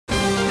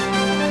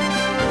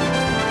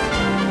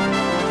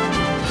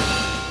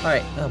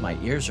right. Oh, my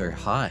ears are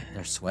hot.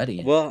 They're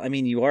sweaty. Well, I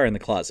mean, you are in the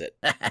closet.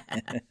 All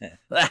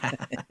Is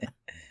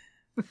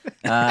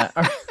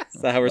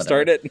that how we're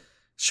started?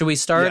 Should we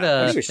start I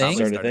a think we should thing?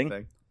 start a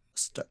thing.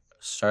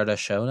 Start a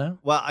show now?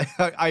 Well,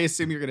 I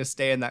assume you're going to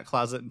stay in that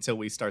closet until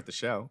we start the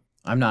show.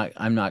 I'm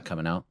not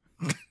coming out.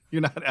 You're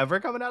not ever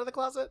coming out of the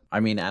closet? I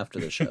mean, after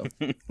the show.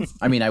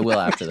 I mean, I will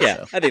after the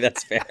show. I think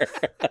that's fair.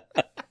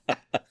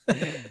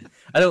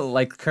 I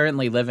don't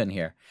currently live in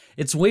here.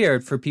 It's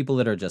weird for people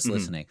that are just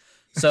listening.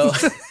 So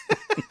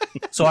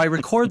I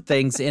record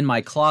things in my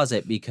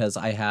closet because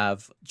I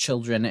have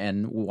children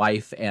and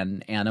wife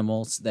and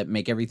animals that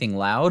make everything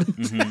loud.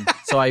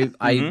 So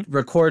I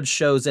record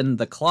shows in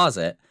the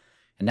closet,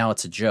 and now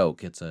it's a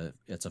joke. It's a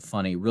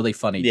funny, really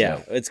funny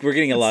joke. Yeah, we're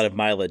getting a lot of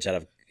mileage out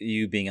of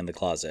you being in the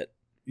closet.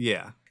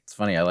 Yeah. It's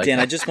funny. I like Dan,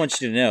 that. I just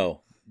want you to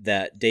know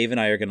that Dave and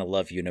I are going to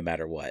love you no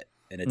matter what.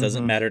 And it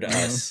doesn't matter to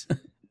us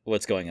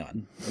what's going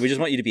on. We just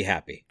want you to be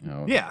happy.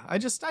 Oh. Yeah, I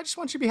just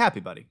want you to be happy,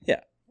 buddy. Yeah.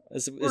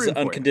 It's Rooting for you.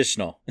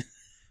 unconditional.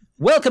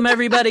 Welcome,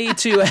 everybody,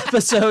 to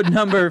episode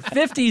number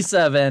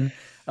 57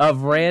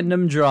 of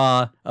Random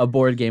Draw, a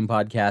board game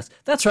podcast.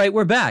 That's right,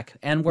 we're back,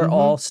 and we're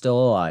all still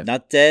alive.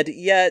 Not dead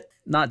yet.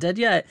 Not dead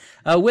yet.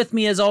 With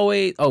me as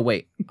always... Oh,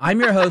 wait. I'm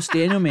your host,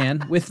 Daniel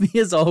Mann. With me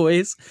as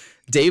always,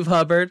 Dave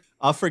Hubbard.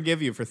 I'll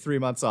forgive you for 3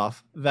 months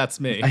off. That's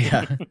me.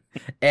 Yeah.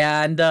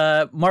 And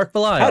Mark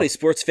Belial. Howdy,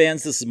 sports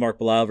fans. This is Mark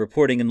Belial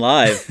reporting in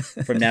live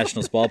from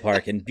Nationals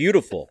Ballpark in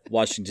beautiful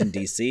Washington,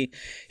 D.C.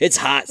 It's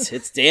hot.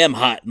 It's damn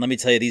hot. And let me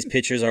tell you, these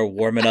pitchers are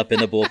warming up in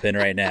the bullpen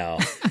right now.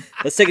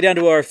 Let's take it down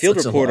to our field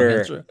Such a long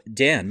reporter, intro.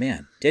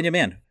 Daniel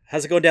Mann.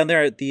 How's it going down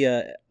there at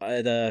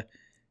the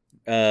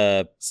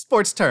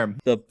Sports term.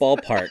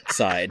 ballpark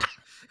side?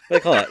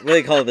 What do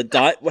they call it?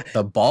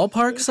 The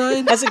ballpark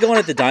side? How's it going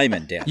at the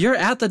Diamond, Dan? You're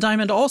at the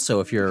Diamond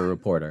also if you're a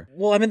reporter.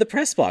 Well, I'm in the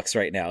press box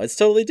right now. It's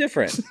totally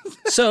different.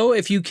 So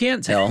if you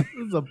can't tell,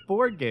 This is a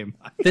board game.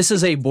 this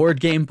is a board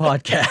game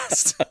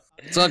podcast.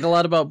 Talk a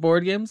lot about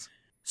board games.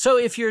 So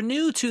if you're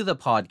new to the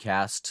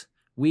podcast,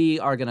 we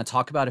are going to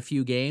talk about a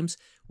few games.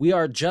 We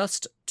are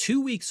just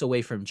 2 weeks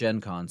away from Gen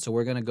Con, so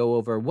we're going to go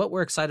over what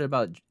we're excited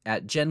about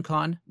at Gen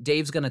Con.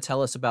 Dave's going to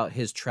tell us about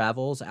his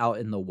travels out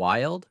in the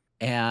wild,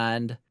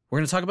 and we're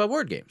going to talk about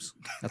board games.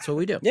 That's what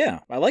we do. Yeah,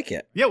 I like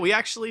it. Yeah, we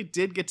actually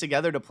did get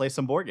together to play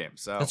some board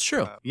games. So That's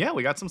true. Yeah,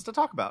 we got some stuff to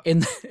talk about.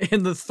 In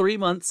the 3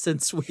 months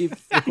since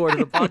we've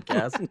recorded a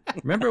podcast.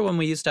 Remember when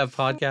we used to have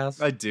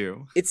podcasts? I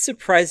do. It's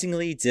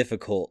surprisingly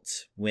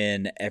difficult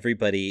when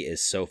everybody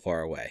is so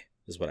far away,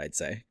 is what I'd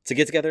say, to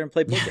get together and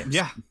play board games.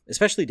 Yeah,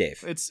 Especially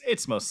Dave.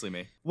 it's mostly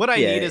me. What I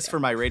Yeah, need yeah. is for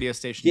my radio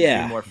station to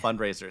Yeah. do more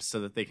fundraisers so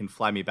that they can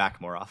fly me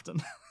back more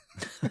often.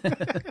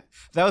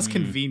 That was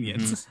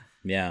convenient.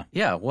 Yeah.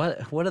 Yeah,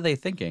 what are they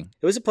thinking?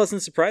 It was a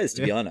pleasant surprise,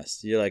 to be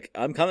honest. You're like,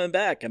 I'm coming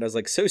back. And I was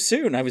like, so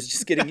soon. I was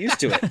just getting used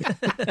to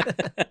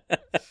it.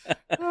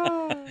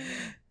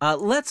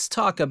 Let's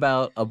talk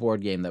about a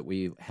board game that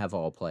we have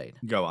all played.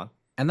 Go on.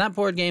 And that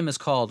board game is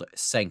called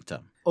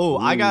Sanctum. Oh,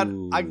 I got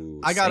Ooh,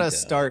 to Sanctum.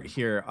 start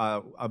here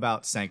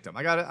about Sanctum.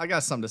 I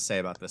got something to say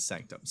about this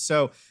Sanctum.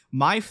 So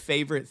my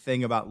favorite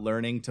thing about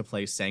learning to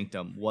play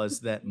Sanctum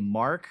was that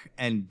Mark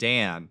and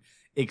Dan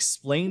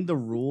explained the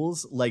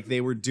rules like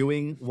they were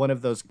doing one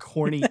of those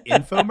corny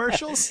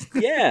infomercials.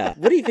 Yeah.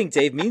 What do you think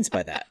Dave means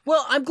by that?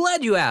 Well, I'm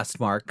glad you asked,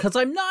 Mark, because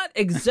I'm not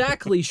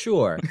exactly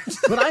sure,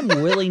 but I'm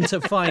willing to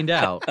find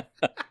out.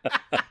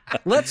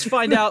 Let's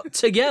find out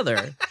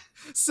together.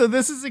 So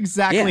this is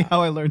exactly Yeah.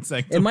 how I learned It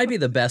Sanctum. might be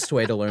the best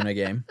way to learn a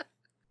game.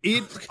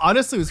 It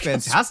honestly was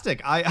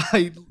fantastic.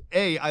 I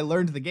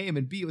learned the game,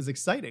 and B, it was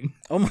exciting.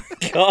 Oh, my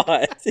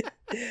God.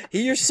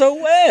 You're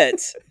so wet.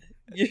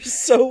 You're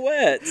so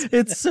wet.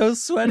 It's so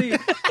sweaty.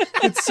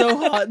 It's so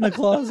hot in the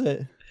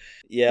closet.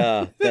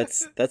 Yeah,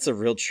 that's a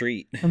real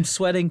treat. I'm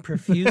sweating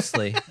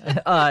profusely.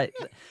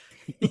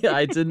 Yeah,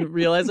 I didn't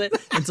realize it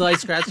until I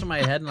scratched my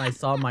head and I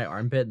saw my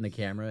armpit in the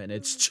camera, and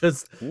it's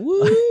just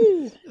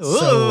Woo.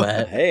 so Ooh.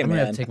 wet. Hey, I'm gonna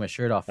have man. to take my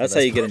shirt off. for That's how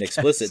this you get an podcast.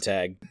 explicit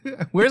tag.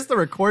 Where's the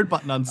record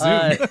button on Zoom?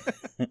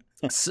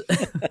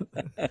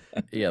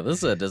 Yeah, this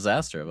is a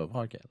disaster of a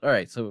podcast. All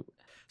right,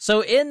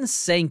 so in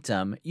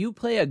Sanctum, you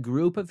play a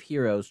group of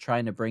heroes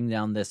trying to bring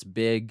down this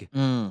big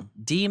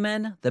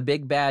demon, the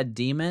big bad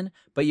demon,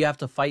 but you have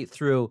to fight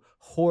through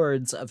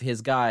hordes of his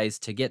guys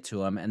to get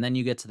to him, and then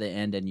you get to the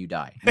end and you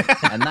die.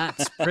 And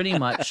that's pretty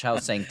much how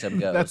Sanctum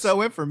goes. That's how it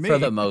went for me. for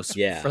the most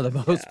Yeah.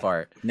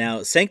 part.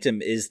 Now,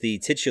 Sanctum is the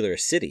titular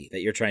city that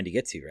you're trying to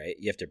get to, right?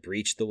 You have to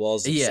breach the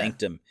walls of Yeah.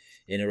 Sanctum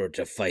in order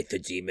to fight the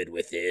demon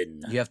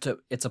within. You have to.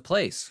 It's a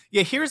place.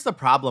 Yeah, here's the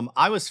problem.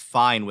 I was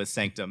fine with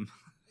Sanctum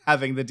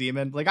having the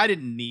demon. Like, I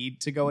didn't need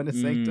to go into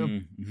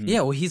Sanctum. Mhm.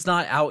 Yeah, well, he's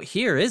not out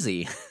here, is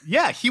he?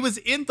 Yeah, he was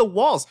in the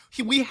walls.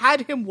 We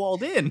had him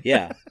walled in.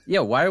 Yeah.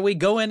 Yeah, why are we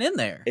going in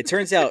there? It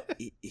turns out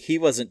he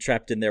wasn't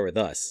trapped in there with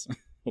us.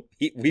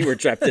 We were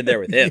trapped in there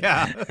with him.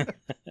 Yeah.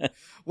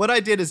 What I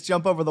did is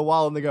jump over the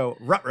wall and they go,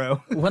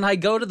 ruh-roh. When I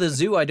go to the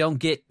zoo, I don't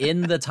get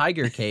in the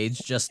tiger cage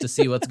just to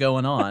see what's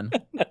going on.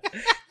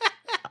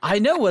 I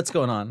know what's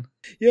going on.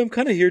 Yeah, I'm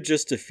kind of here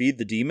just to feed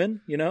the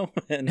demon,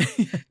 and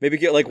maybe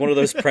get like one of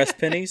those press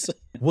pennies.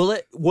 Will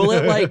it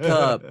like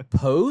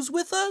pose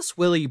with us?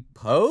 Will he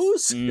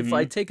pose if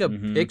I take a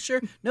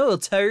picture? No, he'll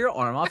tear your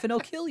arm off and he'll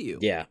kill you.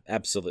 Yeah,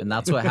 absolutely. And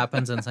that's what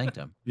happens in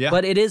Sanctum. Yeah.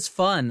 But it is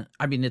fun.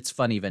 I mean, it's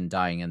fun even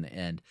dying in the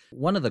end.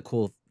 One of the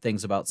cool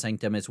things about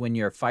Sanctum is when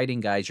you're fighting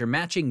guys, you're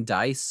matching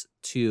dice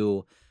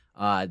to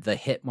the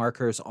hit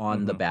markers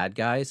on the bad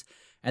guys.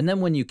 And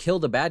then when you kill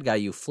the bad guy,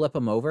 you flip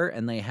them over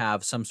and they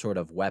have some sort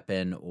of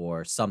weapon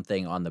or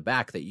something on the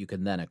back that you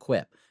can then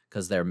equip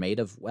because they're made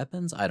of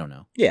weapons. I don't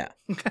know. Yeah.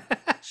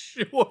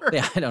 Sure.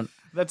 Yeah, I don't.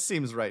 That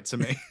seems right to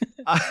me.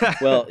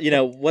 Well,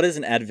 what is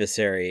an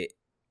adversary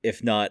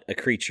if not a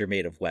creature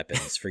made of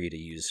weapons for you to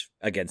use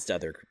against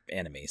other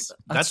enemies?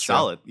 That's true.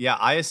 solid. Yeah,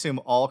 I assume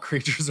all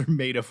creatures are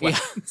made of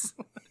weapons.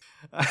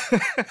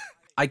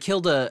 I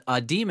killed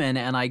a demon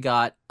and I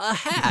got a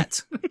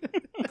hat.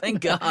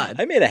 Thank God.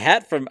 I made a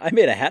hat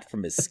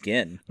from his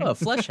skin. Oh, a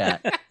flesh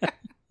hat.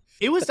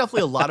 It was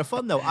definitely a lot of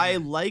fun, though. I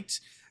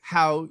liked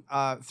how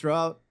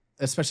throughout,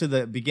 especially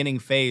the beginning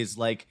phase,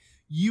 like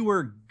you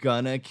were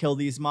gonna kill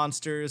these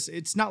monsters.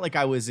 It's not like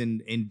I was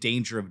in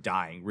danger of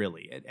dying,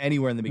 really,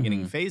 anywhere in the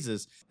beginning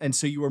phases. And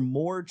so you were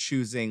more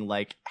choosing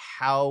like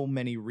how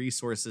many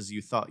resources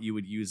you thought you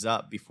would use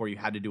up before you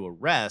had to do a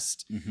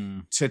rest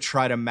to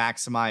try to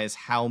maximize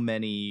how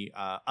many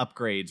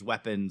upgrades,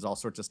 weapons, all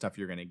sorts of stuff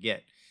you're gonna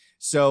get.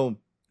 So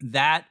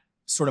that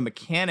sort of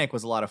mechanic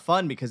was a lot of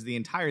fun because the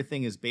entire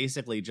thing is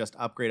basically just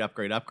upgrade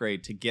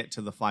to get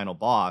to the final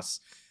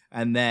boss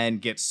and then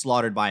get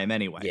slaughtered by him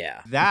anyway.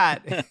 Yeah.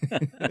 That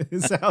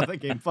is how the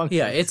game functions.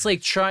 Yeah, it's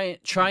like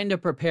trying to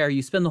prepare.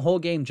 You spend the whole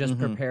game just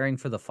preparing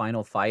for the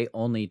final fight,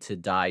 only to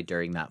die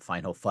during that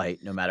final fight,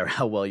 no matter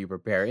how well you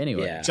prepare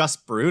anyway. Yeah.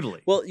 Just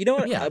brutally. Well, you know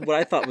what? What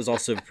I thought was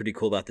also pretty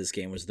cool about this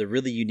game was the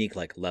really unique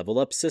like level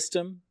up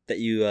system that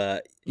you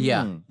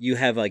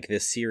have like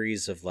this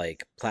series of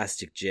like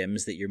plastic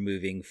gems that you're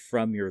moving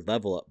from your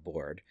level up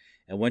board.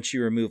 And once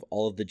you remove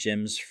all of the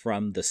gems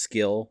from the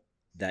skill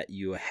that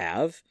you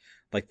have,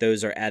 like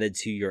those are added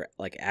to your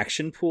like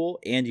action pool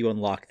and you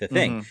unlock the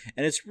thing.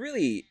 And it's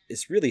really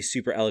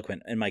super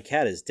eloquent. And my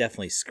cat is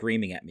definitely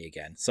screaming at me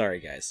again. Sorry,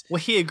 guys. Well,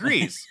 he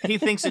agrees. He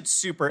thinks it's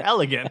super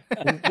elegant.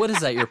 What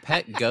is that, your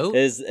pet goat?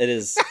 It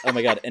is. Oh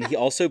my God. And he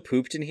also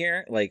pooped in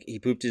here. Like he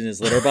pooped in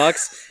his litter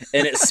box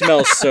and it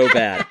smells so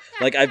bad.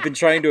 Like I've been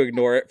trying to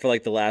ignore it for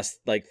like the last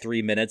like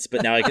 3 minutes,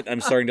 but now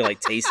I'm starting to like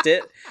taste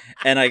it.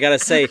 And I gotta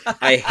say,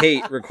 I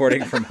hate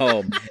recording from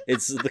home.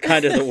 It's the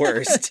kind of the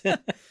worst.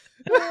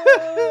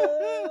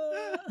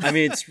 I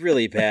mean, it's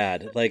really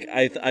bad. Like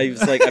I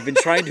was like, I've been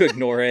trying to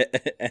ignore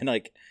it, and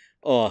like,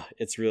 oh,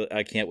 it's really.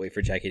 I can't wait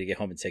for Jackie to get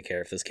home and take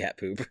care of this cat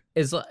poop.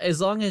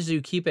 As long as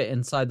you keep it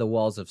inside the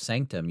walls of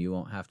Sanctum, you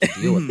won't have to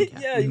deal with the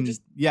cat. Yeah, you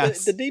just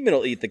the demon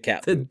will eat the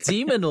cat The poop.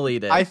 demon will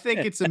eat it. I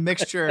think it's a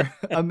mixture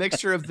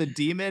of the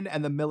demon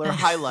and the Miller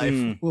High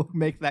Life will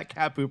make that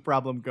cat poop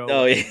problem go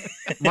Oh away.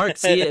 yeah, Mark,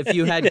 see, if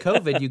you had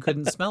COVID, you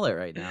couldn't smell it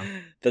right now.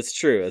 that's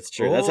true. That's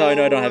true. That's how I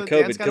know I don't have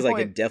COVID Dan's got a because I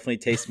point. can definitely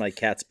taste my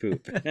cat's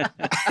poop.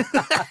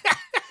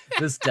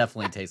 This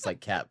definitely tastes like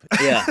cat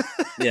poop.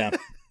 Yeah.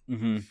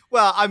 Mm-hmm.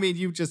 Well, I mean,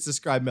 you just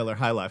described Miller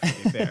High Life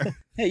to be fair.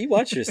 Hey, you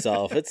watch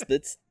yourself. It's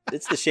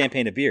the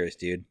champagne of beers,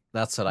 dude.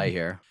 That's what I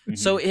hear.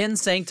 So in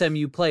Sanctum,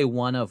 you play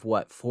one of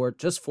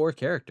just four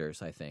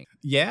characters, I think.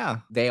 Yeah.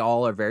 They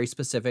all are very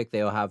specific.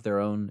 They all have their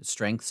own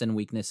strengths and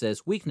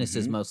weaknesses.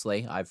 Weaknesses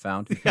mostly, I've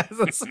found. Yes,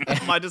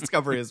 that's my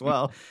discovery as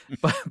well.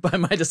 By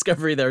my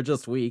discovery, they're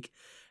just weak.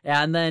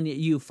 And then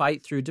you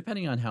fight through,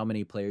 depending on how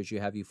many players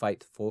you have, you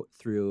fight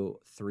through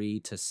 3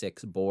 to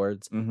 6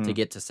 boards to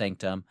get to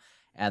Sanctum.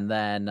 And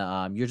then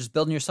you're just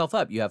building yourself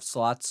up. You have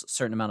slots,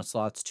 certain amount of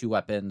slots, 2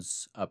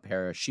 weapons, a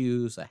pair of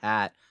shoes, a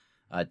hat,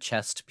 a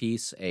chest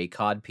piece, a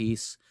cod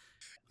piece.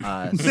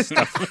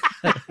 Stuff.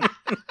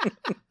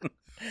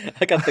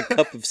 I got the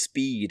cup of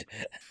speed.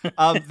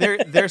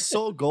 Their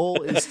sole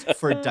goal is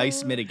for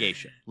dice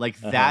mitigation. Like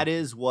that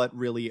is what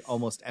really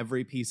almost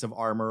every piece of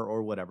armor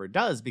or whatever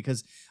does,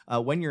 because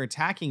when you're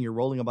attacking, you're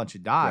rolling a bunch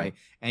of die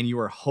and you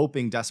are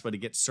hoping desperately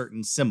to get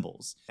certain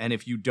symbols. And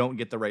if you don't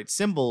get the right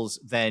symbols,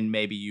 then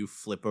maybe you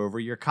flip over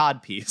your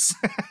cod piece.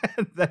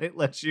 Then it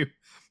lets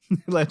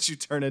you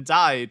turn a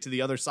die to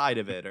the other side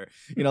of it, or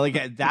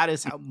like that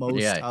is how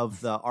most of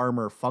the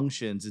armor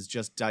functions, is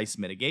just dice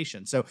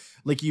mitigation. So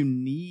like you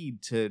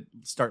need to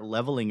start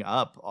leveling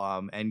up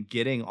and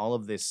getting all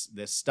of this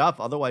stuff,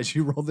 otherwise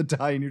you roll the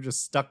die and you're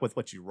just stuck with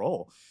what you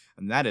roll,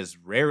 and that is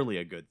rarely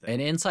a good thing.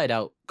 An inside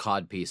out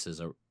cod piece is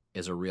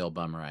a real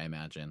bummer, I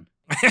imagine.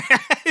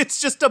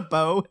 It's just a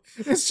bow.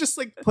 It's just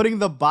like putting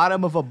the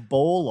bottom of a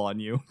bowl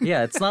on you.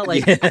 Yeah, it's not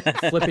like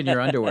flipping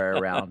your underwear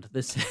around.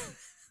 This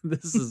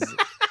is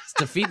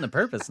defeating the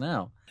purpose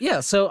now.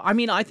 Yeah, so I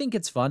mean, I think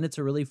it's fun. It's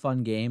a really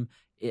fun game.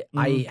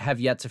 I have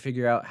yet to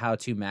figure out how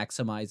to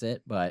maximize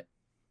it, but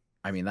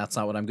I mean, that's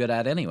not what I'm good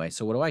at anyway,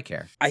 so what do I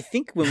care? I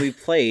think when we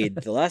played,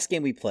 the last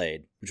game we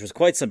played, which was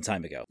quite some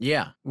time ago.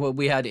 Yeah, well,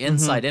 we had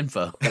inside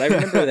info. But I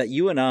remember that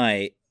you and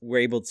I were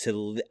able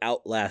to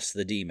outlast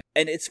the demon.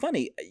 And it's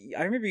funny.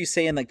 I remember you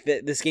saying like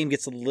this game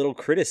gets a little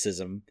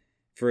criticism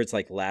for its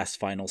like last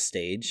final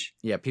stage.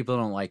 Yeah, people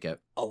don't like it.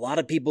 A lot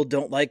of people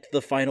don't like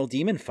the final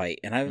demon fight,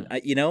 and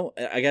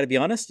I got to be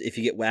honest. If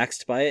you get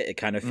waxed by it, it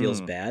kind of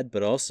feels bad.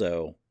 But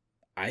also,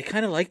 I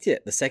kind of liked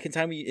it the second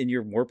time, and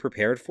you're more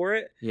prepared for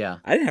it. Yeah,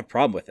 I didn't have a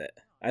problem with it.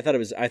 I thought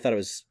it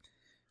was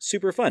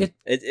super fun.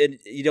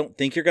 You don't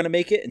think you're going to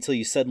make it until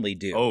you suddenly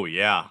do. Oh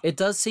yeah, it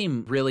does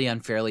seem really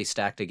unfairly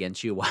stacked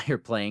against you while you're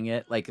playing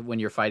it, like when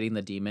you're fighting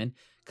the demon,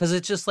 because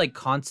it's just like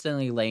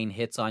constantly laying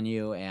hits on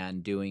you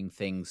and doing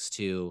things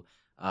to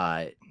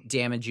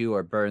damage you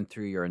or burn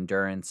through your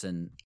endurance.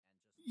 And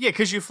yeah,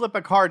 because you flip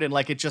a card and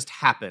like it just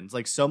happens.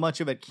 Like so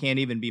much of it can't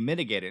even be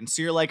mitigated. And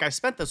so you're like, I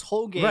spent this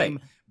whole game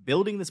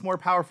building this more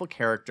powerful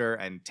character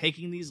and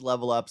taking these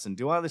level ups and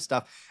doing all this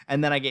stuff.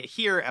 And then I get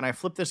here and I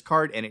flip this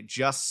card and it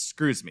just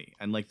screws me.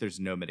 And like there's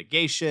no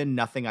mitigation.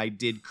 Nothing I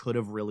did could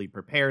have really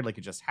prepared. Like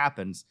it just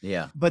happens.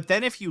 Yeah. But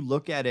then if you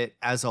look at it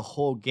as a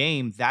whole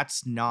game,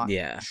 that's not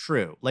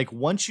true. Like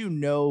once you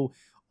know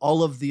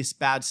all of this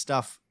bad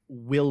stuff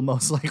will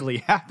most likely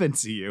happen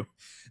to you,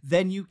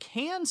 then you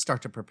can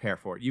start to prepare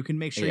for it. You can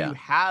make sure you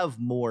have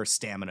more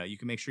stamina. You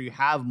can make sure you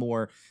have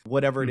more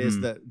whatever it is,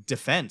 the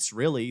defense,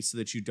 really, so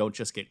that you don't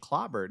just get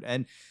clobbered.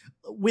 And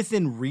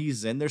within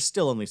reason, there's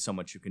still only so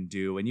much you can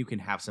do, and you can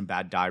have some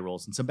bad die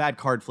rolls and some bad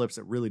card flips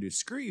that really do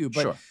screw you.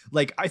 But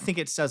like, I think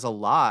it says a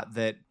lot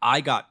that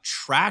I got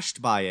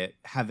trashed by it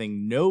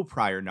having no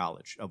prior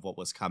knowledge of what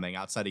was coming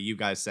outside of you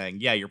guys saying,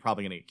 yeah, you're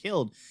probably going to get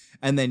killed.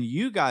 And then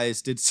you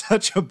guys did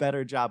such a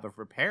better job of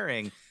preparing.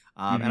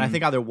 And I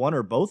think either one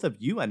or both of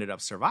you ended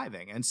up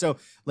surviving. And so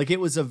like it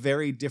was a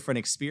very different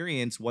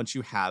experience once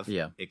you have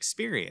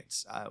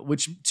experience,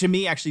 which to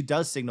me actually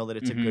does signal that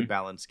it's a good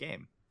balanced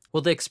game.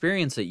 Well, the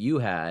experience that you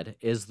had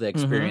is the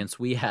experience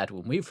we had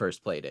when we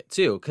first played it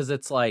too. Cause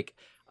it's like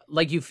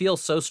you feel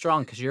so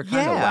strong because you're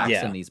kind of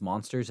waxing these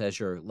monsters as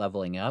you're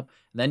leveling up.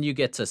 And then you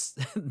get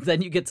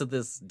to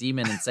this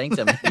demon in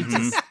Sanctum.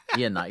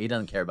 And he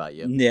doesn't care about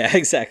you. Yeah,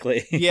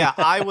 exactly. Yeah,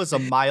 I was a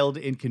mild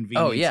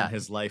inconvenience in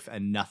his life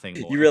and nothing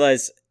more.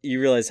 You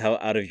realize how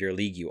out of your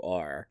league you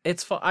are.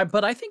 It's fun,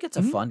 but I think it's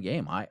a fun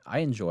game. I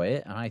enjoy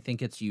it, and I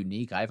think it's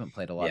unique. I haven't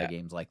played a lot of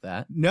games like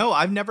that. No,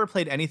 I've never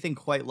played anything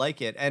quite like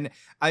it. And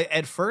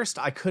at first,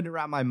 I couldn't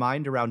wrap my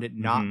mind around it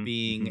not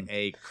being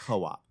a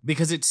co-op,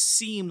 because it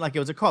seemed like it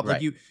was a co-op.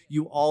 Right. Like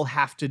you all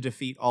have to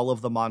defeat all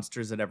of the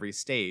monsters at every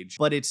stage,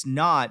 but it's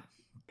not.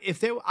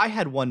 I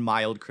had one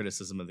mild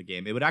criticism of the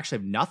game, it would actually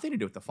have nothing to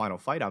do with the final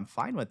fight. I'm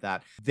fine with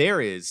that.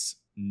 There is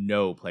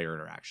no player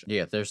interaction.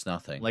 Yeah, there's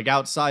nothing. Like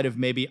outside of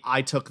maybe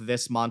I took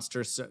this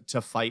monster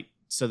to fight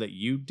so that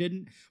you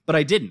didn't, but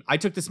I didn't. I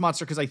took this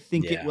monster because I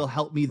think it will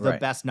help me the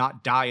best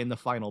not die in the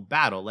final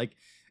battle. Like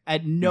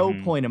at no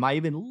point am I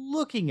even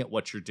looking at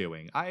what you're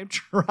doing. I am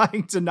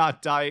trying to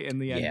not die in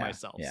the end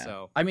myself. Yeah.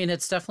 So I mean,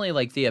 it's definitely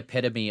like the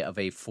epitome of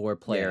a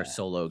 4-player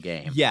solo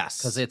game. Yes.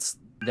 Because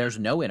there's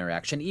no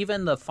interaction.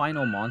 Even the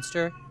final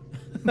monster.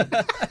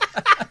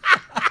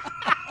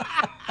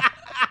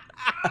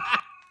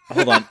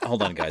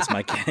 Hold on, guys.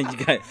 My cat.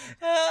 You guys.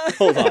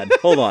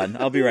 Hold on.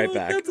 I'll be right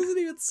back. That doesn't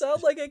even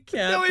sound like a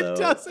cat. No, it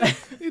doesn't.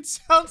 It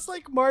sounds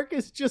like Mark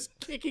is just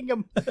kicking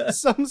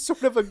some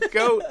sort of a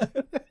goat.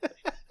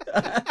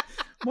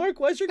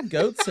 Mark, why's your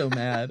goat so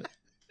mad?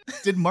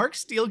 Did Mark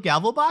steal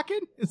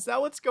Gavelbakken? Is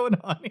that what's going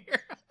on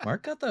here?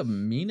 Mark got the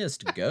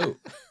meanest goat.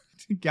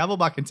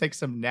 Gavelbakken takes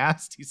some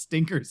nasty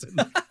stinkers in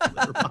the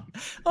litter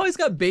box. Oh, he's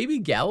got baby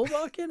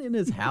Gavelbakken in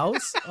his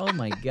house? Oh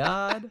my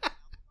god.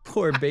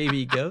 Poor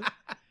baby goat.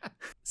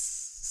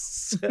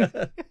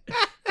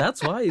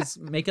 That's why he's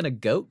making a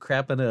goat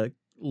crap in a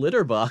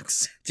litter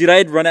box. Dude, I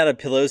had run out of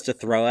pillows to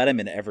throw at him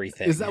and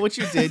everything. Is that what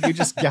you did? You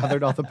just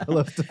gathered all the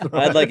pillows to throw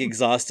I'd like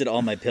exhausted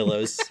all my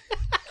pillows.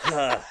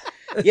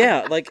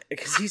 Yeah, like,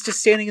 because he's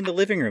just standing in the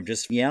living room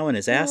just meowing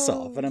his ass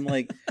off. And I'm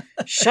like,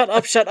 shut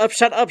up.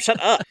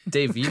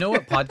 Dave, you know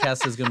what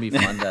podcast is going to be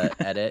fun to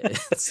edit?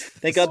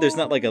 Thank God there's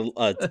not like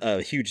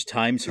a huge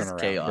time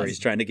turnaround where he's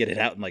trying to get it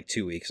out in like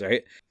 2 weeks,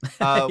 right?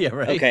 Yeah,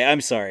 right. Okay,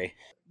 I'm sorry.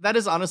 That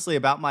is honestly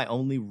about my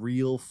only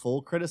real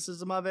full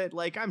criticism of it.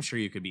 Like, I'm sure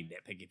you could be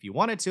nitpicky if you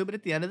wanted to, but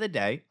at the end of the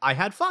day, I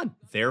had fun.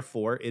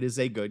 Therefore, it is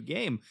a good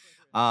game.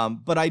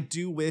 But I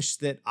do wish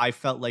that I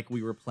felt like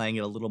we were playing it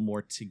a little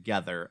more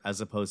together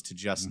as opposed to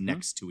just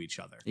next to each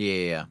other.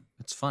 Yeah.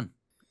 It's fun.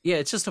 Yeah,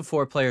 it's just a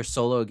 4-player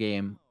solo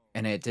game,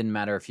 and it didn't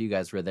matter if you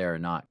guys were there or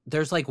not.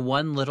 There's like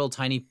one little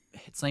tiny,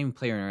 it's not even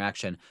player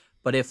interaction,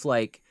 but if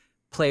like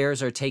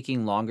players are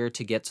taking longer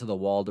to get to the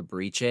wall to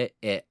breach it,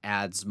 it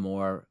adds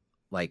more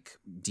like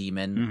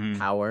demon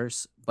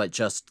powers, but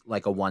just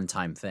like a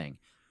one-time thing.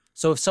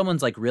 So if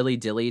someone's like really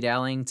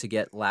dilly-dallying to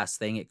get last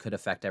thing, it could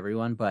affect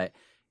everyone, but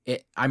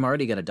I'm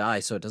already gonna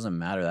die, so it doesn't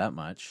matter that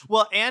much.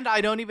 Well, and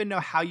I don't even know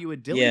how you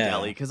would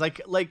dilly-dally, because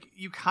like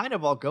you kind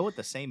of all go at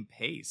the same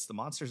pace. The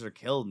monsters are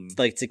killed. And...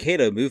 like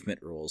Takeda movement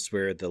rules,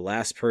 where the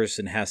last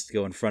person has to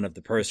go in front of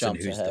the person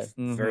Jumps who's ahead.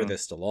 the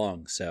furthest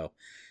along. So,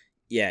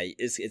 yeah,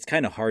 it's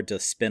kind of hard to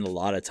spend a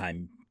lot of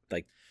time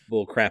like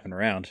bull crapping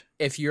around.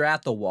 If you're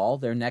at the wall,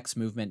 their next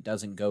movement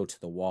doesn't go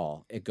to the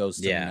wall. It goes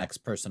to the next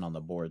person on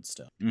the board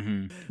still.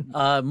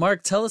 Mm-hmm.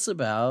 Mark, tell us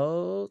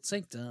about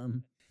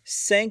Sanctum.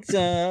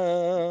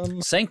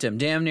 Sanctum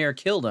damn near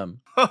killed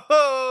him.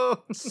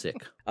 Sick.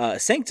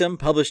 Sanctum,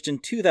 published in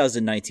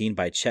 2019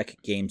 by Czech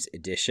Games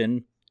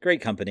Edition.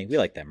 Great company. We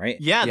like them, right?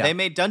 Yeah, they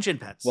made Dungeon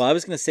Pets. Well, I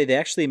was going to say they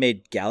actually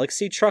made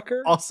Galaxy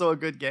Trucker. Also a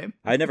good game.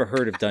 I never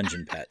heard of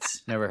Dungeon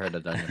Pets. Never heard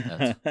of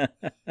Dungeon Pets.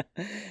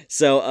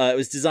 So it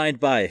was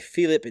designed by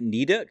Philip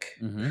Nieduk,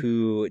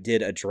 who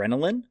did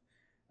Adrenaline.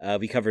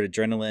 We covered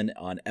Adrenaline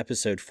on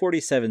episode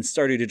 47,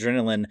 Stardew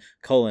Adrenaline,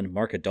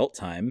 Mark Adult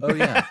Time. Oh,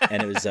 yeah.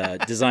 And it was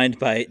designed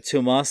by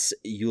Thomas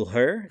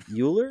Euler?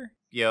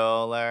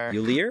 Yeah,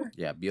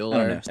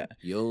 Bueller.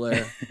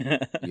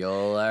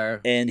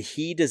 Euler. And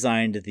he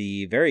designed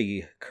the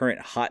very current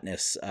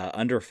hotness,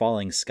 Under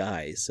Falling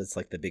Skies. It's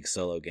like the big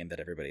solo game that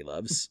everybody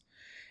loves.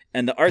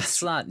 And the art's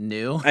It's not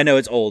new. I know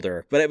it's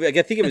older, but I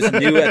think it was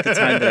new at the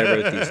time that I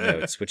wrote these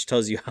notes, which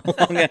tells you how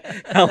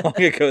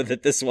long ago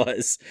that this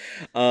was.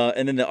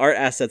 And then the art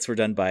assets were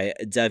done by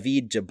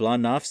David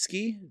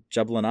Jablanovsky,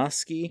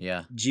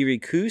 Yeah. Jiri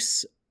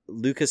Kus,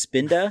 Lucas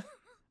Binda,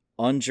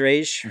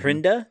 Andrzej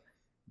Hrinda,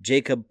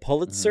 Jacob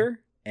Politzer,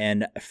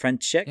 and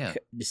Francek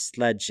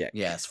Slajek.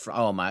 Yes.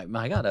 Oh my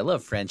God, I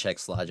love Francek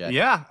Slajek.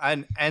 Yeah,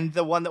 and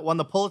the one that won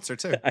the Pulitzer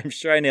too. I'm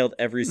sure I nailed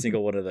every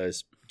single one of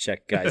those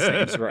Czech guys'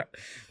 names.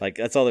 Like,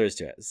 that's all there is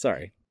to it.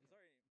 Sorry.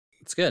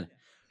 It's good.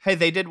 Hey,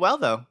 they did well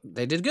though.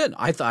 They did good.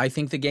 I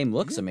think the game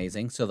looks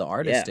amazing. So the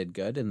artist did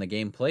good, and the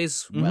game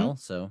plays well.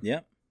 So yeah,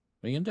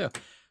 what are you gonna do?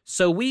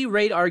 So we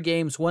rate our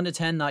games 1 to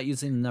 10, not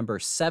using the number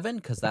 7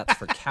 because that's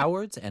for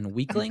cowards and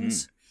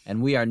weaklings,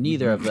 and we are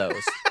neither of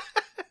those.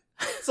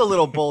 It's a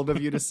little bold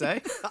of you to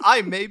say.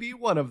 I may be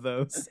one of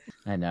those.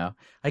 I know.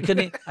 I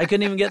couldn't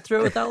even get through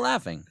it without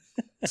laughing.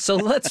 So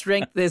let's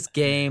rank this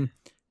game.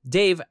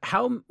 Dave,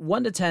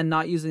 1 to 10,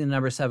 not using the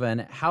number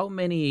 7, how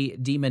many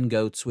demon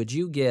goats would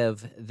you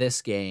give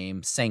this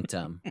game,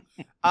 Sanctum?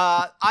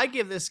 I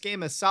give this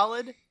game a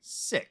solid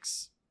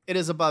 6. It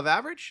is above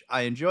average.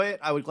 I enjoy it.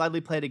 I would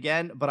gladly play it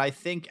again, but I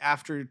think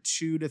after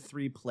 2 to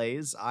 3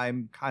 plays,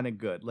 I'm kind of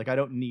good. Like, I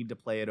don't need to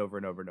play it over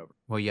and over and over.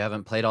 Well, you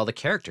haven't played all the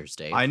characters,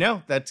 Dave. I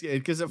know. That's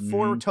because of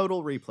 4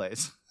 total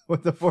replays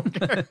with the 4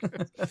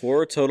 characters.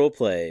 4 total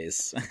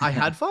plays. I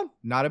had fun.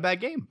 Not a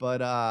bad game,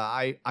 but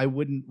I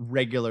wouldn't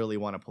regularly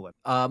want to pull it.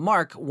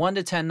 Mark, 1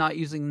 to 10, not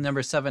using the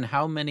number 7,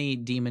 how many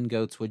demon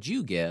goats would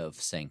you give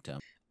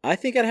Sanctum? I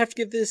think I'd have to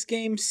give this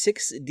game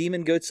 6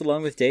 demon goats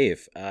along with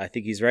Dave. I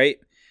think he's right.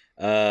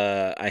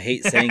 I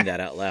hate saying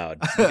that out loud.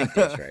 I think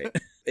that's right.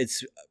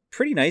 It's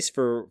pretty nice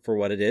for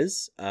what it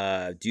is.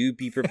 Do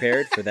be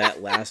prepared for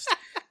that last.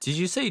 Did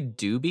you say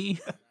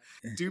doobie?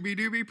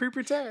 Doobie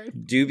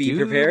pre-prepared. Do be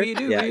prepared.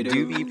 Yeah,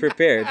 do be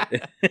prepared.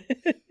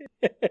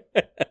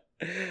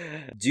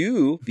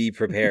 Do be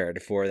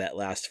prepared for that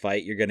last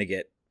fight. You're gonna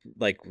get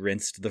like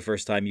rinsed the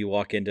first time you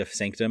walk into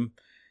Sanctum.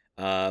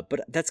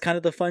 But that's kind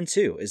of the fun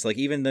too. Is like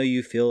even though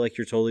you feel like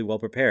you're totally well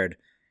prepared,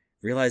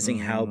 realizing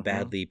how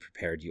badly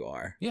prepared you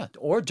are. Yeah,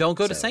 or don't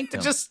go to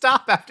Sanctum. Just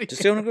stop after.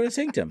 Just don't go to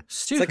Sanctum.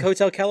 It's like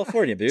Hotel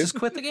California, dude. Just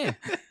quit the game.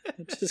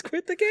 Just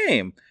quit the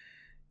game.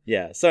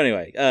 Yeah. So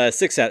anyway,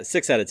 6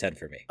 out of 10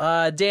 for me.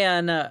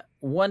 Dan,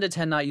 1 to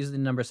 10, not using the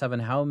number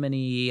 7. How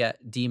many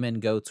demon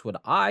goats would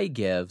I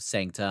give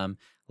Sanctum?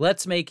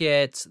 Let's make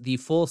it the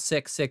full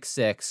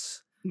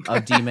 666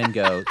 of demon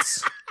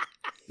goats.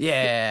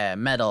 Yeah,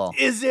 metal.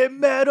 Is it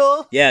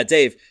metal? Yeah,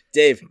 Dave,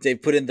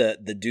 put in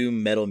the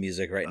Doom metal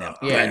music right now.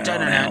 Yeah.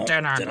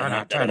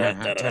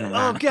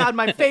 Oh God,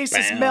 my face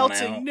is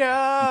melting.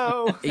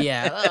 No.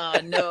 Yeah. Oh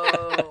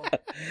no.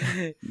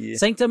 Yeah.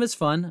 Sanctum is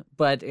fun,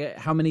 but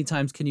how many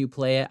times can you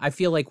play it? I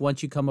feel like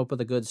once you come up with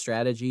a good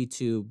strategy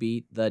to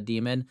beat the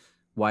demon,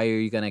 why are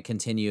you going to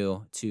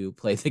continue to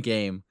play the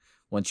game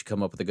once you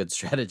come up with a good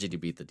strategy to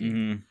beat the demon?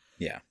 Mm-hmm.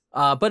 Yeah.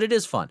 But it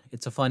is fun.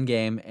 It's a fun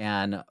game,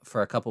 and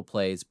for a couple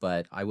plays,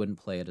 but I wouldn't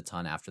play it a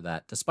ton after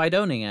that, despite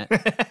owning it.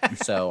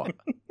 So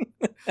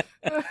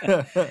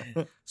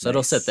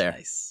it'll sit there.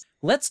 Nice.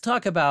 Let's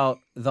talk about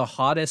the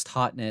hottest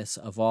hotness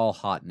of all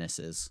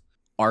hotnesses,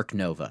 Ark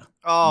Nova.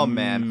 Oh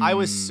man, I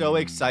was so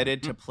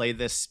excited to play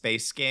this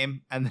space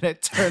game, and then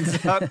it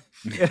turns out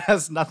it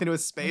has nothing to do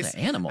with space. The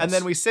animals. And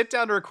then we sit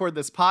down to record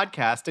this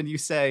podcast, and you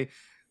say,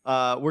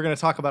 we're going to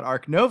talk about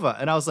Ark Nova.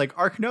 And I was like,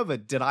 Ark Nova,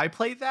 did I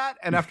play that?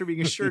 And after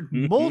being assured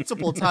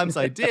multiple times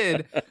I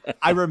did,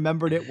 I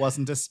remembered it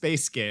wasn't a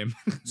space game.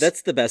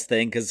 That's the best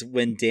thing, because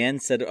when Dan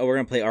said, oh, we're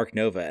going to play Ark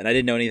Nova, and I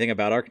didn't know anything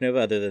about Ark Nova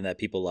other than that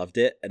people loved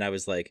it. And I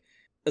was like,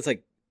 it's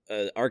like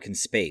Ark in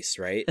space,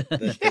 right?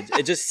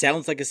 It just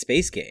sounds like a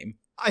space game.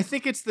 I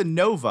think it's the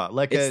Nova.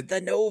 It's the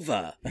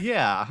Nova.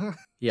 Yeah.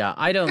 Yeah,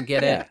 I don't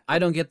get it. I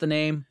don't get the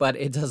name, but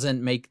it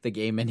doesn't make the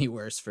game any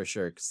worse for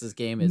sure, because this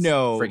game is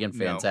friggin'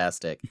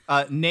 fantastic.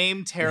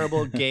 Name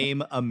terrible,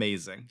 game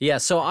amazing. Yeah,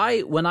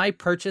 so when I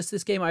purchased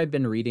this game, I've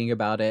been reading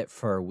about it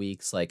for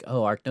weeks, like,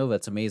 oh, Ark Nova,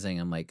 it's amazing.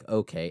 I'm like,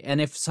 okay.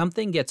 And if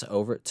something gets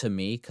over to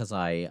me, because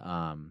I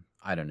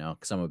I don't know,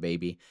 because I'm a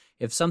baby.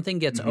 If something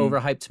gets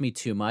overhyped to me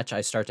too much,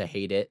 I start to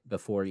hate it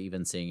before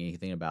even seeing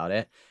anything about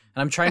it.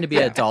 And I'm trying to be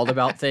an adult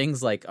about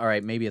things like, all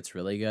right, maybe it's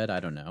really good. I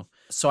don't know.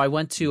 So I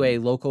went to a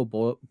local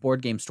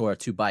board game store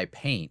to buy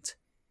paint.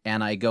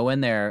 And I go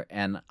in there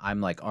and I'm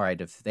like, all right,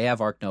 if they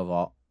have Ark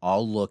Nova,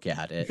 I'll look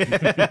at it.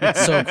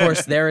 So, of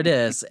course, there it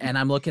is. And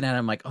I'm looking at it.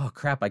 I'm like, oh,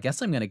 crap, I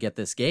guess I'm going to get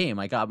this game.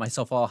 I got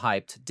myself all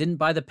hyped. Didn't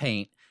buy the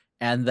paint.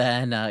 And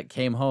then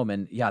came home.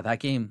 And yeah, that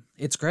game,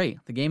 it's great.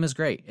 The game is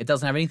great. It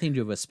doesn't have anything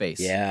to do with space.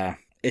 Yeah.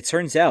 It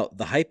turns out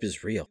the hype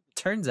is real.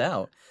 Turns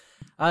out.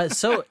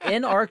 So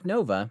in Ark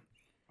Nova,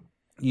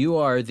 you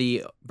are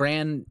the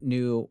brand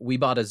new We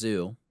Bought a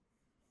Zoo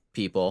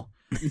people.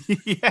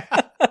 Yeah.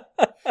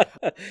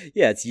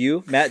 Yeah, it's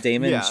you, Matt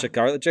Damon, and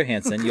Scarlett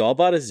Johansson. You all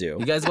bought a zoo.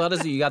 You guys bought a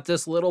zoo. You got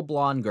this little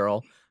blonde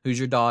girl who's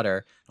your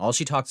daughter. All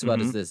she talks about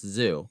is this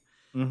zoo.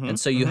 And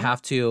so you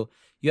have to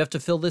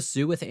fill this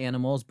zoo with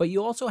animals, but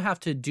you also have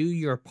to do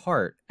your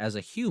part as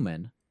a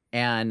human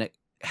and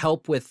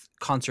help with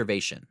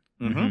conservation.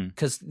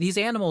 Because these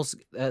animals,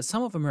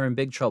 some of them are in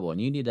big trouble and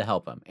you need to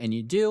help them. And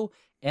you do,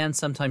 and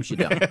sometimes you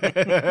don't.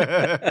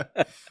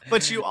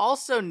 But you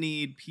also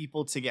need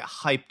people to get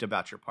hyped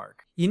about your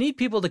park. You need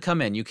people to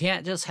come in. You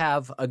can't just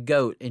have a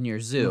goat in your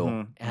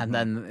zoo and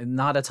then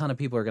not a ton of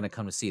people are going to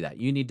come to see that.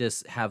 You need to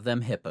have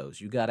them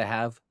hippos. You got to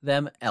have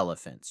them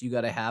elephants. You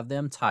got to have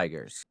them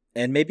tigers.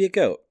 And maybe a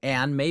goat.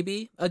 And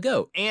maybe a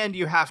goat. And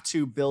you have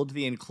to build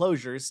the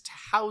enclosures to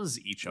house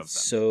each of them.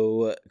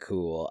 So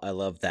cool. I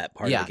love that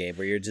part of the game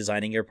where you're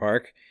designing your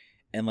park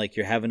and like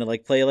you're having to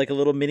like play like a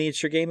little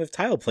miniature game of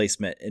tile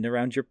placement in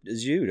around your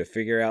zoo to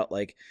figure out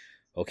like,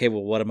 okay,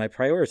 well, what am I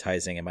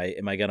prioritizing? Am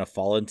I going to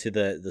fall into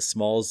the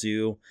small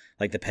zoo,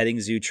 like the petting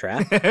zoo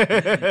trap?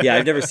 Yeah,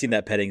 I've never seen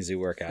that petting zoo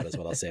work out is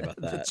what I'll say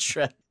about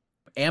that.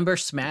 Amber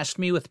smashed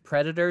me with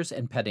Predators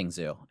and Petting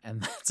Zoo,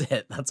 and that's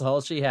it. That's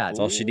all she had. That's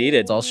all she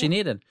needed. That's all she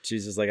needed.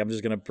 She's just like, I'm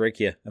just going to break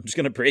you.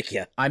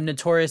 I'm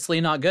notoriously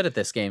not good at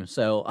this game,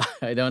 so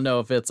I don't know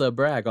if it's a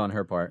brag on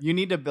her part. You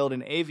need to build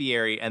an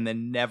aviary and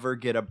then never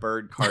get a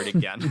bird card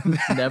again.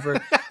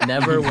 Never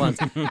once.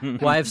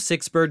 Well, I have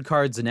 6 bird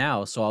cards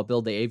now, so I'll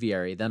build the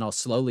aviary. Then I'll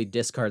slowly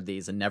discard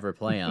these and never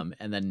play them,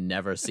 and then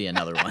never see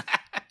another one.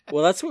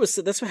 Well, that's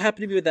what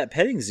happened to me with that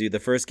petting zoo. The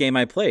first game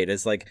I played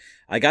is like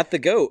I got the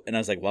goat, and I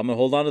was like, "Well, I'm gonna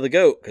hold on to the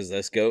goat because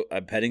this goat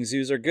petting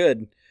zoos are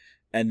good."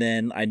 And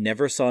then I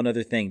never saw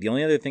another thing. The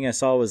only other thing I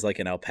saw was like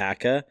an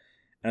alpaca, and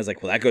I was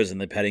like, "Well, that goes in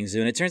the petting zoo."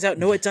 And it turns out,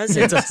 no, it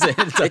doesn't.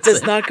 It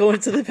does not go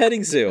into the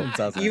petting zoo.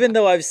 Even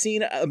though I've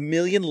seen 1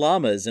 million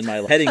llamas in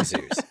my petting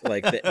zoos,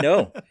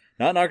 no.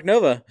 Not in Ark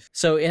Nova.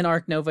 So in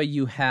Ark Nova,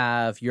 you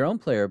have your own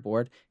player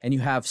board, and you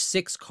have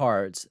 6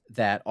 cards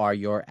that are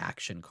your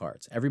action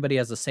cards. Everybody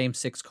has the same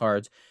 6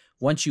 cards.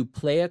 Once you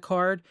play a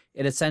card,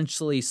 it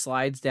essentially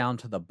slides down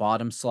to the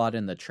bottom slot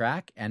in the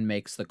track and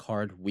makes the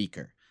card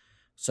weaker.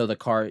 So the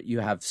card, you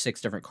have 6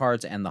 different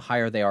cards, and the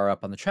higher they are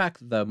up on the track,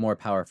 the more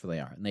powerful they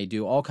are. And they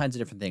do all kinds of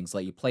different things,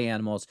 let you play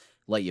animals,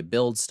 let you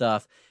build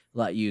stuff,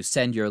 let you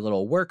send your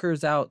little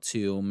workers out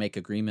to make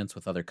agreements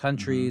with other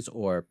countries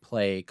or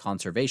play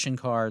conservation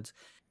cards.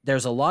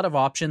 There's a lot of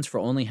options for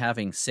only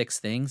having 6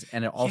 things,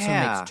 and it also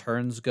makes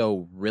turns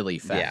go really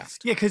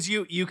fast. Yeah, because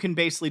you can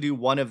basically do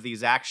one of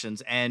these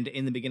actions, and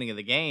in the beginning of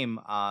the game,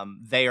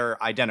 they are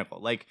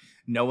identical. Like,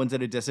 no one's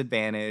at a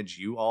disadvantage.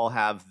 You all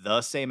have the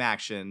same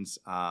actions,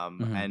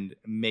 and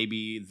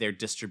maybe their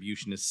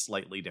distribution is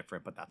slightly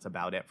different, but that's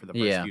about it for the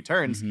first few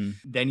turns.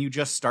 Then you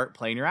just start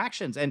playing your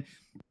actions, and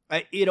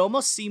it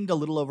almost seemed a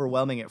little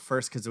overwhelming at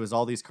first because there was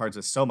all these cards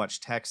with so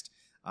much text.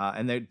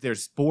 And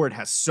there's board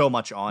has so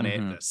much on it,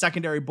 the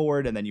secondary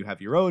board, and then you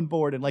have your own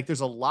board, and like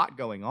there's a lot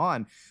going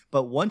on.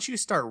 But once you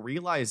start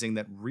realizing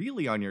that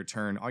really on your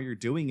turn, all you're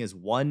doing is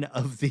one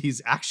of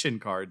these action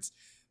cards,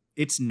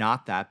 it's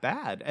not that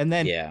bad. And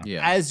then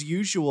as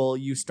usual,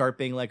 you start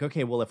being like,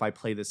 okay, well, if I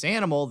play this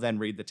animal, then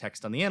read the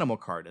text on the animal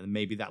card, and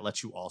maybe that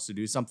lets you also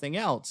do something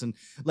else. And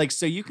like,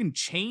 so you can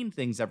chain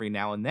things every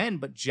now and then,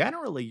 but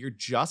generally you're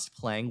just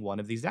playing one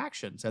of these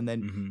actions and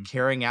then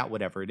carrying out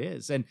whatever it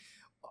is. And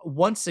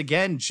once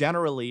again,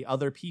 generally,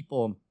 other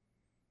people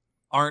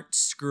aren't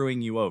screwing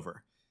you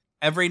over.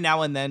 Every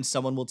now and then,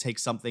 someone will take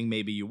something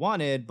maybe you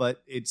wanted,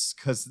 but it's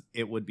because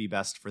it would be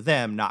best for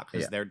them, not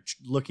because they're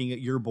looking at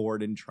your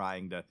board and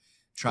trying to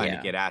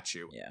get at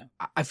you. Yeah,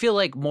 I feel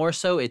like more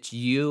so it's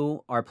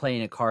you are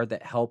playing a card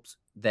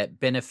that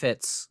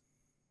benefits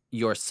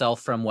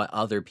yourself from what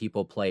other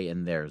people play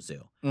in their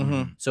zoo.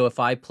 So if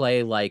I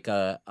play like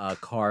a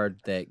card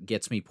that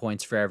gets me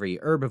points for every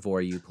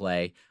herbivore you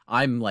play,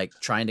 I'm like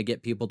trying to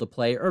get people to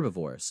play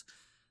herbivores.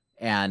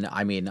 And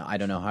I mean, I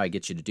don't know how I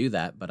get you to do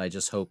that, but I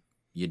just hope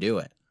you do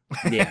it.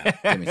 Yeah.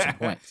 Give me some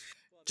points.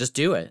 Just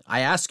do it. I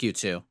ask you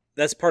to.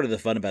 That's part of the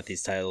fun about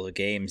these title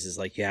games is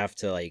like you have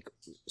to like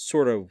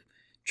sort of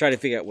try to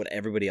figure out what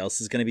everybody else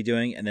is going to be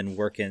doing and then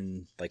work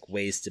in like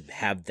ways to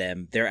have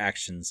their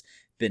actions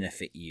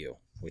benefit you,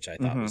 which I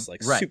thought was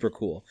like super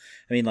cool.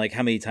 I mean, like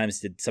how many times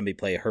did somebody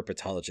play a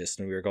herpetologist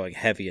and we were going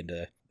heavy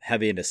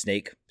into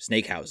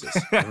snake houses?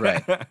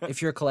 Right.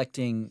 If you're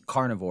collecting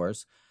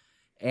carnivores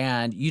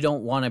And you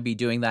don't want to be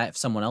doing that if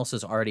someone else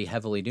is already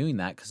heavily doing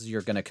that, because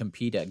you're going to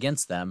compete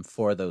against them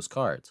for those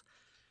cards.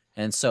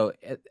 And so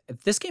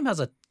this game has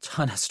a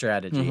ton of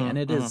strategy, and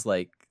it is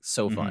like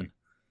so fun.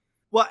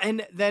 Well,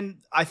 and then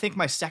I think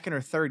my second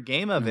or third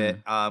game of it,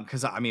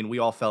 because I mean, we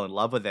all fell in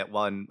love with it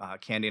when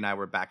Candy and I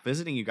were back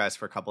visiting you guys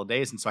for a couple of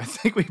days. And so I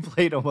think we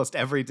played almost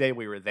every day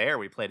we were there.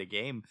 We played a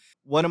game.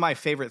 One of my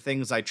favorite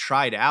things I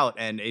tried out,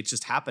 and it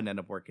just happened to end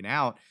up working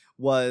out,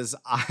 was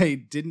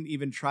I didn't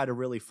even try to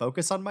really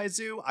focus on my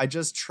zoo. I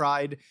just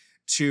tried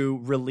to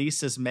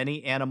release as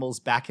many animals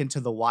back into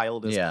the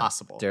wild as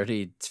possible.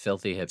 Dirty,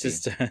 filthy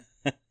hippie.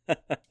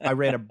 I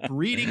ran a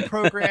breeding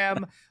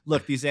program.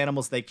 Look, these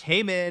animals, they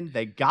came in,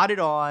 they got it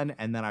on,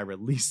 and then I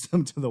released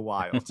them to the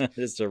wild.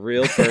 It's a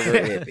real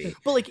pervert hippie.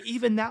 But like,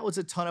 even that was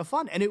a ton of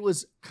fun, and it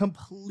was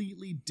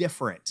completely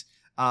different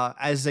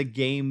as a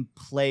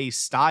gameplay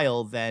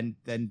style than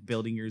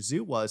building your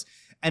zoo was,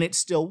 and it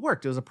still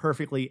worked. It was a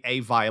perfectly A,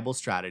 viable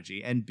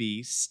strategy, and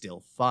B,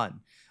 still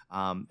fun.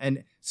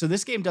 And so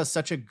this game does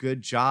such a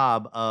good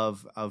job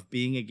of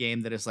being a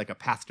game that is like a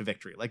path to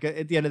victory. Like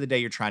at the end of the day,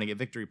 you're trying to get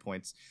victory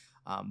points.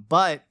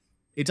 But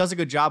it does a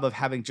good job of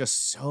having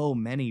just so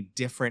many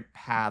different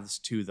paths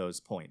to those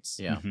points.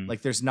 Yeah.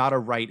 Like there's not a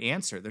right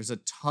answer. There's a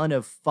ton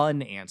of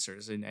fun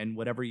answers, and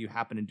whatever you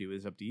happen to do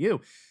is up to you.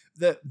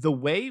 The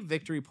way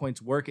victory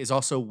points work is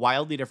also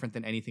wildly different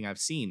than anything I've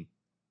seen.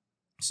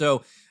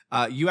 So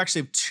you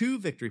actually have 2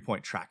 victory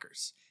point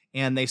trackers,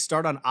 and they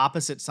start on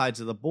opposite sides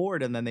of the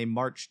board, and then they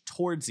march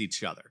towards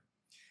each other.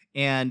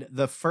 And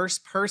the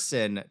first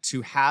person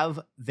to have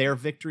their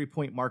victory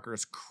point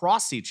markers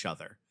cross each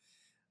other,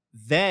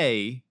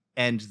 they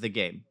end the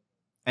game.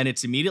 And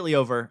it's immediately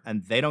over,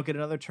 and they don't get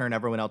another turn.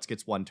 Everyone else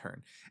gets 1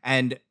 turn.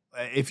 And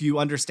if you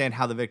understand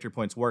how the victory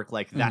points work,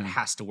 like that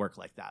has to work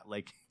like that.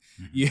 Like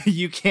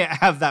you can't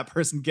have that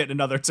person get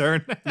another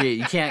turn. Yeah,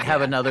 you can't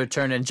have another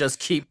turn and just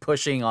keep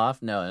pushing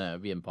off. No,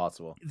 it'd be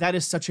impossible. That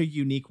is such a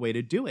unique way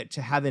to do it.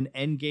 To have an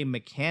end game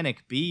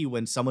mechanic be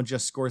when someone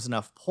just scores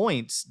enough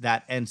points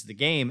that ends the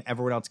game,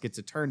 everyone else gets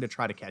a turn to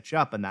try to catch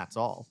up, and that's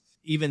all.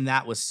 Even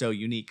that was so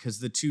unique because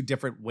the 2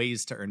 different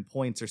ways to earn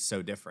points are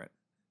so different.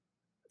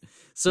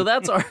 So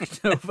that's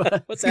Ark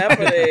Nova. What's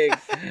happening?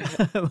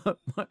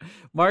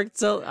 Mark,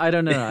 I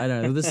don't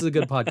know. This is a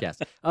good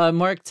podcast.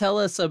 Mark, tell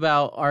us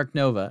about Ark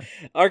Nova.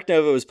 Ark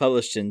Nova was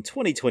published in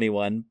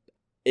 2021.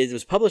 It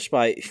was published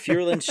by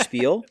Furlan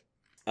Spiel.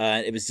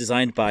 It was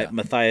designed by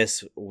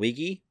Matthias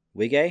Wige.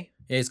 Yeah,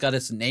 he's got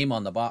his name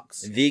on the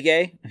box.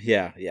 Vige?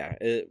 Yeah.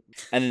 And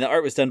then the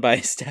art was done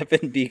by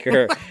Stefan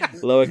Beeker,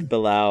 Loic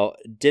Belau,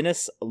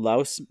 Dennis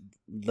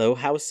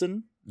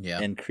Lohausen,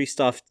 and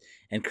Christoph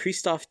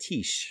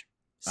Tisch.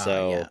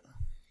 So,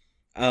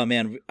 oh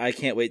man, I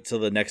can't wait till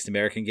the next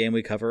American game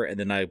we cover, and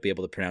then I'll be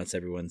able to pronounce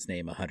everyone's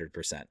name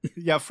 100%.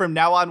 Yeah, from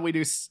now on we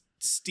do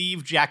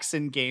Steve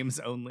Jackson games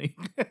only.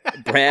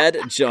 Brad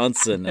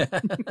Johnson.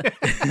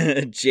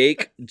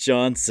 Jake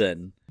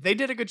Johnson. They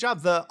did a good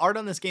job. The art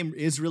on this game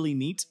is really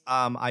neat.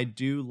 I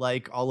do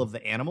like all of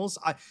the animals.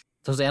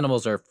 Those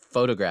animals are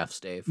photographs,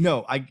 Dave.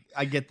 No,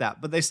 I get that,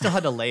 but they still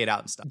had to lay it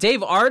out and stuff.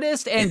 Dave,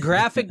 artists and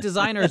graphic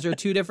designers are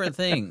 2 different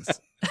things.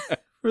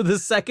 For the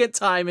second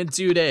time in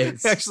 2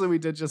 days. Actually, we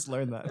did just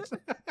learn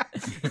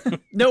that.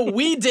 No,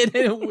 we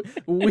didn't.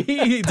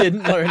 We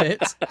didn't learn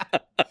it.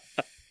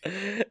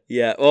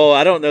 Yeah. Oh,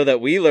 I don't know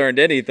that we learned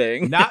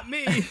anything. Not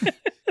me.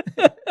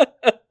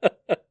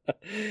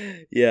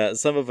 Yeah,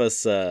 some of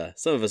us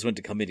went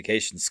to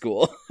communication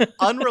school.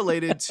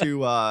 Unrelated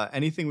to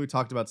anything we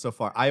talked about so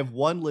far, I have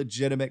one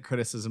legitimate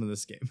criticism of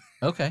this game.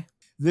 Okay.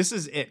 This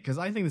is it, because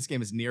I think this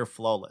game is near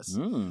flawless.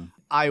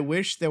 I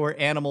wish there were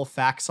animal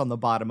facts on the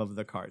bottom of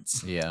the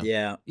cards.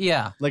 Yeah.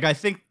 Like I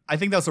think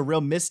that was a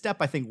real misstep.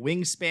 I think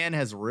Wingspan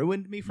has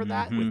ruined me for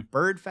that with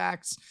bird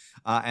facts.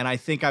 And I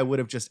think I would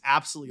have just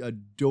absolutely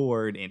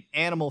adored an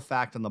animal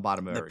fact on the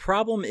bottom of it. The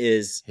problem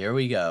is, here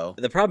we go.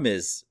 The problem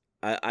is,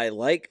 I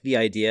like the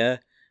idea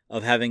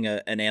of having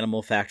an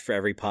animal fact for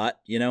every pot,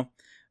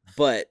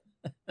 but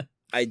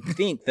I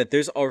think that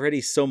there's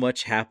already so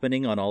much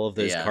happening on all of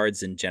those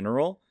cards in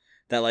general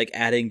that like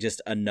adding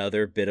just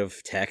another bit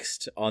of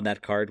text on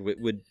that card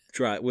would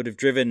have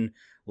driven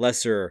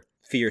lesser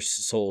fierce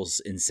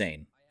souls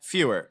insane.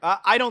 Fewer.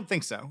 I don't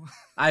think so.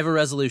 I have a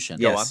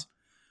resolution. Yes.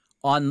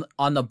 On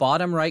the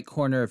bottom right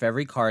corner of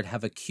every card,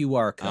 have a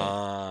QR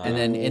code. And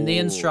then in the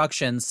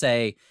instructions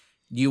say,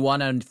 you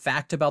want a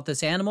fact about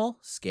this animal?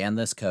 Scan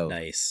this code.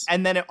 Nice.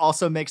 And then it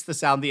also makes the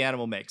sound the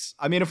animal makes.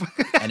 I mean,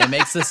 and it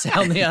makes the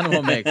sound the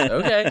animal makes.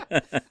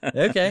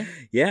 Okay.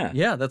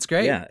 Yeah, that's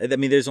great. Yeah. I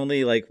mean, there's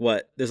only like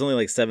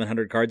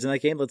 700 cards in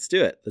that game. Let's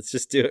do it. Let's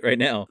just do it right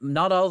now.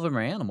 Not all of them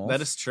are animals.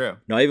 That is true.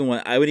 No,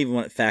 I would even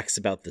want facts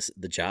about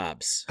the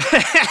jobs.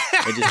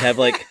 I just have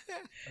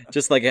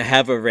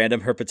have a random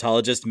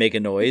herpetologist make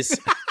a noise.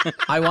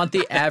 I want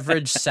the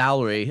average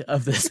salary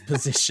of this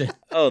position.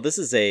 Oh, this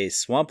is a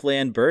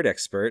swampland bird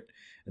expert.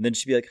 And then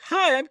she'd be like,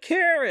 hi, I'm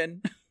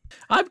Karen.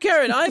 I'm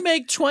Karen. I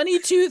make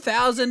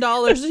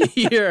 $22,000 a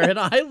year, and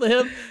I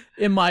live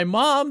in my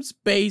mom's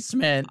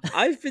basement.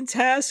 I've been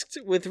tasked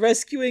with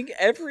rescuing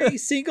every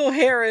single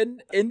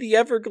heron in the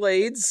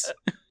Everglades.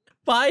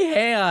 By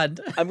hand.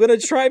 I'm going to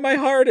try my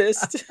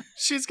hardest.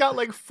 She's got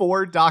like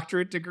 4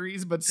 doctorate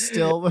degrees, but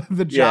still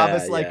the job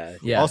is like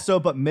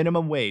also but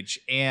minimum wage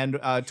and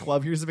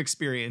 12 years of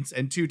experience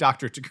and 2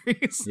 doctorate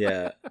degrees.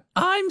 Yeah.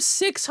 I'm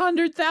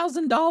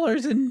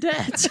 $600,000 in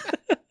debt.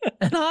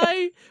 And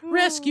I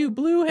rescue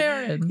blue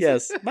herons.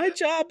 Yes. My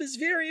job is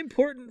very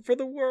important for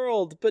the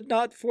world, but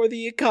not for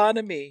the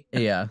economy.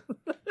 Yeah.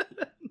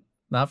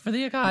 Not for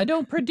the economy. I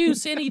don't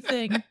produce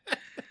anything.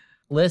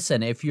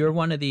 Listen, if you're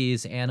one of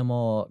these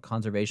animal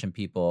conservation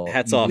people,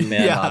 hats off,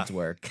 man. God's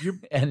work.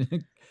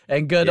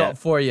 And good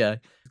for you.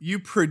 You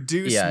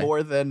produce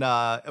more than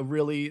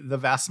really the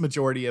vast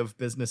majority of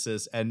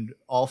businesses and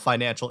all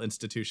financial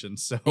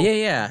institutions. So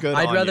yeah.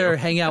 I'd rather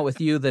hang out with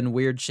you than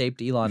weird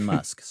shaped Elon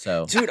Musk.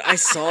 So, dude, I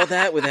saw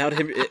that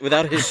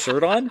without his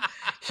shirt on.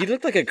 He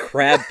looked like a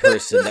crab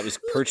person that was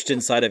perched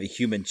inside of a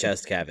human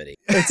chest cavity.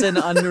 It's an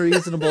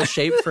unreasonable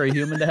shape for a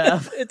human to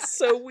have. It's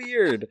so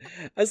weird.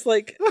 I was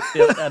like,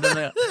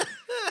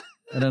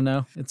 I don't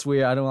know. It's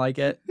weird. I don't like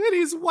it. And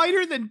he's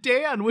whiter than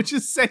Dan, which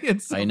is saying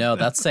something. I know.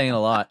 That's saying a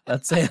lot.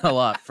 That's saying a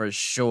lot for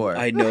sure.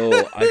 I know.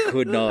 I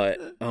could not.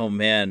 Oh,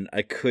 man.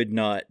 I could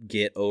not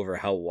get over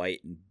how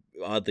white and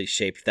oddly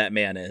shaped that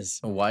man is.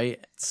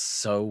 White? It's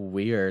so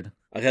weird.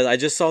 Because I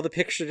just saw the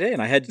picture today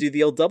and I had to do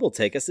the old double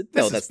take. I said,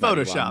 no, that's not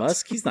Elon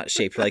Musk. He's not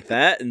shaped like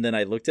that. And then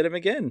I looked at him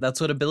again.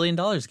 That's what $1 billion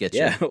gets you.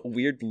 Yeah,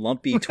 weird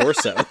lumpy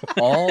torso.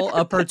 All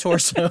upper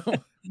torso.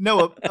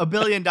 No, $1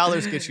 billion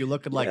gets you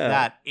looking like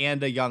that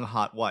and a young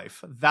hot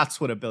wife. That's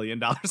what $1 billion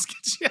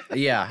gets you.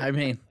 Yeah, I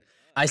mean,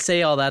 I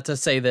say all that to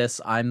say this.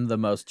 I'm the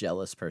most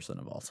jealous person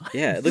of all time.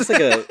 Yeah, it looks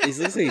like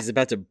he's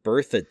about to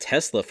birth a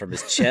Tesla from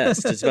his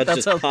chest. It's about to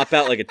just pop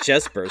out like a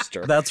chest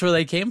burster. That's where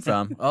they came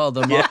from. Oh,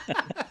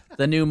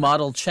 the new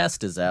model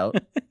chest is out.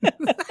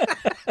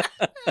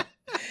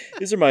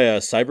 These are my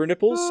cyber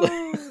nipples.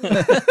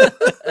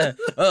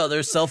 Oh,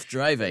 they're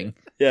self-driving.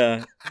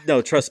 Yeah.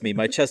 No, trust me,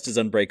 my chest is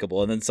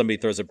unbreakable. And then somebody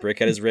throws a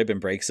brick at his rib and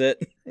breaks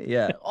it.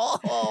 Yeah.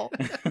 Oh.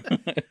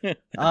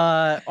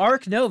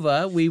 Arc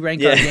Nova, we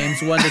rank our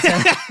games 1 to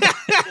 10.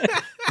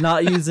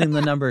 Not using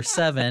the number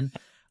 7.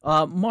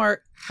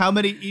 Mark, how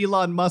many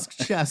Elon Musk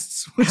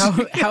chests?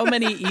 How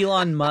many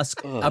Elon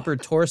Musk upper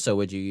torso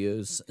would you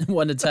use?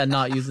 1 to 10,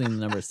 not using the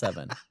number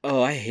 7.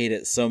 Oh, I hate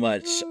it so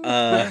much.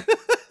 I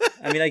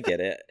mean, I get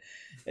it.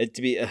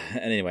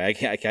 Anyway, I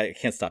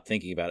can't stop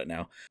thinking about it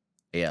now.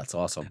 Yeah, it's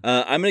awesome.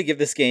 I'm gonna give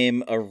this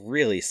game a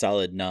really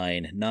solid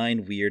 9.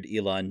 9 weird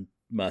Elon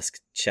Musk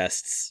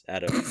chests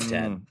out of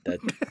 10.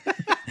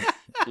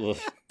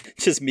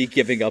 Just me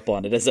giving up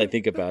on it as I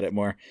think about it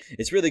more.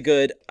 It's really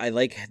good. I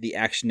like the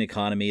action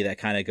economy that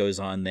kind of goes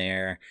on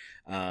there.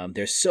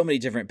 There's so many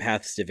different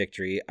paths to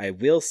victory. I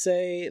will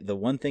say the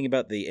one thing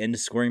about the end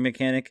scoring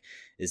mechanic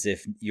is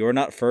if you're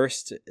not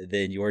first,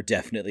 then you're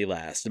definitely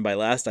last. And by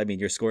last, I mean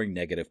you're scoring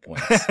negative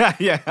points.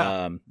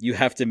 Yeah. You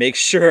have to make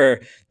sure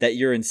that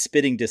you're in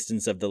spitting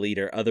distance of the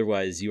leader.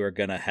 Otherwise, you are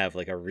going to have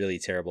like a really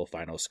terrible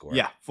final score.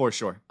 Yeah, for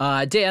sure.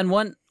 Dan,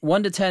 1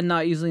 to 10,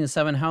 not using a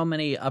 7. How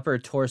many upper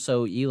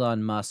torso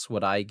Elon Musk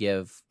would I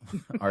give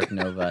Arc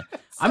Nova?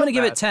 I'm going to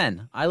give it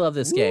 10. I love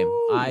this game.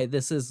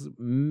 This is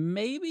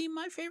maybe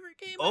my favorite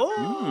game.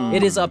 Oh,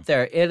 it is up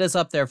there. It is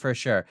up there for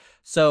sure.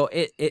 So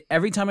it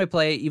every time I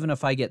play, even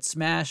if I get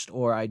smashed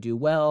or I do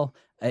well,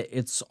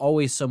 it's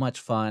always so much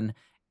fun.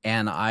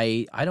 And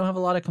I don't have a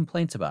lot of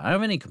complaints about it. I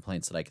don't have any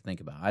complaints that I can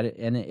think about.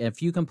 And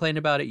if you complain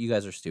about it, you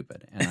guys are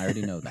stupid. And I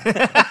already know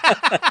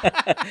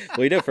that.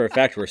 Well, you know for a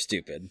fact we're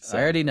stupid. So.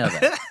 I already know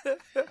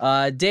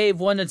that. Dave,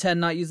 1 to 10,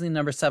 not using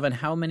number 7.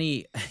 How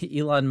many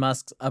Elon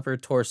Musk's upper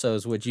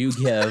torsos would you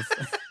give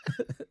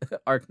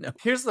Arc Nova?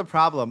 Here's the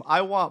problem.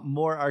 I want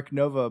more Arc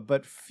Nova,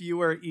 but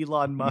fewer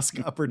Elon Musk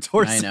upper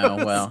torsos. I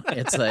know. Well,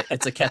 it's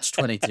a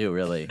catch-22,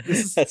 really.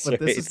 This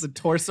is the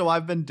torso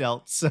I've been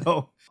dealt.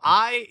 So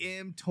I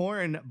am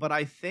torn, but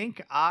I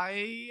think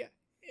I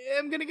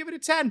am going to give it a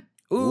 10.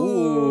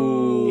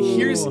 Ooh.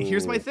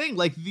 Here's my thing.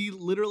 Like, the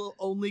literal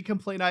only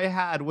complaint I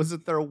had was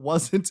that there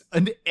wasn't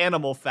an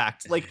animal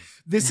fact. Like,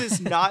 this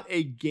is not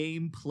a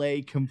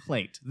gameplay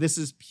complaint. This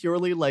is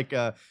purely like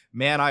a,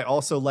 man, I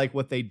also like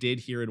what they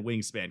did here in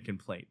Wingspan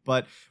complaint.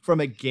 But from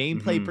a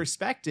gameplay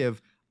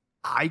perspective,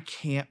 I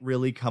can't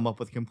really come up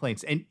with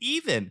complaints. And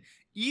even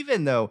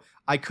though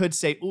I could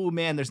say, oh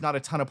man, there's not a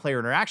ton of player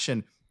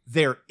interaction,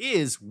 there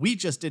is. We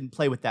just didn't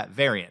play with that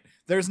variant.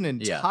 There's an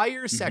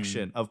entire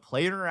section of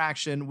player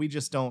interaction.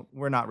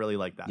 We're not really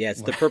like that. Yeah,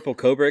 it's the Purple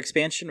Cobra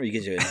expansion where you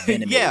get to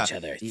envenomate each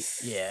other.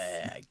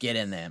 Yeah, get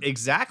in there.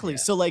 Exactly. Yeah.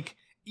 So, like,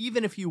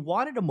 even if you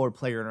wanted a more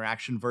player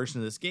interaction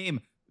version of this game,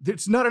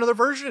 it's not another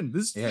version.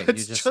 It's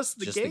just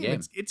the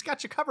game. It's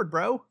got you covered,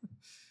 bro.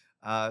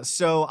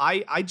 So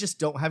I just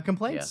don't have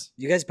complaints.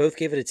 You guys both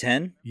gave it a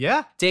 10?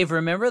 Yeah. Dave,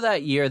 remember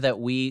that year that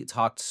we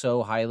talked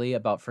so highly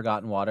about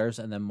Forgotten Waters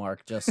and then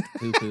Mark just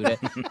poo-pooed it?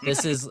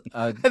 This is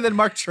And then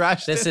Mark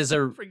trashed this it is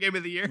a for Game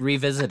of the Year.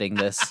 revisiting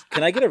this.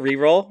 Can I get a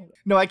reroll?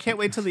 No, I can't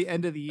wait till the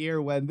end of the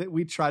year when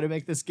we try to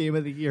make this Game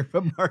of the Year,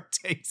 but Mark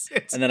takes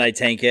it. And then I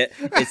tank it.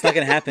 It's not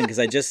going to happen because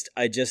I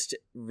just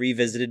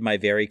revisited my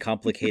very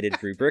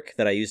complicated rubric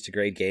that I use to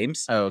grade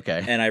games. Oh,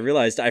 okay. And I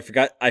realized I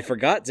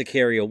forgot to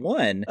carry a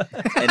 1,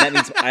 and that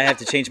means I have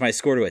to change my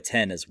score to a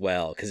 10 as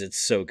well because it's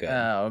so good.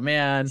 Oh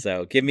man.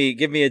 So give me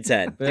a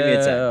 10. Give me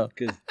a 10.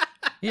 'Cause-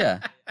 Yeah.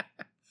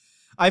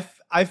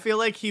 I feel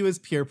like he was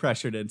peer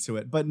pressured into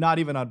it, but not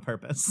even on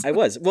purpose. I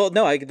was. Well,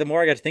 no, the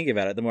more I got to think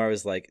about it, the more I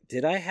was like,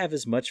 did I have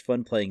as much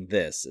fun playing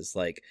this as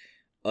like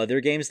other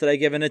games that I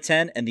given a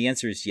 10? And the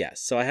answer is yes.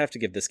 So I have to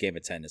give this game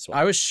a 10 as well.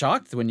 I was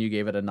shocked when you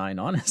gave it a 9,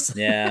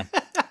 honestly. Yeah.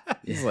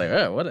 It's like,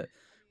 oh,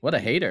 what a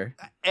hater.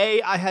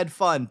 A, I had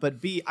fun, but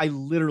B, I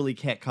literally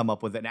can't come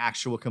up with an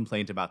actual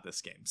complaint about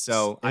this game.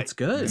 So It's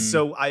good.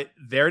 So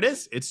there it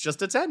is. It's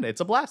just a 10.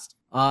 It's a blast.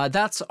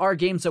 That's our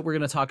games that we're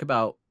going to talk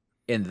about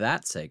in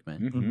that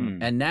segment. Mhm.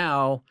 And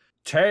now,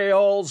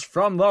 Tales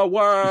from the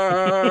West.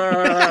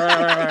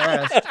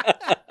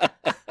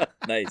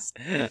 Nice.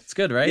 It's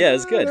good, right? Yeah,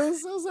 it's good. That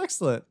was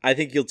excellent. I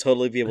think you'll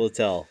totally be able to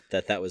tell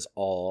that was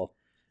all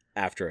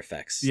After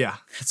Effects. Yeah.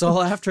 It's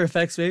all After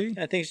Effects, baby.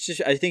 I think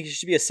you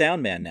should be a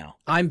sound man now.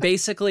 I'm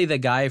basically the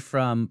guy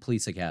from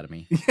Police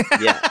Academy.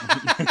 Yeah.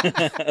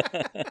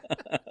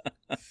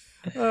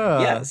 Uh,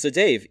 Yeah. So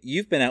Dave,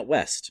 you've been out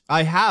west.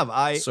 I have.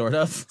 Sort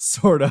of.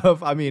 Sort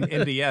of. I mean,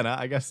 Indiana.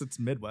 I guess it's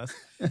Midwest.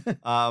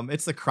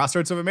 It's the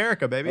crossroads of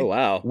America, baby. Oh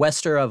wow.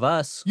 Wester of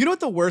us. You know what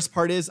the worst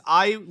part is?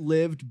 I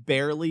lived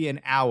barely an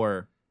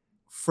hour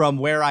from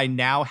where I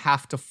now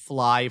have to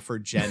fly for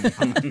Gen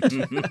Con.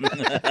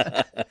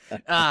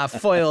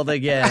 Foiled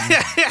again.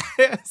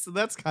 So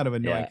that's kind of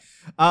annoying.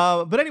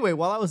 But anyway,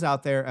 while I was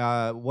out there,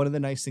 one of the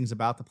nice things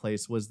about the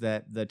place was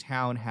that the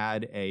town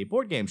had a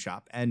board game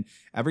shop, and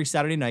every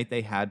Saturday night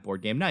they had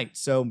board game night.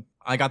 So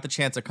I got the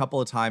chance a couple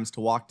of times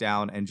to walk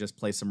down and just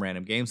play some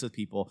random games with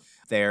people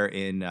there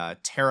in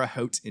Terre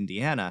Haute,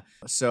 Indiana.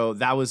 So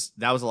that was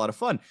a lot of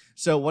fun.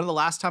 So one of the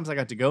last times I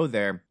got to go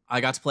there, I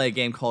got to play a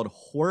game called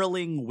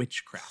Whirling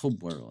Witchcraft,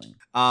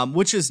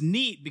 which is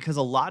neat because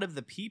a lot of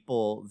the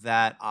people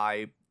that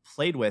I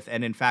played with,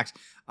 and in fact,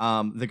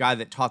 the guy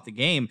that taught the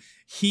game,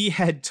 he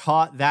had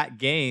taught that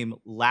game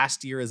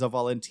last year as a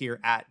volunteer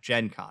at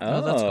Gen Con.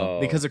 Oh, that's cool.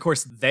 Because, of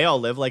course, they all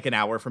live like an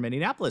hour from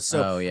Indianapolis.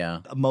 So yeah.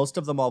 most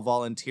of them all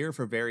volunteer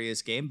for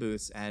various game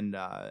booths and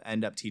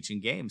end up teaching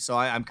games. So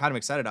I'm kind of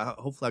excited.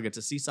 Hopefully I'll get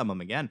to see some of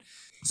them again.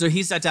 So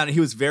he sat down and he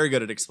was very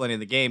good at explaining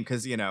the game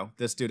because, you know,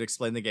 this dude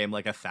explained the game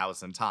like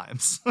 1,000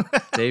 times.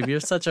 Dave, you're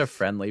such a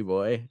friendly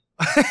boy.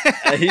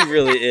 He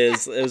really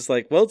is. It was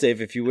like, well, Dave,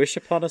 if you wish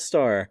upon a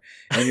star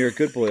and you're a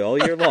good boy all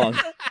year long,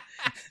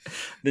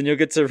 then you'll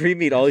get to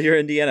re-meet all your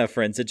Indiana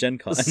friends at Gen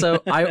Con.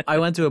 So I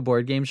went to a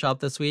board game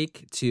shop this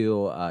week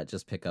to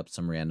just pick up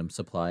some random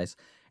supplies.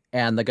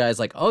 And the guy's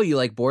like, oh, you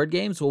like board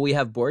games? Well, we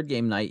have board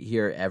game night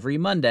here every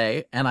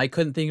Monday. And I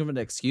couldn't think of an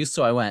excuse,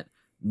 so I went,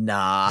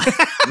 nah.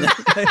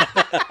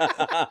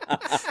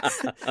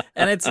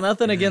 And it's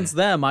nothing against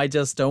them. I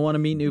just don't want to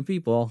meet new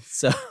people.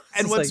 So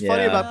And what's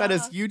funny about that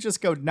is you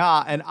just go,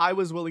 nah, and I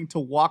was willing to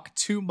walk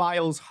 2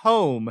 miles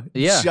home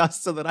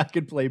just so that I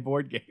could play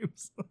board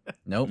games.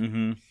 Nope.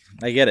 Mm-hmm.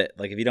 I get it.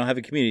 Like, if you don't have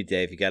a community,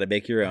 Dave, you got to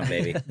make your own,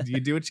 baby. You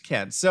do what you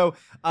can. So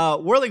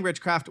Whirling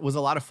Witchcraft was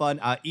a lot of fun.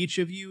 Each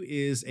of you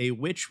is a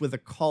witch with a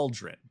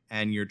cauldron,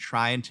 and you're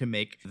trying to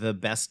make the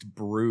best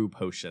brew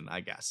potion,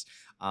 I guess.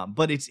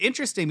 But it's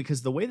interesting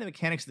because the way the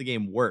mechanics of the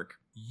game work,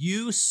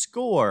 you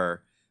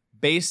score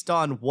based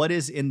on what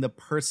is in the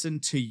person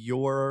to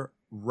your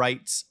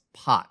right's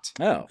pot.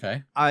 Oh.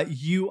 Okay.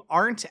 You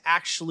aren't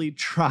actually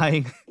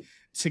trying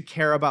to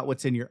care about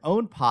what's in your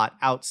own pot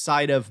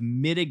outside of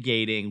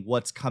mitigating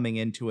what's coming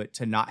into it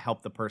to not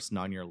help the person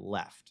on your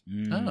left.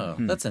 Oh,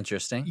 that's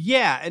interesting.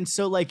 Yeah, and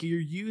so like you're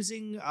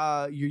using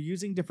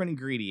different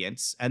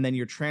ingredients and then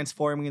you're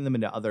transforming them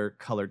into other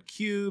colored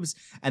cubes,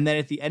 and then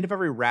at the end of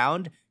every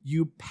round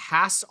you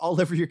pass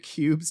all of your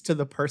cubes to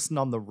the person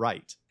on the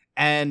right.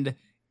 And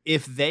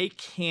if they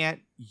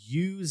can't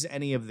use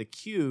any of the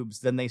cubes,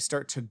 then they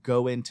start to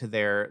go into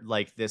their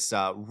like this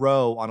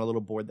row on a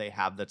little board they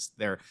have that's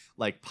their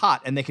like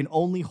pot, and they can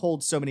only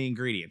hold so many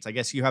ingredients. I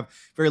guess you have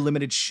very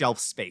limited shelf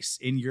space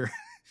in your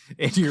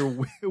in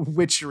your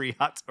witchery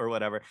hut or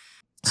whatever.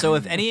 So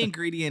if any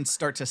ingredients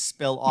start to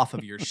spill off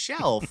of your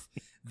shelf,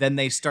 then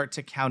they start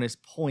to count as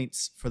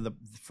points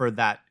for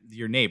that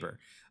your neighbor.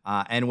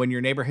 And when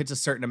your neighbor hits a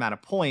certain amount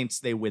of points,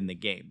 they win the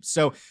game.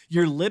 So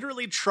you're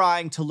literally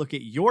trying to look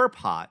at your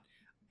pot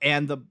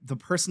and the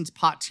person's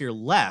pot to your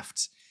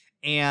left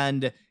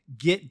and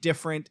get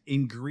different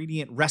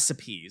ingredient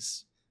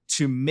recipes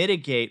to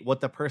mitigate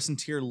what the person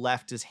to your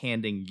left is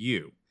handing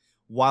you,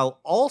 while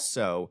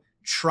also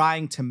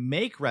trying to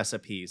make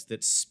recipes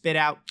that spit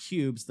out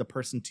cubes the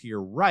person to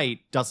your right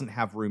doesn't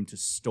have room to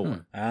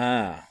store.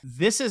 Ah.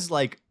 This is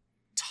like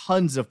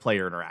tons of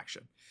player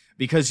interaction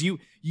because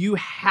you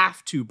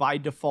have to, by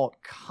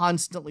default,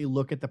 constantly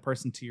look at the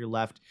person to your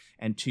left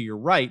and to your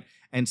right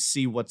and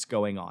see what's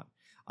going on.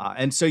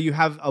 And so you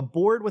have a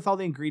board with all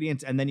the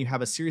ingredients, and then you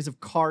have a series of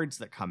cards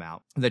that come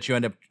out that you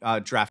end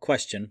up drafting.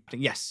 Question.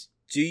 Yes.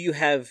 Do you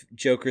have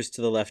jokers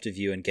to the left of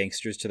you and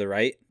gangsters to the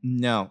right?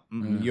 No.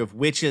 You have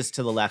witches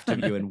to the left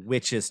of you and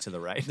witches to the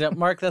right. Yeah,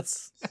 Mark,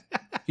 that's...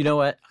 You know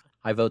what?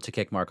 I vote to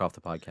kick Mark off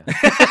the podcast.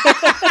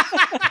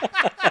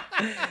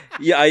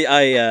 Yeah,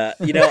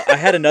 I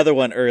had another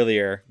one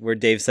earlier where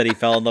Dave said he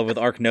fell in love with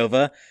Ark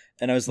Nova,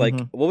 and I was like,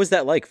 what was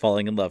that like,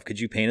 falling in love?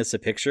 Could you paint us a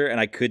picture? And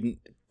I couldn't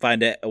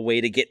find a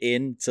way to get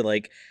in to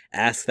like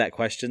ask that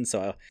question.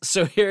 So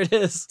here it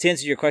is. To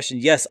answer your question,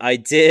 yes, I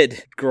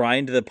did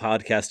grind the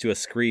podcast to a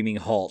screaming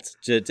halt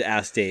to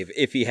ask Dave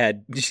if he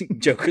had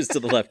jokers to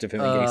the left of him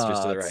and gangsters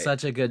to the right.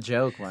 Such a good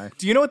joke, Mark.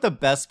 Do you know what the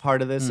best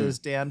part of this is,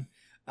 Dan?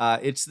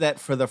 It's that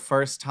for the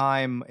first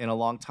time in a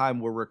long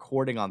time, we're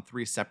recording on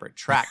 3 separate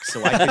tracks,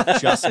 so I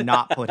could just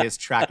not put his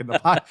track in the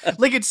pod.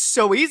 Like, it's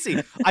so easy.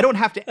 I don't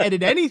have to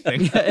edit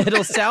anything. Yeah,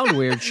 it'll sound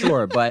weird,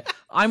 sure, but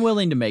I'm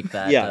willing to make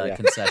that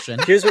concession.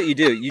 Here's what you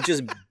do. You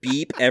just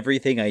beep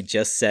everything I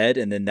just said,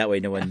 and then that way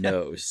no one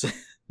knows.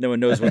 No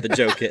one knows what the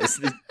joke is.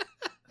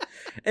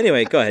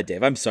 Anyway, go ahead,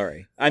 Dave. I'm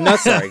sorry. I'm not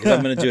sorry because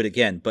I'm going to do it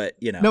again, but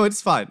you know. No,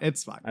 it's fine.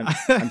 It's fine.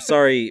 I'm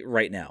sorry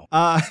right now.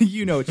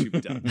 You know what you've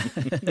done.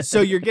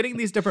 So you're getting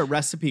these different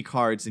recipe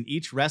cards, and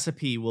each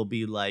recipe will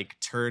be like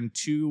turn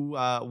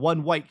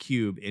 1 white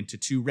cube into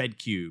 2 red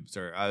cubes,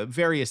 or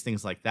various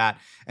things like that.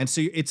 And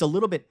so it's a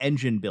little bit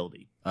engine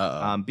building.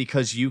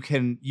 Because you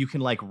can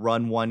like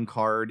run one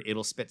card,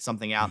 it'll spit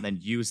something out, and then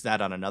use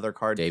that on another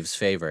card. Dave's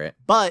favorite.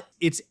 But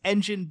it's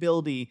engine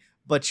buildy.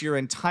 But your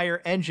entire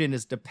engine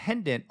is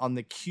dependent on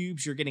the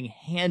cubes you're getting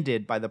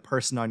handed by the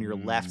person on your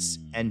left's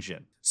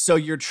engine. So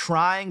you're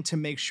trying to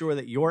make sure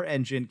that your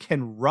engine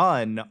can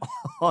run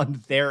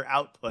on their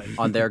output.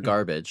 On their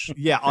garbage.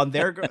 Yeah, on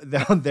their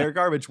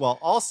garbage, while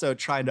also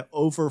trying to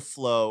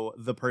overflow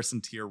the person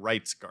to your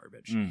right's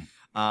garbage.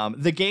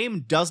 The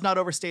game does not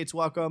overstay its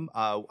welcome.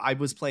 I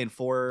was playing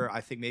 4, I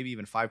think maybe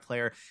even 5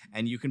 player,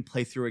 and you can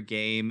play through a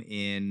game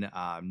in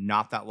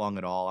not that long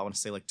at all. I want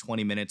to say like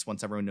 20 minutes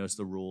once everyone knows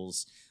the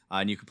rules.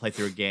 And you can play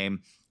through a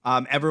game.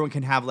 Everyone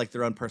can have like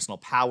their own personal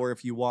power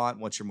if you want,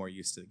 once you're more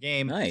used to the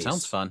game. Nice.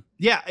 Sounds fun.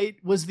 Yeah,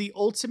 it was the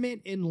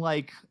ultimate in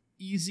like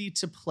easy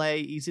to play,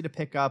 easy to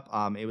pick up.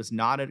 It was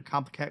not a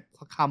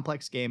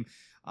complex game,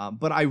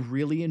 but I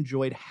really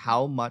enjoyed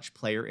how much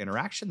player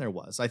interaction there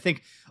was. I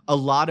think a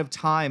lot of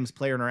times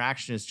player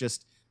interaction is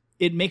just,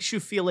 it makes you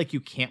feel like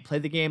you can't play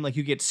the game, like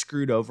you get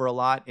screwed over a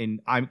lot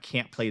and I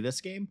can't play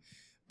this game.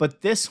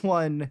 But this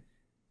one,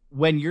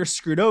 when you're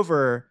screwed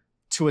over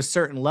to a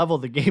certain level,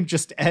 the game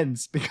just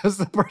ends because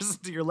the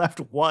person to your left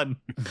won.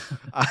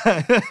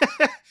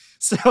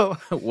 So,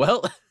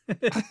 well,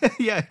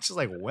 yeah, it's just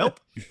like, welp.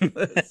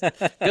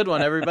 Good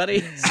one, everybody.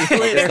 See you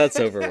later. That's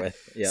over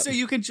with. Yeah. So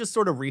you can just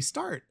sort of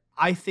restart.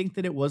 I think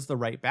that it was the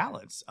right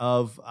balance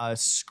of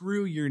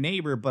screw your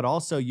neighbor, but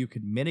also you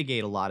could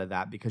mitigate a lot of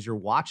that because you're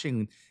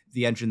watching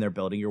the engine they're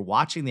building, you're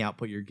watching the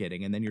output you're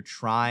getting, and then you're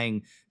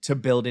trying to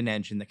build an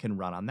engine that can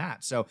run on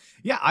that. So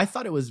yeah, I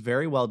thought it was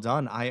very well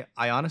done. I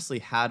honestly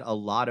had a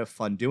lot of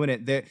fun doing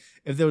it.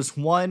 If there was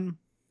one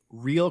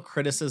real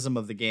criticism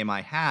of the game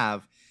I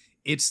have,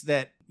 it's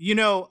that, you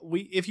know,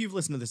 if you've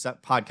listened to this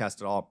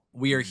podcast at all,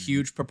 we are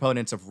huge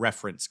proponents of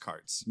reference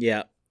cards.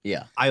 Yeah.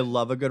 Yeah. I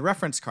love a good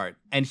reference card.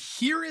 And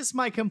here is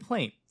my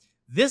complaint.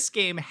 This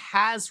game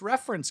has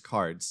reference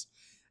cards,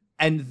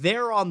 and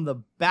they're on the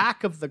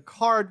back of the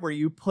card where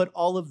you put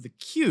all of the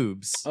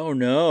cubes. Oh,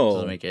 no.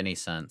 Doesn't make any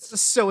sense.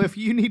 So if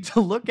you need to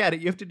look at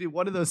it, you have to do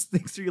one of those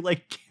things where you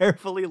like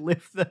carefully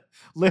lift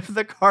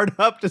the card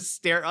up to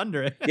stare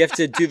under it. You have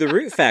to do the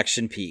root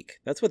faction peek.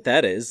 That's what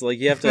that is. Like,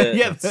 you have to...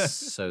 Yeah. That's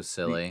so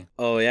silly.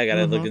 Oh, yeah, I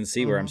gotta look and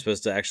see where I'm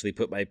supposed to actually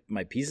put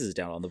my pieces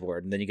down on the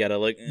board. And then you gotta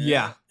look...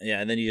 Yeah. Yeah,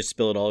 and then you just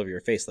spill it all over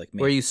your face like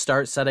me. Where you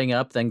start setting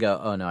up, then go,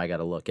 oh no, I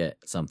gotta look at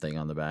something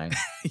on the back.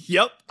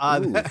 Yep.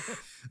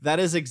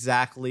 That is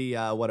exactly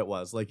what it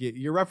was. Like,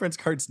 your reference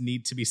cards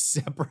need to be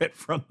separate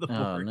from the board.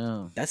 Oh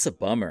no. That's a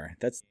bummer.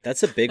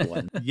 That's a big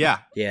one. Yeah.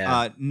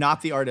 Yeah.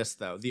 Not the artist,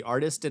 though. The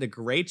artist did a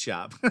great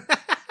job.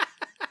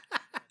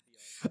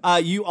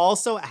 You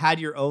also had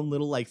your own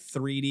little like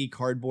 3D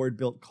cardboard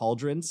built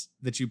cauldrons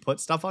that you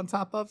put stuff on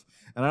top of.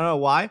 And I don't know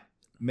why.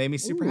 Made me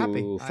super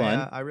happy.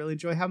 Fun. I really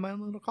enjoy having my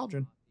own little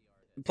cauldron.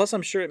 Plus,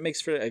 I'm sure it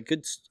makes for a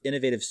good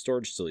innovative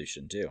storage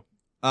solution, too.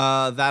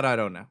 That I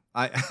don't know.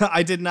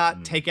 I did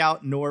not take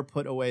out nor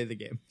put away the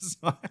game.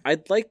 So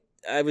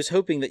I was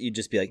hoping that you'd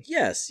just be like,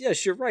 yes,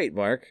 you're right,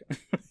 Mark.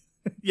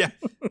 Yeah.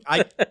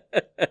 I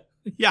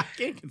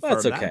can't confirm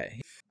That's that.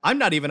 okay. I'm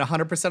not even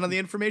 100% on the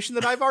information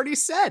that I've already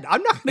said.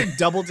 I'm not going to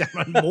double down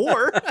on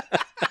more.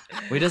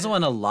 We doesn't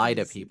want to lie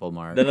to people,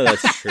 Mark. No,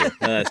 that's true.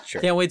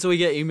 Can't wait till we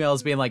get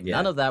emails being like,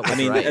 none of that was I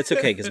mean, right. it's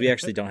okay because we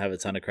actually don't have a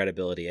ton of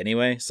credibility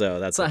anyway, so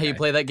that's not how you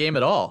play that game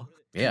at all.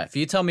 Yeah, if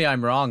you tell me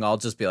I'm wrong, I'll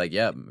just be like,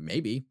 yeah,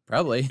 maybe,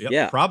 probably. Yep,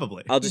 Yeah.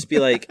 probably. I'll just be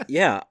like,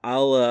 yeah,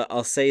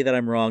 I'll say that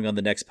I'm wrong on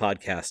the next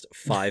podcast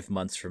 5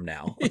 months from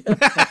now.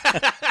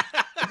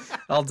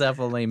 I'll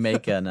definitely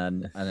make an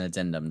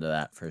addendum to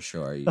that for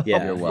sure. Yeah.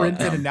 You're Print an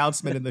welcome.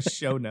 announcement in the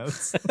show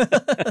notes.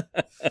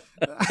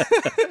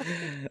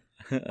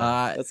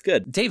 That's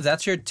good. Dave,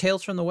 that's your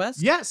Tales from the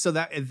West? Yeah, so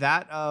that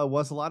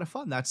was a lot of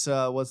fun. That's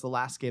was the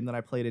last game that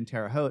I played in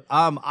Terre Haute.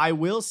 I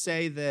will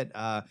say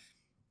that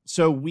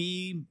so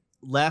we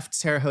left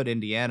Terre Haute,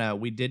 Indiana.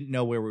 We didn't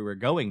know where we were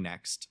going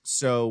next,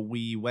 so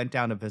we went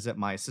down to visit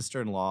my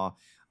sister-in-law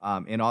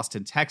in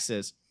Austin,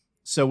 Texas.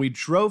 So we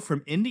drove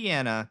from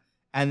Indiana,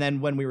 and then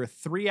when we were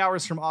 3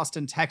 hours from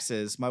Austin,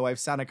 Texas, my wife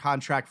signed a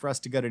contract for us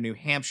to go to New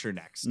Hampshire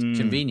next.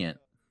 Convenient.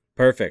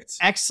 Perfect.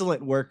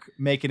 Excellent work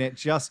making it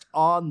just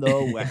on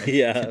the way.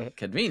 Yeah.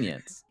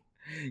 Convenience.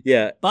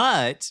 Yeah.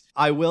 But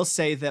I will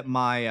say that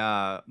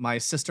my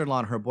sister-in-law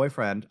and her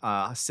boyfriend,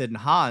 Sid and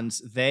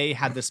Hans, they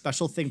had this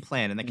special thing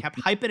planned, and they kept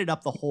hyping it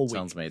up the whole week.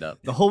 Sounds made up.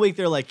 The whole week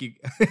they're like,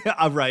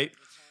 I'm right.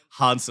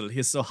 Hansel,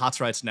 he's so hot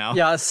right now.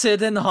 Yeah,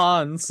 Sid and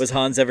Hans. Was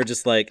Hans ever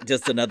just like,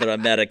 just another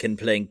American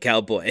playing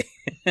cowboy?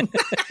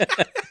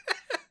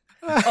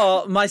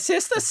 Oh, my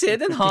sister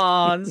Sid and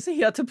Hans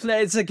here to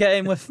play the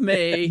game with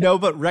me. No,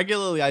 but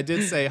regularly I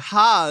did say,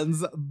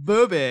 Hans,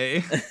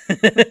 booby.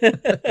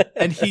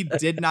 And he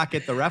did not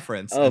get the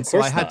reference. Oh, and so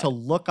I course had not. to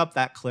look up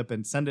that clip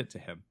and send it to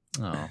him.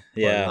 Oh,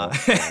 Yeah.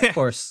 of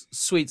course,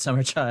 sweet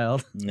summer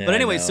child. Yeah, But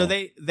anyway, I so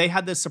know. they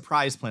had this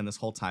surprise plan this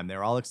whole time. They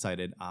were all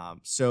excited.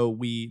 So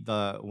one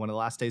of the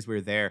last days we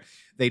were there,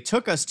 they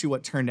took us to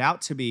what turned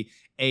out to be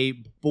a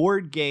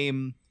board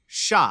game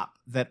shop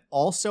that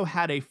also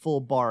had a full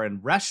bar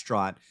and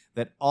restaurant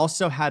that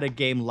also had a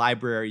game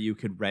library you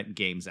could rent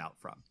games out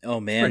from.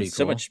 Oh man, Pretty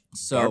so cool. much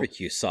So-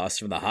 barbecue sauce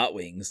from the hot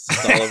wings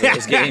just all over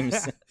those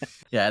games.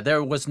 Yeah,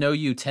 there was no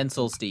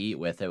utensils to eat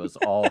with. It was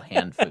all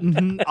hand food.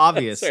 Mhm,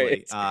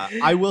 obviously.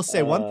 Sorry. I will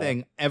say one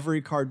thing,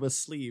 every card was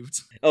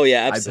sleeved. Oh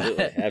yeah, I absolutely,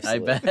 bet.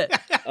 absolutely.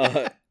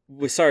 I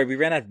bet. Sorry, we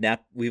ran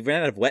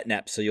out of wet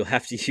nap, so you'll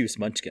have to use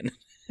Munchkin.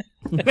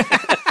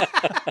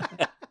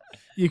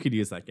 You could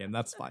use that game.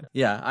 That's fine.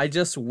 Yeah, I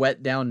just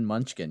wet down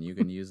Munchkin. You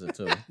can use it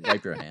to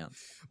wipe your hands.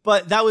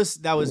 But that was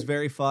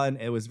very fun.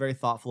 It was very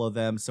thoughtful of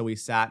them. So we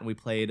sat and we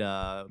played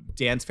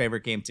Dan's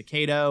favorite game,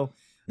 Takado.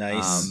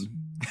 Nice.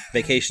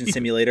 Vacation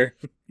simulator.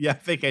 Yeah,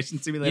 Vacation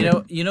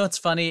Simulator. You know what's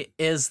funny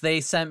is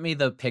they sent me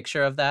the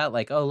picture of that,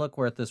 like, oh look,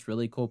 we're at this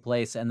really cool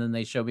place, and then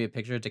they showed me a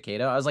picture of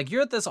Takeda. I was like,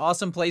 you're at this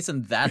awesome place,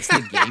 and that's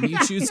the game you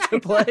choose to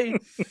play.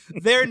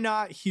 They're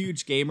not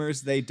huge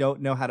gamers. They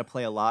don't know how to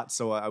play a lot.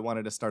 So I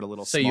wanted to start a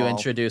little So small. you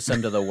introduce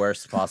them to the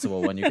worst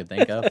possible one you could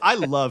think of. I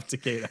love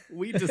Takeda.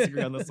 We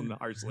disagree on this one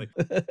harshly.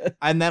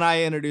 And then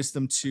I introduced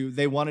them to,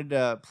 they wanted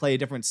to play a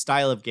different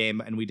style of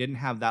game, and we didn't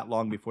have that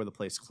long before the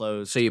place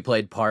closed. So you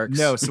played Parks.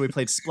 No, so we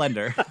played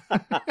Splendor.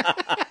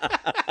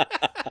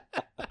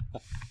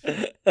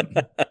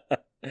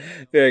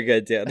 Very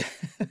good, Dan.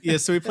 Yeah,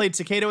 so we played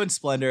Takado and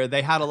Splendor.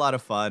 They had a lot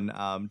of fun.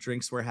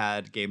 Drinks were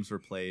had, games were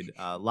played.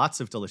 Lots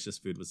of delicious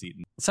food was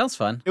eaten. Sounds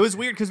fun. It was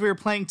weird because we were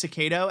playing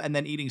Takado and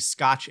then eating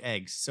Scotch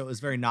eggs, so it was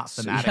very not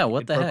So, thematic. yeah,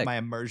 what it the broke heck? my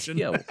immersion.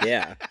 Yo,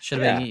 Yeah. should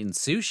have been Yeah. eating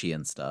sushi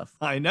and stuff.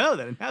 I know,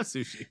 they didn't have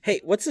sushi. Hey,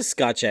 what's a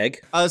Scotch egg?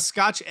 A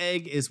Scotch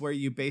egg is where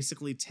you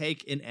basically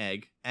take an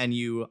egg and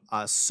you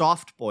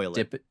soft boil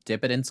it.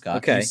 Dip it in scotch.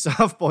 Okay. You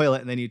soft boil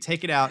it and then you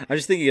take it out. I'm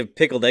just thinking of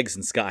pickled eggs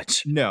and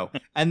Scotch. No,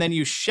 and then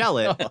you shell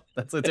it, Oh,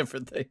 that's a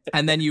different thing.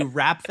 and then you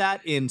wrap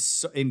that in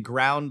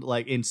ground,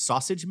 like in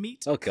sausage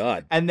meat, Oh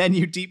God. and then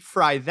you deep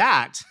fry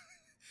that,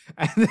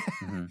 and then,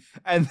 Mhm.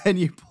 and then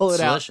you pull It's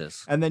it out,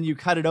 delicious. and then you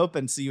cut it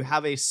open, so you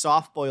have a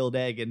soft boiled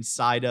egg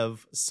inside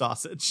of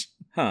sausage.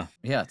 Huh.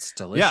 Yeah, it's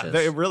delicious. Yeah,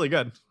 they're really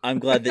good. I'm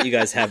glad that you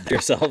guys have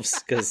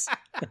yourselves because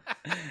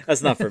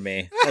that's not for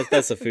me.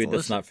 That's a food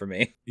that's not for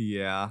me.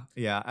 Yeah.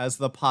 As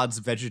the pod's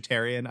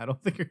vegetarian, I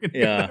don't think you're gonna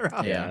Yeah. get that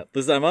around. Yeah.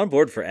 Listen, I'm on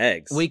board for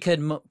eggs. We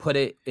could put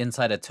it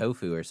inside a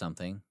tofu or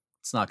something.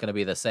 It's not going to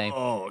be the same.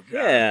 Oh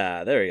god.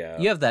 Yeah, there we go.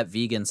 You have that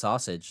vegan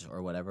sausage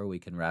or whatever we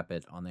can wrap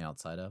it on the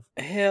outside of.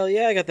 Hell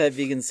yeah, I got that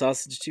vegan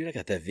sausage, dude. I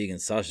got that vegan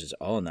sausage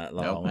all night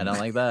long. No, I don't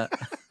like that.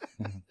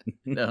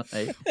 No,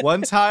 hey.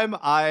 One time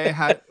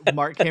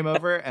Mark came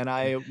over and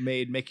I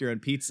made make your own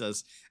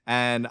pizzas,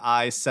 and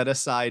I set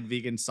aside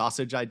vegan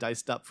sausage I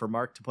diced up for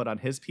Mark to put on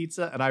his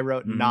pizza, and I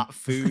wrote Mhm. not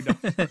food on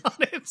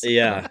it.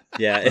 Yeah,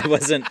 it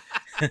wasn't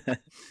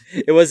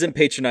it wasn't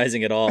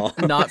patronizing at all.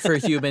 Not for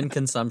human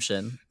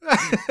consumption.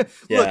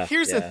 Yeah, Look,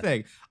 here's the yeah.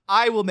 thing.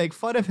 I will make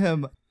fun of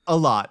him a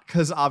lot,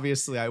 because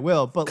obviously I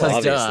will, but 'Cause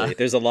like, duh. Obviously,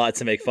 there's a lot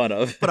to make fun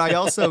of. but I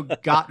also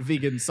got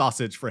vegan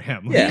sausage for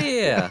him.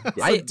 Yeah.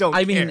 So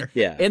don't mean, care.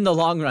 Yeah. in the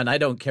long run, I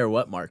don't care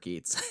what Mark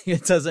eats.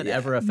 It doesn't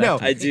ever affect No.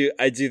 me.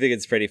 I do think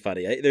it's pretty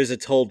funny. There's a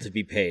toll to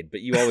be paid,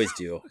 but you always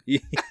do. You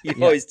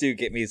always do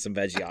get me some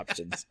veggie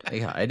options.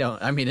 Yeah, I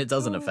don't. I mean, it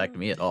doesn't affect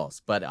me at all.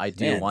 But I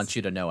do Man. want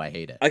you to know I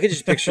hate it. I could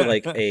just picture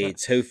like a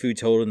tofu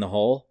toad in the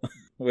hole,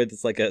 where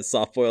it's like a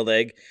soft boiled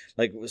egg,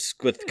 like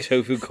with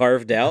tofu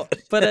carved out.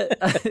 But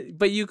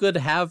but you could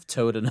have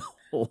toad in a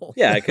hole.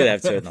 Yeah, I could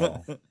have Toad in the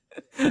Hole.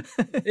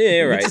 Yeah,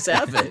 you're right. Just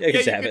have it. I Yeah,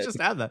 could you have could it.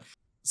 just have that.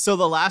 So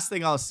the last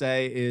thing I'll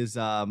say is,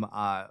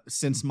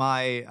 since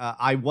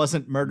I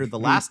wasn't murdered the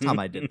last time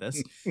I did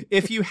this,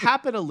 if you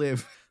happen to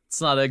live It's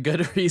not a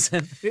good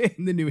reason.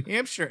 in the New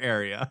Hampshire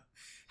area,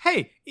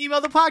 hey, email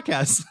the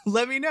podcast.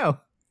 Let me know.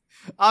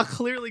 I'll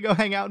clearly go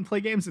hang out and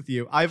play games with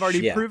you. I've already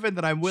Yeah, proven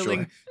that I'm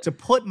willing to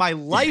put my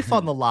life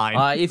on the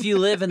line. If you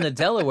live in the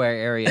Delaware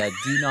area,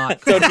 do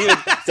not.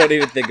 Don't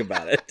even think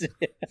about it.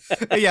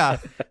 Yeah,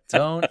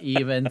 Don't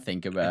even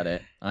think about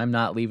it. I'm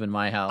not leaving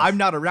my house. I'm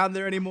not around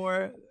there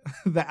anymore.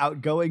 The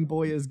outgoing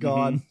boy is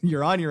gone.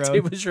 You're on your own.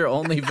 It was your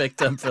only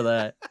victim for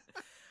that.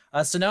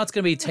 So now it's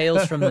going to be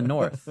Tales from the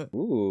North.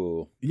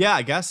 Ooh, Yeah,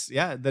 I guess.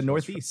 Yeah, the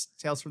Northeast.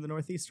 Tales from the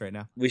Northeast right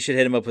now. we should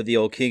hit him up with the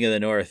old King of the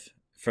North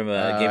from Game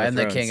of And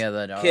Thrones. the King of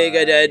the North. King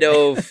of the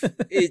North.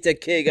 It's the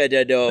King of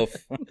the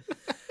North.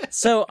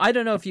 So I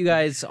don't know if you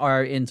guys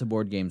are into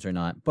board games or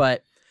not,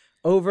 but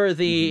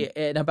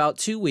in about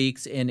 2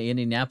 weeks in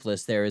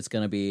Indianapolis, there is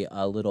going to be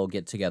a little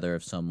get together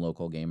of some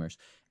local gamers,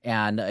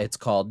 and it's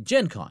called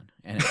Gen Con.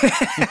 And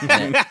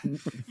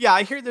Yeah,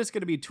 I hear there's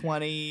going to be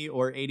 20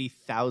 or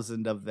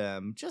 80,000 of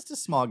them. Just a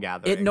small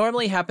gathering. it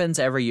normally happens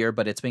every year,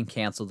 but it's been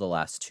canceled the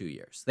last 2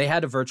 years. They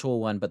had a virtual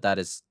one, but that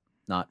is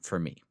not for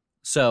me.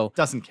 So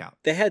doesn't count.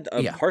 They had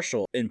a Yeah.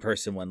 partial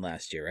in-person one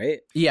last year,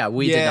 right? yeah,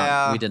 we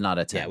Yeah. did not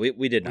Yeah, attend.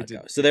 we did not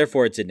go. So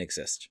therefore, it didn't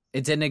exist.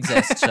 It didn't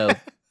exist, so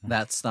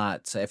that's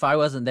not. If I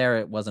wasn't there,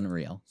 it wasn't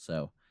real.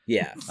 So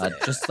Yeah.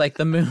 just like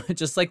the moon,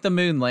 just like the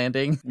moon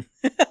landing.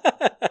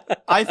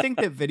 I think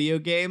that video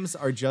games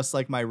are just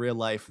like my real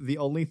life. The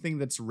only thing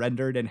that's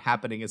rendered and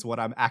happening is what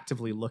I'm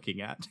actively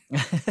looking at.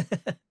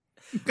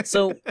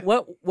 So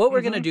what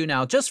we're gonna do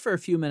now, just for a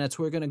few minutes,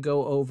 we're gonna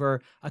go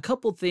over a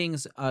couple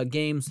things,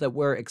 games that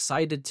we're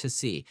excited to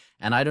see.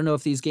 And I don't know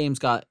if these games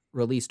got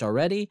released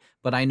already,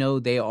 but I know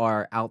they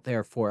are out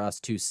there for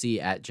us to see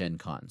at Gen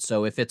Con.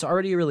 So if it's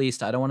already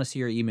released, I don't want to see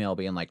your email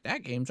being like,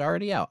 that game's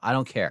already out. I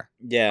don't care.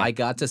 Yeah. I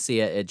got to see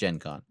it at Gen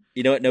Con.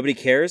 You know what? Nobody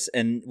cares,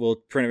 and we'll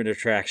print an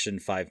attraction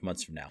 5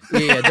 months from now.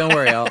 Yeah, don't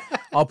worry.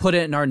 I'll put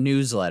it in our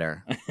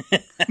newsletter.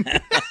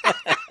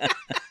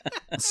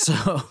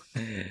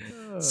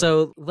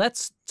 So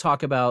let's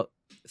talk about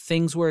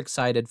things we're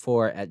excited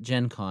for at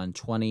Gen Con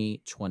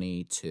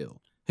 2022.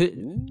 Who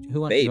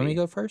you want me to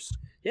go first?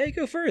 Yeah, you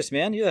go first,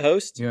 man. You're the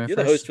host. You You're want the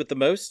first? host with the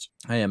most.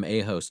 I am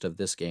a host of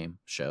this game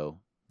show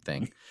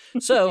thing.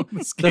 So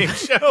This game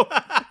show.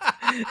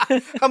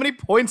 How many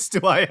points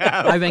do I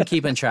have? I've been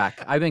keeping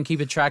track. I've been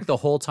keeping track the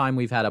whole time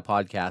we've had a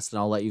podcast, and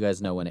I'll let you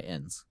guys know when it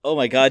ends. Oh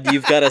my God,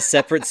 you've got a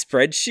separate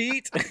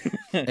spreadsheet?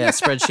 A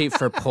spreadsheet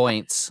for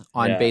points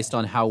Yeah. based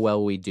on how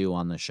well we do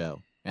on the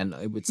show, and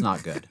it's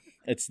not good.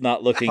 It's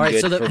not looking All right,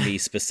 good so for me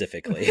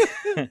specifically.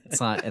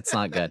 It's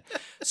not good.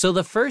 So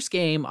the first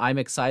game I'm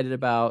excited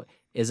about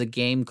is a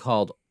game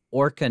called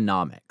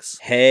Orconomics.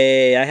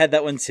 Hey, I had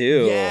that one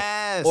too.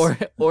 Yes. Or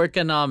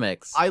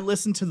Orconomics. I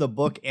listened to the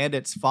book and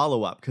its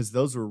follow-up because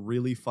those were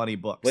really funny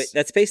books. Wait,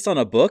 that's based on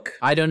a book?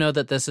 I don't know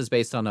that this is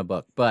based on a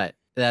book, but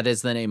that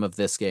is the name of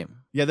this game.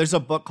 Yeah, there's a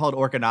book called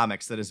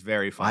Orconomics that is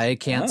very funny. I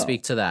can't Oh.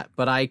 speak to that,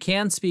 but I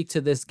can speak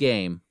to this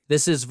game.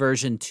 This is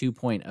version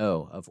 2.0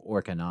 of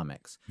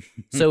Orconomics.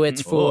 So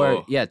it's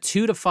for Oh.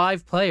 2 to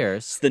 5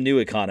 players, It's the new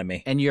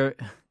economy. and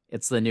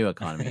it's the new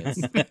economy.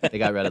 They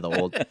got rid of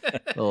the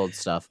old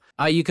stuff.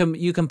 You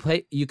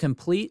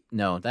complete.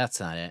 No, that's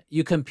not it.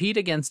 You compete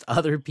against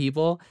other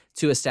people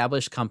to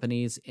establish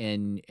companies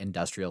in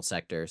industrial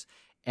sectors,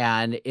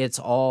 and it's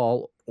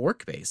all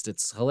orc based.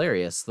 It's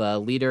hilarious. The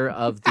leader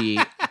of the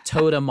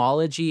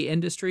totemology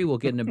industry will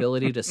get an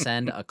ability to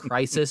send a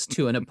crisis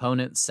to an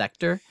opponent's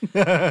sector.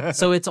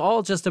 So it's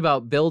all just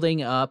about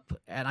building up,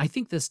 and I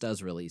think this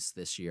does release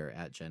this year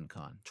at Gen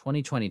Con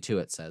 2022.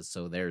 It says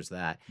so. There's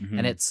that,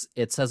 and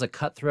it says a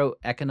cutthroat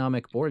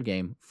economic board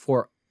game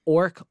for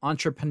orc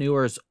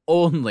entrepreneurs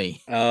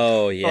only.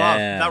 Oh,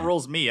 yeah. that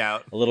rolls me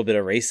out. A little bit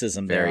of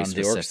racism there Very on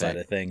the orc specific. side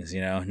of things,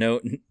 you know.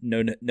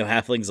 No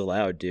halflings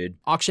allowed, dude.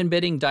 Auction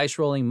bidding, dice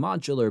rolling,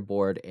 modular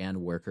board, and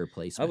worker Oh,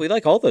 placement. we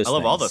like all those I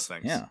love all those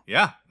things.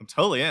 Yeah. I'm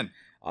totally in.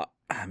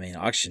 I mean,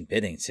 auction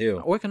bidding,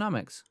 too.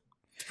 Orconomics.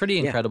 It's a pretty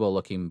Yeah. incredible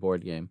looking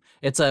board game.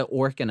 It's a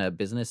orc in a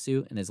business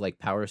suit and his like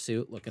power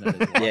suit looking at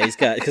his watch. Yeah, he's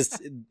got, because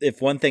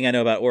if one thing I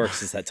know about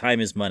orcs is that time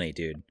is money,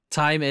 dude.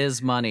 Time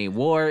is money.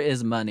 War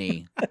is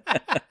money.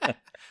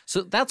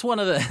 So that's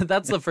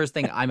that's the first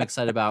thing I'm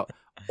excited about.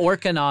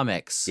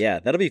 Orconomics. Yeah,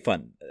 that'll be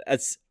fun.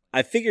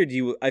 I figured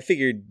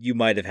you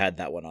might have had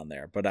that one on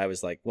there, but I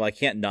was like, well, I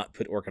can't not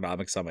put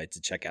Orconomics on my to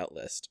check out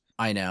list.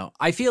 I know.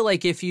 I feel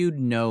like if you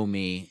know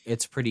me,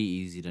 it's pretty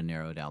easy to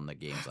narrow down the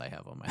games I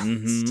have on my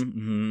list.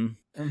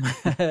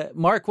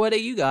 Mark, what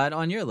do you got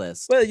on your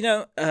list? Well, you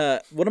know,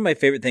 one of my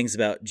favorite things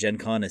about Gen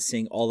Con is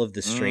seeing all of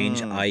the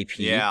strange IP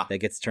yeah. that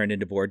gets turned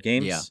into board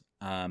games. Yeah.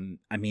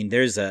 I mean,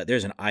 there's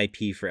an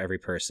IP for every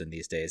person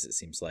these days, it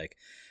seems like.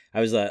 I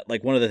was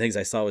like, one of the things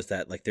I saw was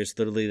that like there's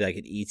literally like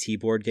an ET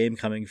board game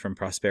coming from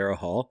Prospero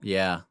Hall,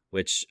 Yeah.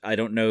 which I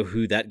don't know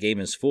who that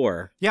game is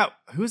for. Yeah,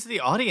 who's the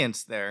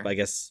audience there? But I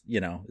guess, you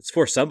know, it's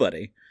for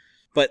somebody.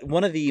 But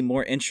one of the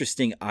more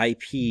interesting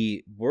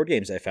IP board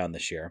games I found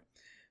this year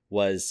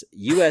was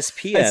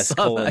USPS: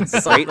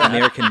 The Great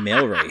American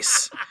Mail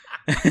Race.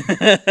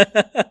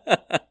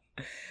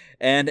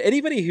 And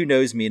anybody who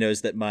knows me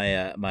knows that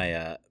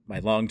my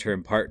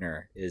long-term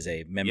partner is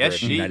a member of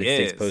the United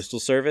States Postal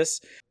Service.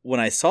 When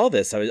I saw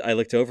this, I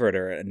looked over at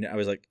her and I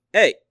was like,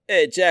 hey,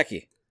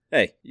 Jackie,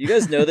 hey, you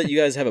guys know that you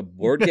guys have a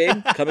board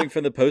game coming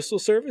from the Postal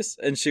Service?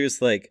 And she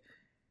was like,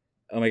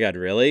 oh my God,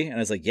 really? And I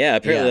was like, yeah,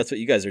 apparently that's what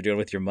you guys are doing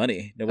with your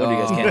money. No wonder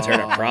you guys can't turn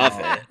a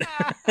profit.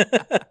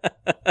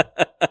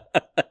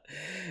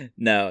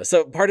 No,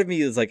 so part of me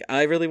is like,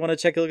 I really want to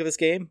take a look at this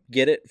game,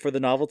 get it for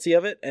the novelty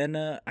of it, and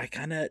I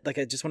kind of like,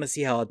 I just want to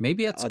see how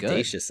maybe it's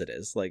audacious good. it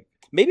is. Like,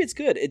 maybe it's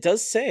good. It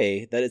does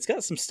say that it's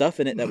got some stuff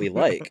in it that we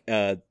like.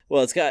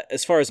 Well, it's got,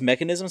 as far as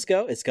mechanisms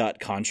go, it's got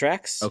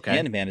contracts,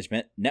 hand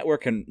management,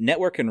 network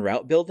and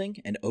route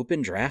building, and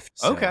open draft.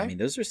 So, I mean,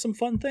 those are some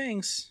fun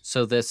things.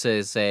 So this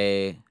is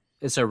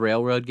it's a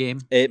railroad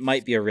game? It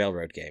might be a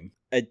railroad game.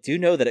 I do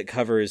know that it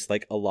covers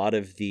like a lot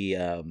of the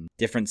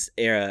different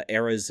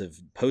eras of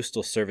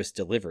postal service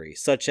delivery,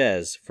 such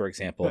as, for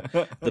example,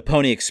 the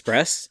Pony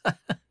Express,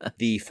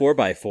 the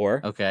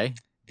 4x4,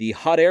 the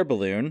hot air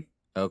balloon,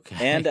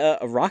 and a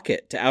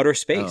rocket to outer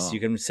space. You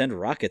can send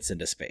rockets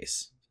into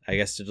space, I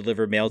guess, to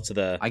deliver mail to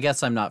the... I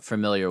guess I'm not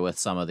familiar with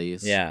some of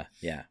these. Yeah.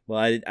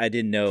 Well, I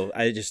didn't know.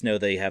 I just know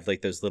they have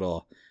like those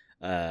little...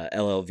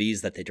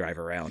 LLVs that they drive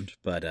around,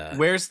 but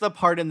where's the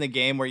part in the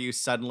game where you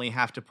suddenly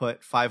have to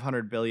put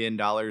 $500 billion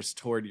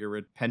toward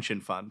your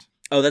pension fund?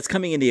 Oh, that's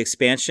coming in the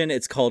expansion.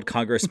 It's called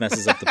Congress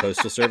Messes Up the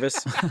Postal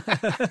Service.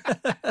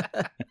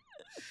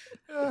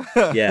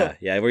 yeah,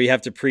 where you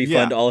have to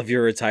pre-fund all of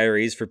your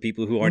retirees for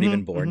people who aren't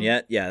even born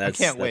yet. Yeah,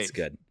 that's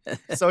good.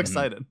 So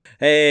excited.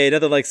 Hey,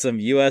 nothing like some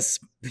U.S.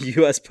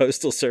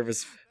 Postal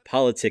Service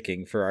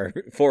politicking for our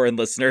foreign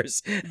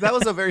listeners. That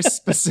was a very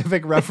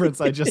specific reference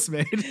I just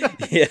made.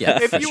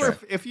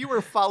 If you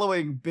were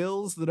following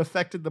bills that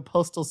affected the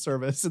Postal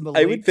Service in the late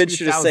 2000s, I would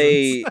venture to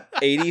say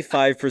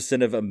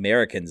 85% of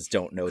Americans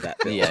don't know that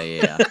bill.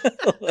 Yeah.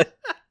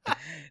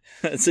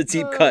 That's a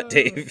deep cut,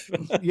 Dave.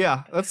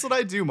 Yeah, that's what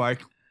I do,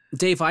 Mark.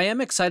 Dave, I am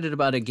excited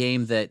about a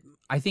game that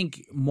I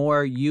think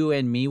more you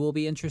and me will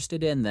be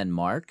interested in than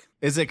Mark.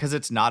 Is it because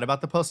it's not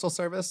about the Postal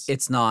Service?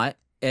 It's not.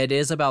 It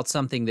is about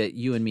something that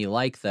you and me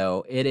like,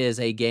 though. It is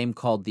a game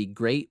called the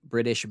Great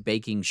British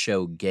Baking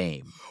Show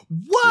game.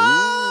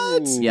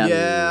 What? Ooh.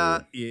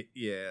 Yeah.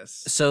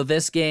 Yes. So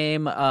this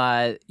game,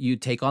 you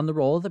take on the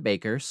role of the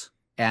bakers,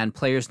 and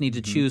players need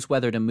to choose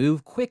whether to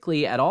move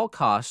quickly at all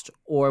costs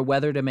or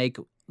whether to make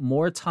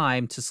more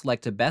time to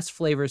select the best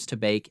flavors to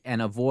bake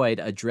and avoid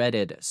a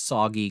dreaded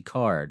soggy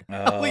card.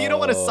 Well, you don't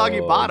want a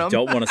soggy bottom. You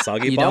don't want a soggy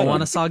bottom. You don't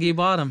want a soggy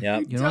bottom.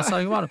 Yep. You don't want a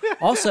soggy bottom.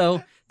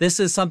 Also,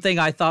 this is something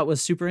I thought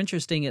was super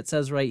interesting. It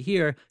says right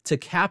here, to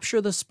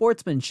capture the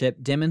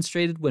sportsmanship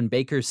demonstrated when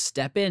bakers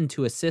step in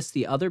to assist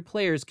the other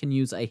players can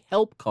use a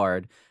help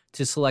card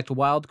to select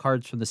wild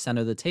cards from the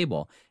center of the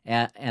table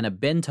and a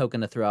bin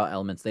token to throw out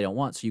elements they don't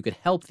want. So you could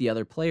help the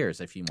other players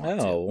if you want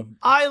to.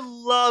 I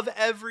love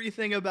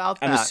everything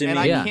about that. And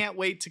I can't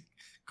wait to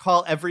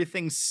call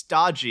everything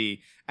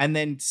stodgy and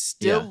then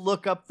still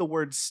look up the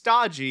word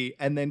stodgy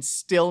and then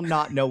still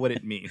not know what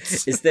it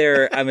means. Is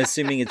there, I'm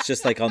assuming it's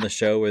just like on the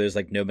show where there's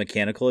like no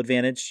mechanical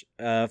advantage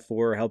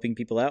for helping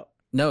people out?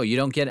 No, you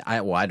don't get it.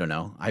 I don't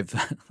know.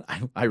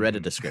 I read a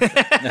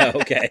description.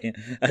 Okay,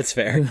 that's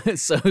fair.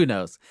 So who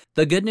knows?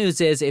 The good news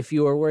is if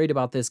you are worried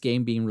about this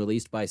game being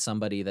released by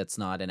somebody that's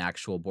not an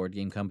actual board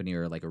game company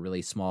or like a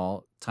really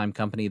small time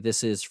company,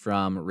 this is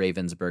from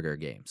Ravensburger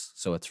Games.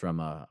 So it's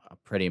from a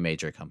pretty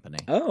major company.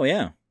 Oh,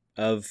 yeah.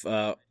 Of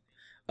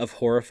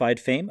Horrified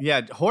fame?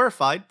 Yeah,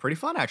 Horrified. Pretty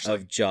fun, actually.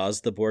 Of Jaws,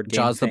 the board game.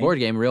 Jaws, the board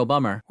game. Real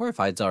bummer.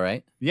 Horrified's all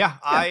right. Yeah,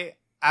 I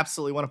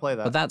absolutely want to play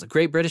that. But that's a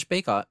Great British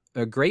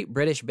Great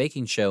British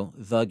Baking Show,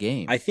 the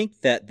game. I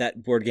think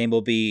that board game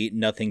will be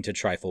nothing to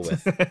trifle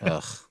with.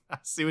 Ugh. I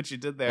see what you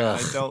did there.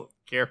 I don't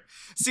care.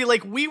 See,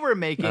 like we were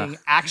making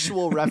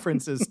actual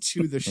references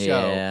to the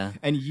show,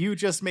 and you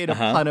just made a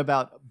pun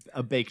about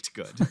a baked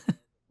good.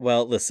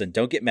 Well, listen,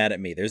 don't get mad at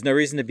me. There's no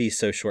reason to be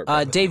so short.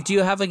 Dave, do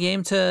you have a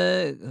game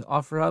to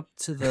offer up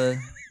to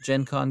the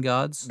Gen Con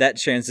gods? That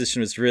transition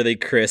was really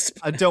crisp.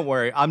 Don't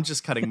worry. I'm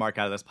just cutting Mark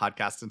out of this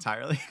podcast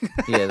entirely.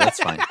 Yeah, that's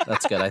fine.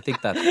 That's good. I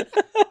think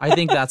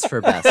that's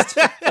for best.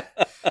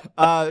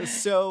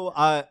 So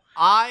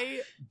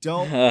I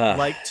don't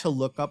like to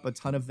look up a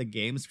ton of the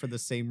games for the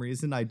same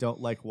reason I don't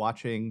like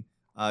watching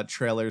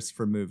trailers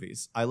for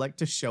movies. I like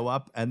to show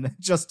up and then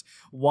just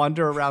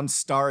wander around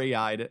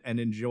starry-eyed and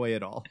enjoy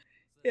it all.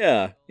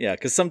 Yeah,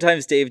 because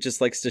sometimes Dave just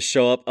likes to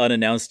show up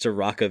unannounced to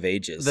Rock of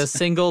Ages. The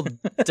single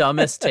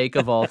dumbest take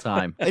of all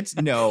time.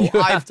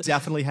 I've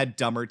definitely had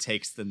dumber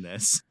takes than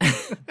this.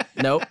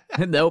 Nope.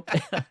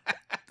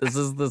 This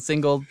is the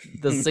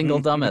single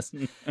dumbest.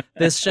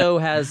 This show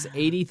has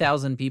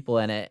 80,000 people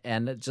in it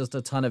and just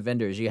a ton of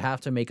vendors. You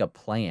have to make a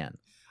plan.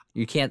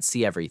 You can't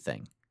see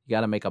everything. You You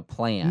got to make a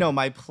plan. No,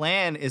 my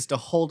plan is to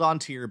hold on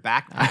to your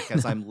backpack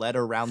as I'm led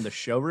around the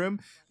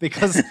showroom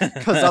because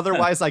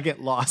otherwise I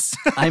get lost.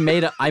 I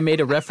made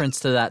a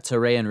reference to that to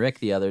Ray and Rick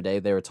the other day.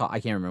 They were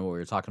I can't remember what we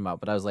were talking about,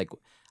 but I was like,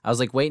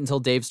 wait until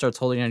Dave starts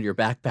holding onto your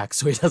backpack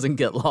so he doesn't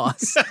get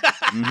lost.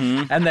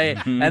 And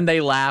they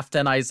laughed,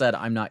 and I said,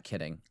 I'm not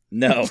kidding.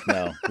 No.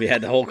 We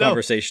had the whole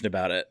conversation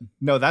about it.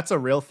 No, that's a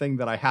real thing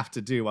that I have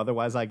to do.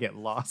 Otherwise, I get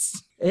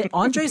lost.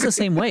 Andre's the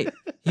same way.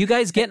 You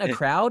guys get in a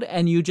crowd,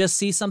 and you just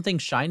see something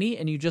shiny,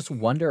 and you just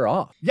wander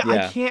off. Yeah,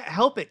 I can't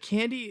help it.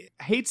 Candy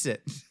hates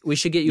it. We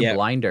should get you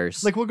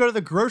blinders. Like, we'll go to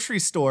the grocery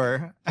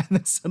store, and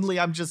then suddenly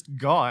I'm just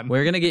gone.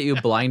 We're going to get you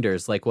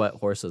blinders like what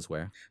horses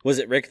wear. Was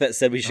it Rick that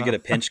said we should get a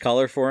pinch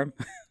collar for him?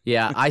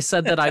 Yeah, I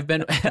said that I've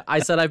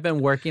been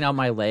working out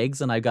my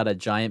legs, and I got a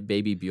giant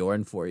baby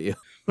Bjorn for you.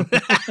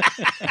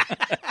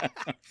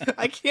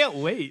 I can't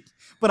wait.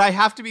 But I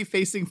have to be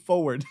facing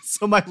forward,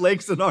 so my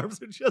legs and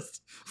arms are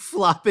just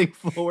flopping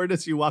forward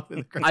as you walk through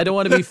the crowd. I don't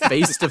want to be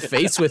face to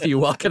face with you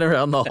walking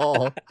around the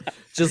hall,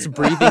 just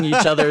breathing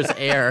each other's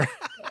air.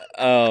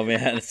 Oh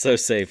man, it's so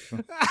safe.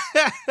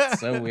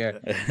 So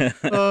weird.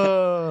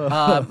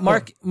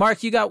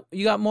 Mark, you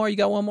got more? You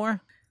got one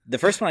more? The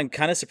first one I'm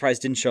kind of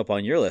surprised didn't show up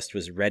on your list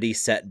was Ready,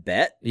 Set,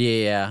 Bet.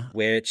 Yeah.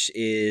 Which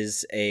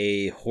is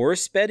a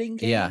horse betting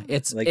game. Yeah,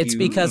 it's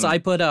because I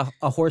put a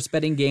horse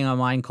betting game on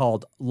mine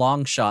called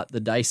Long Shot, the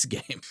dice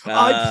game.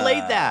 I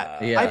played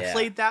that. Yeah. I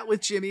played that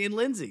with Jimmy and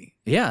Lindsay.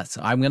 Yeah,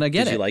 so I'm going to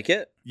get it. Did you like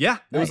it? Yeah,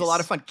 it was a Nice. lot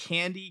of fun.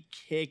 Candy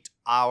kicked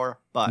our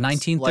butts.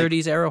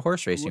 1930s era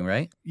horse racing,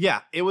 right?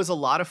 Yeah, it was a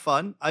lot of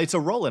fun. It's a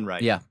roll-in,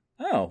 right? Yeah.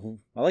 Oh,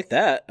 I like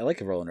that. I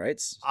like a rolling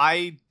rights.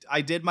 I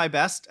did my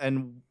best,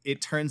 and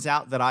it turns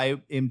out that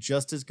I am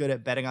just as good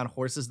at betting on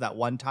horses that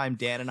one time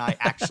Dan and I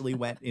actually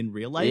went in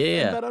real life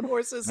and bet on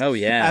horses Oh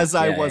yeah, as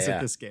I was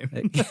at this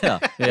game.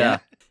 Yeah.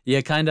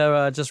 You kind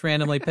of just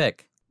randomly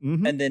pick.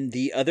 Mhm. And then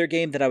the other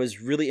game that I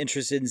was really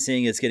interested in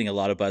seeing is getting a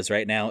lot of buzz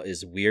right now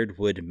is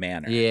Weirdwood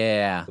Manor.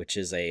 Yeah. Which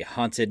is a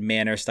haunted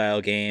manor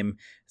style game.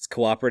 It's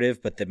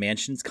cooperative, but the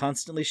mansion's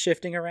constantly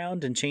shifting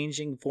around and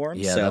changing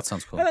forms. Yeah, so that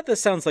sounds cool. I thought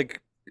this sounds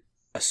like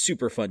a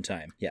super fun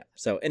time. Yeah.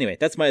 So anyway,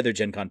 that's my other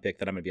Gen Con pick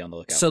that I'm going to be on the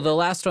lookout So for. the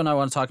last one I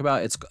want to talk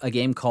about, it's a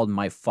game called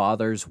My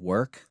Father's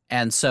Work.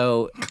 And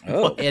so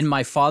in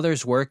My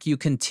Father's Work, you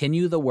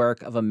continue the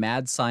work of a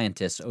mad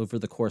scientist over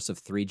the course of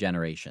 3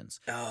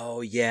 generations.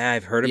 Oh, yeah.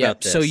 I've heard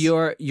about this. So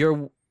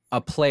you're a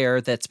player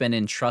that's been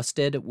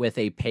entrusted with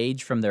a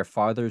page from their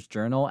father's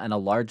journal and a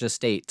large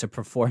estate to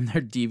perform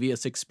their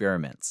devious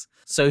experiments.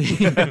 So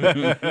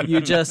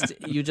you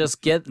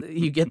just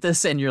get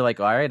this and you're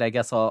like, all right, I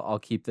guess I'll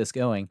keep this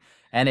going.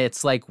 And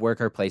it's like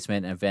worker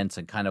placement events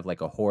and kind of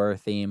like a horror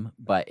theme,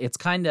 but it's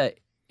kind of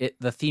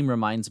the theme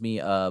reminds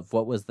me of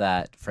what was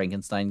that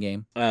Frankenstein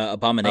game?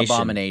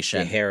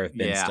 Abomination. The Hair of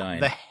Ben Stein.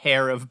 The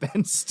Hair of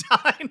Ben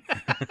Stein.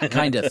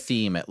 Kind of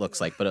theme it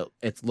looks like, but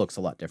it looks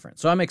a lot different.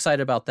 So I'm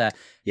excited about that.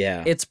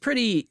 Yeah. It's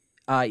pretty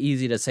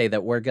easy to say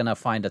that we're going to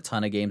find a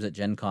ton of games at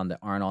Gen Con that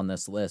aren't on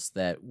this list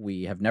that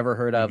we have never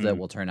heard of that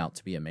will turn out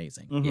to be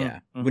amazing. Mhm. Yeah.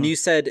 When you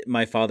said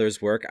My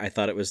Father's Work, I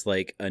thought it was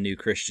like a new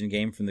Christian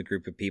game from the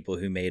group of people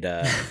who made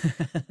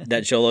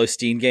that Joel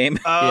Osteen game.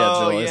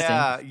 Oh, Joel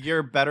yeah.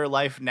 Your Better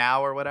Life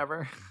Now or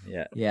whatever.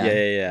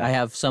 Yeah. I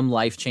have some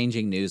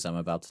life-changing news I'm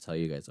about to tell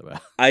you guys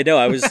about. I know.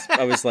 I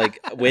was like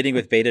waiting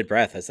with bated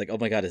breath. I was like, oh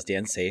my God, is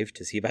Dan saved?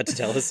 Is he about to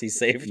tell us he's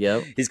saved?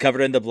 Yep. He's covered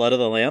in the blood of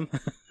the lamb.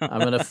 I'm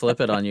going to flip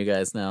it on you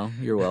guys now.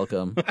 You're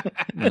welcome.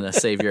 I'm going to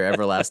save your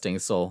everlasting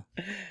soul.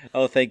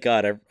 Oh, thank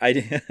God. I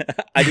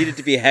needed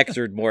to be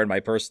hectored more in my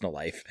personal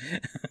life.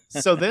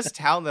 So this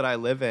town that I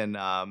live in,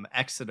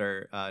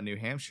 Exeter, New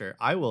Hampshire,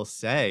 I will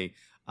say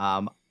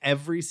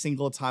every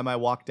single time I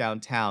walk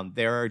downtown,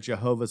 there are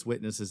Jehovah's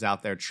Witnesses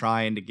out there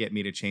trying to get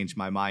me to change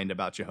my mind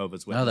about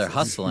Jehovah's Witnesses. Oh, they're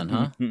hustling,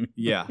 huh?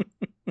 Yeah.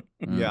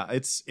 Yeah,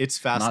 it's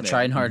fascinating. Not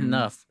trying hard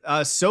enough.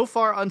 So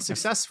far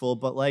unsuccessful,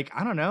 but like,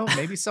 I don't know,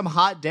 maybe some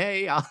hot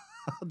day I'll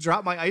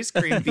drop my ice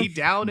cream, be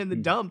down in the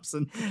dumps.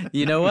 And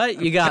You know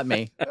what? You got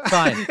me.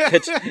 Fine.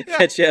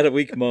 catch you at a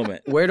weak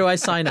moment. Where do I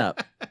sign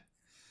up?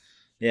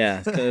 Yeah,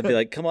 it's going to be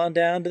like, come on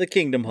down to the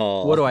Kingdom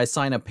Hall. What do I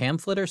sign a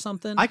pamphlet or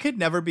something? I could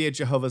never be a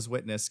Jehovah's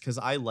Witness because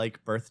I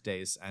like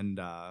birthdays and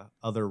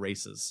other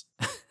races.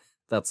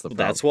 That's the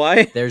problem. That's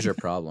why? There's your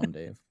problem,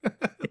 Dave.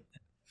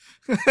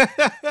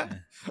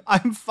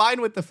 I'm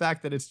fine with the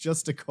fact that it's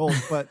just a cold,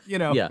 but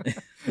Yeah.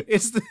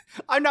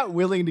 I'm not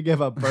willing to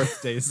give up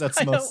birthdays.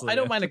 That's mostly I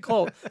don't mind a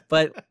cult,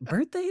 but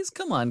birthdays?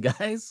 Come on,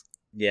 guys.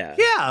 Yeah.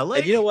 Yeah, like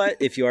And you know what?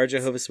 If you are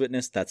Jehovah's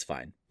Witness, that's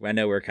fine. I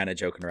know we're kind of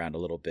joking around a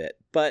little bit,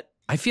 but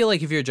I feel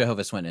like if you're a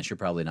Jehovah's Witness, you're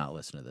probably not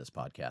listening to this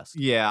podcast.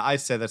 Yeah, I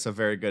say that's a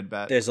very good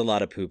bet. there's a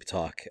lot of poop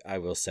talk, I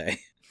will say.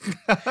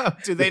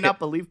 Do they not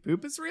believe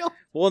poop is real?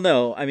 Well,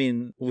 no, I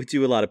mean, we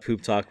do a lot of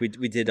poop talk. We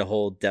did a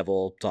whole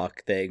devil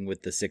talk thing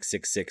with the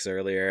 666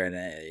 earlier,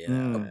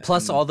 and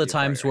Plus all the you're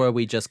times right. where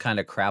we just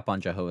kind of crap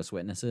on Jehovah's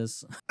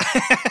Witnesses.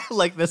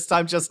 Like this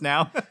time just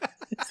now.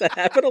 Does that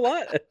happen a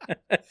lot?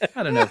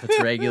 I don't know if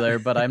it's regular,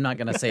 but I'm not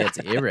going to say it's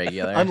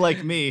irregular.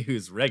 Unlike me,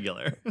 who's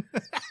regular.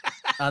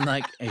 I'm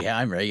like, yeah,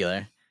 I'm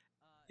regular.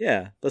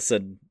 Yeah,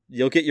 listen,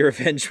 you'll get your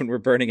revenge when we're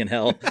burning in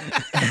hell.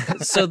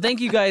 So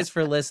thank you guys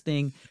for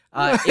listening.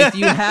 If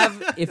you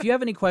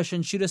have any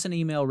questions, shoot us an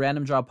email,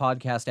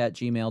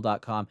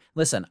 randomdrawpodcast@gmail.com.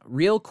 Listen,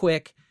 real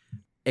quick,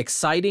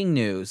 exciting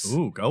news.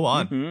 Ooh, go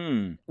on.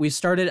 Mm-hmm. We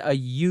started a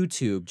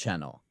YouTube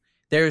channel.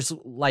 There's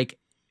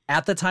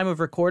at the time of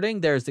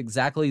recording, there's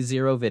exactly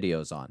 0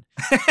 videos on.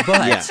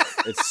 But Yeah,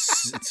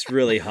 it's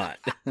really hot.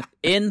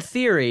 in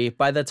theory,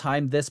 by the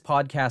time this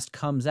podcast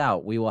comes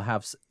out, we will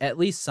have at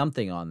least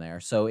something on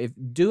there. So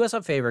do us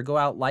a favor, go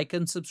out, like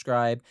and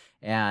subscribe,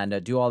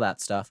 and do all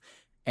that stuff.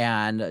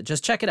 And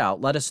just check it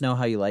out. Let us know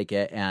how you like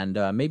it, and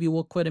maybe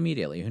we'll quit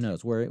immediately. Who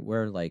knows?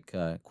 We're like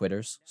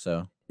quitters.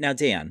 So Now,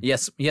 Dan.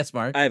 yes,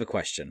 Mark. I have a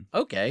question.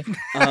 Okay.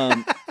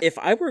 If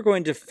I were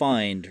going to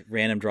find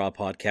Random Draw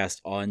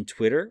Podcast on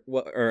Twitter,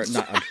 or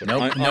not on Twitter,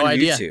 Nope, on no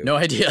idea. YouTube. No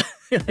idea.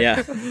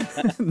 Yeah.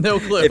 No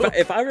clue.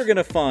 If I were going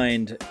to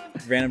find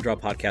Random Draw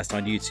Podcast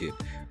on YouTube,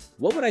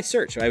 what would I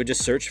search? I would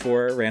just search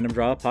for Random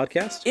Draw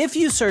Podcast. If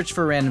you search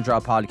for Random Draw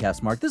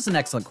Podcast, Mark, this is an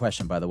excellent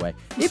question, by the way.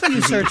 If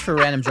you search for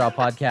Random Draw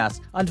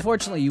Podcast,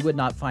 unfortunately, you would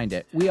not find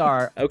it. We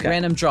are Okay.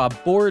 Random Draw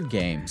Board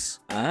Games.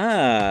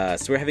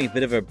 So we're having a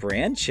bit of a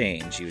brand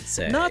change, you would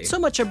say. Not so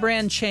much a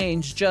brand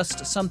change,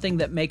 just something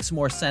that makes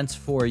more sense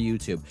for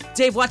YouTube.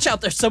 Dave, watch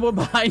out. There's someone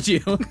behind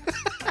you.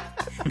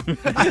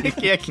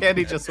 Yeah,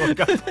 Candy just woke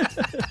up.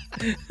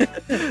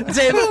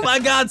 Dave, oh my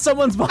God,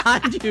 someone's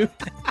behind you.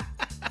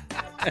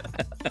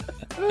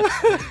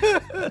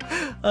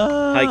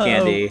 Hi,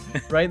 Candy.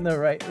 Right in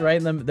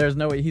the. There's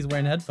no way he's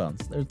wearing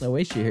headphones. There's no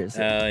way she hears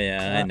it. Oh,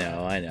 yeah,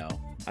 I know.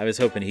 I was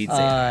hoping he'd say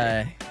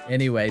hi.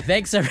 Anyway,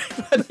 thanks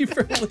everybody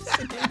for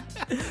listening.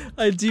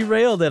 I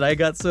derailed it. I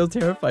got so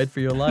terrified for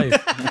your life.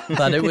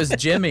 Thought it was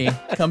Jimmy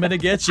coming to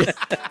get you.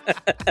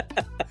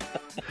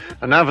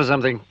 And now for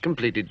something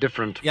completely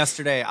different.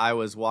 Yesterday, I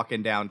was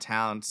walking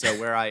downtown. So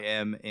where I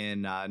am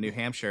in New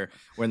Hampshire,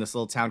 we're in this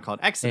little town called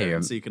Exeter. Hey,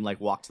 and so you can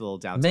walk to the little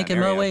downtown Making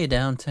area. my way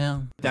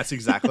downtown. That's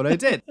exactly what I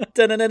did.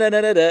 So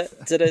Da-da-da-da-da-da.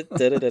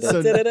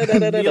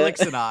 Felix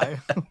and I,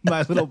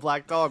 my little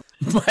black dog,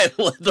 My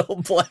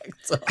little black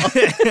dog.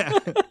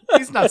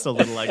 he's not so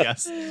little, I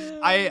guess.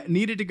 I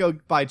needed to go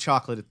buy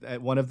chocolate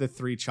at one of the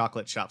 3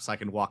 chocolate shops I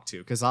can walk to,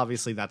 because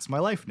obviously that's my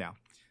life now.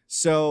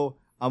 So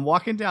I'm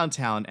walking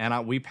downtown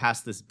and we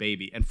passed this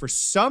baby. And for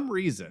some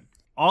reason,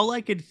 all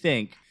I could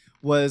think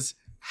was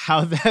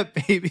how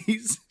that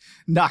baby's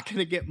not going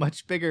to get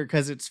much bigger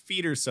because its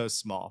feet are so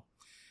small.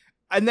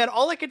 And then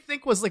all I could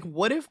think was, like,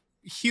 what if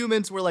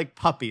humans were like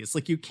puppies?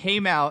 Like, you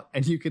came out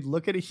and you could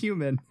look at a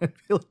human and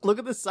be like, look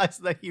at the size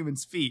of that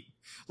human's feet.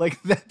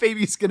 Like, that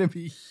baby's going to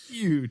be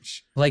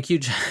huge. Like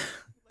you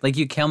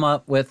come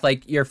up with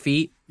your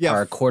feet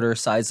are a quarter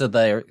size of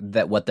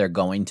what they're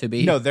going to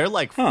be. No, they're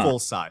like full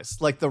size.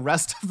 Like, the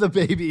rest of the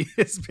baby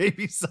is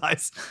baby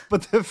size,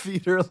 but the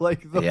feet are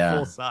like the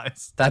full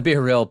size. That'd be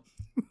a real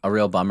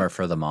bummer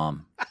for the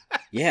mom.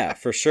 Yeah,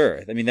 for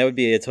sure. I mean, that would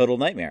be a total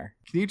nightmare.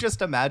 Can you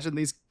just imagine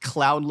these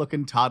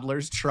clown-looking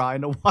toddlers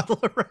trying to waddle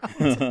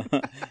around?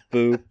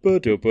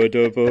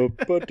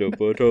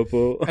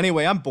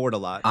 Anyway, I'm bored a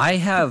lot. I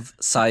have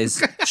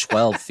size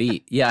 12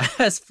 feet. Yeah,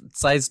 I have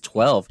size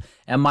 12,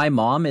 and my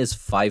mom is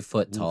 5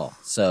 foot tall.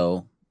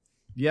 So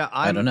Yeah,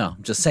 I don't know.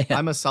 Just saying.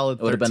 I'm a solid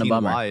It would've been a 13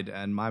 bummer. wide,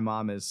 and my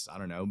mom is, I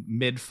don't know,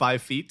 mid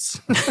 5 feet.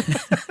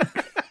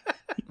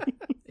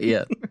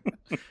 Yeah,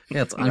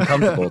 it's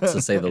uncomfortable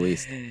to say the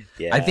least.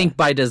 Yeah. I think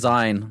by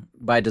design,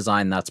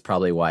 that's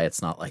probably why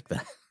it's not like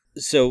that.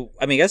 So,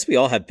 I mean, I guess we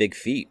all have big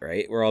feet,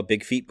 right? We're all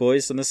big feet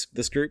boys in this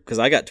group, because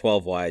I got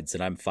 12 wides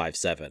and I'm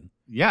 5'7".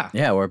 Yeah.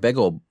 Yeah, we're big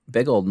old.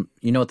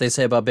 You know what they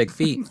say about big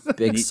feet?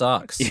 Big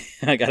socks.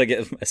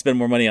 I spend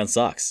more money on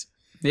socks.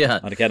 Yeah.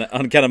 On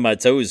account of my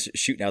toes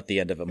shooting out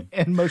the end of them.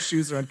 And most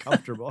shoes are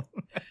uncomfortable.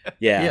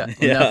 Yeah.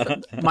 No,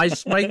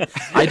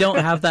 I don't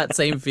have that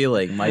same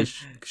feeling. My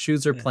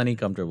shoes are plenty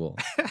comfortable.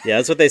 Yeah,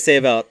 that's what they say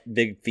about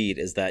big feet,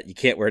 is that you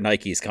can't wear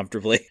Nikes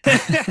comfortably.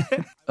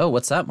 Oh,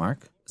 what's that,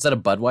 Mark? Is that a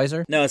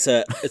Budweiser? No, it's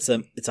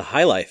a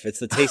High Life. It's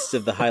the taste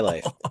of the High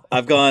Life.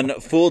 I've gone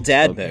full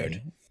dad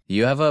mode.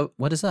 You have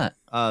what is that?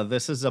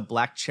 This is a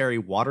black cherry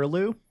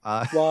Waterloo.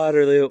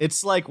 Waterloo.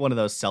 It's like one of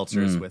those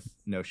seltzers with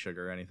no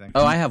sugar or anything.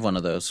 Oh, I have one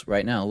of those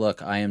right now.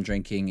 Look, I am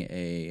drinking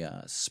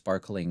a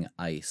sparkling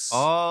ice.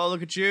 Oh,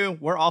 look at you.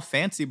 We're all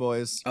fancy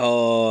boys.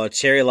 Oh,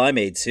 cherry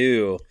limeade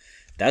too.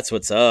 That's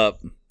what's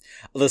up.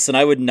 Listen,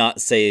 I would not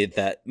say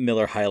that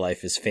Miller High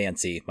Life is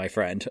fancy, my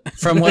friend.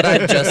 From what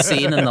I've just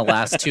seen in the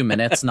last 2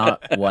 minutes,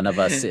 not one of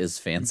us is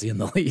fancy in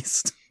the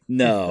least.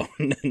 No,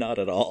 not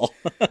at all.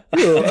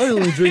 I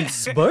only drink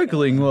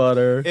sparkling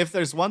water. If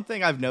there's one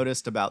thing I've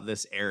noticed about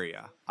this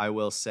area, I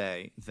will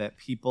say that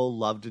people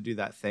love to do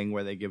that thing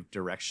where they give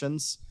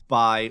directions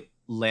by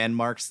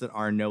landmarks that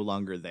are no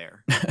longer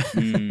there.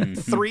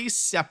 3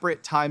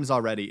 separate times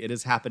already it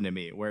has happened to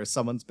me where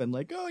someone's been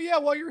like, oh yeah,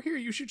 while you're here,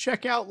 you should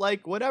check out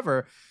like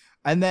whatever.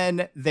 And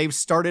then they've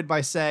started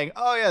by saying,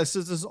 oh yeah, this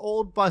is this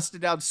old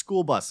busted out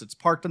school bus. It's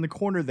parked in the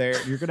corner there.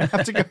 You're going to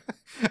have to go.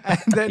 And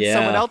then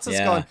someone else is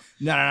going,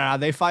 no,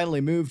 they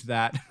finally moved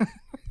that.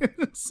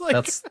 It's like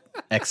That's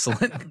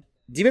excellent.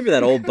 Do you remember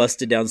that old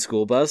busted down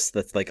school bus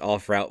that's like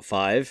off Route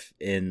 5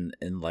 in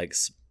like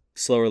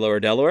slower lower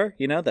Delaware?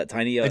 You know, that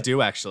tiny I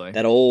do actually.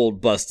 that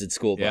old busted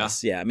school Yeah.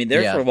 bus. Yeah, I mean,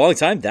 there Yeah. for a long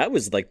time that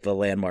was like the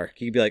landmark.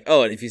 You could be like,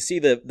 oh, and if you see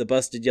the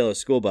busted yellow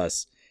school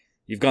bus,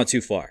 you've gone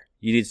too far.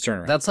 You need to turn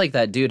around. That's like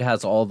that dude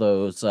has all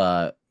those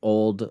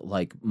old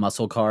like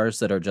muscle cars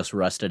that are just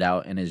rusted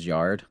out in his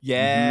yard.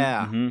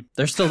 Yeah. Mhm.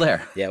 They're still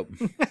there. Yeah.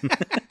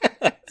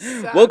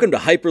 Welcome to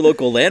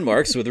Hyperlocal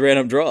Landmarks with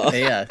Random Draw.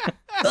 Yeah.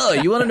 Oh,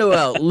 you want to know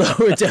about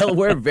Lower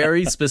Delaware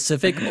very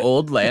specific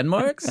old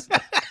landmarks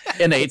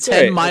in a That's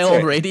right, 10-mile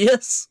that's right.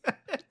 radius?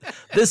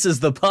 This is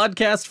the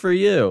podcast for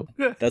you.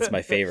 That's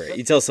my favorite.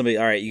 You tell somebody,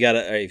 all right,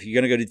 if you're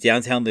gonna go to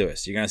downtown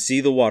Lewis, you're gonna see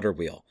the water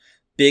wheel.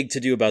 Big to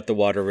do about the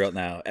water wheel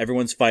now.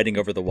 Everyone's fighting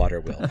over the water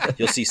wheel.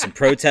 You'll see some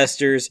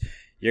protesters.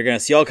 You're gonna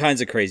see all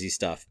kinds of crazy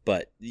stuff,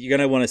 but you're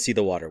gonna want to see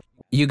the water.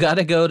 You got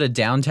to go to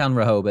downtown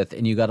Rehoboth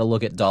and you got to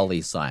look at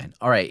Dolly's sign.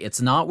 All right,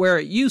 it's not where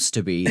it used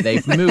to be.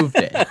 They've moved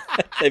it.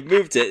 They've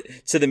moved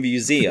it to the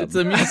museum. It's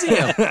a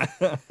museum.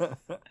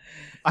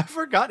 I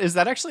forgot. Is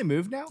that actually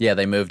moved now? Yeah,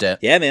 they moved it.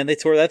 Yeah, man, they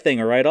tore that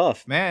thing right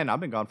off. Man, I've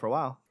been gone for a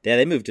while. Yeah,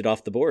 they moved it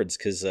off the boards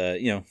because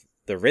the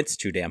rent's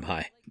too damn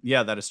high.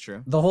 Yeah, that is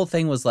true. The whole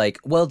thing was like,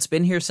 well, it's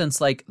been here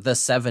since like the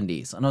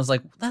 70s. And I was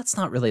like, that's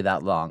not really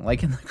that long.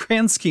 Like in the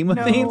grand scheme of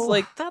No. things,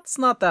 like that's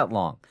not that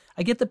long.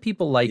 I get that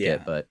people like Yeah.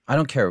 it, but I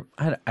don't care.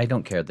 I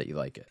don't care that you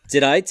like it.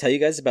 Did I tell you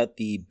guys about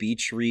the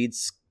beach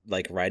reads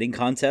like writing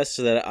contest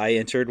that I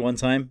entered one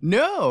time?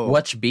 No.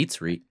 Watch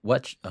beats read.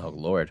 Watch. Oh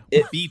Lord.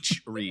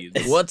 Beach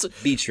reads? What's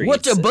Beach reads.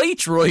 What's a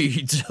beach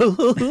read?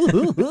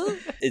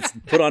 It's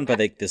put on by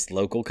like this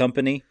local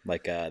company,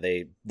 like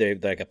they're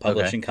like a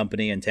publishing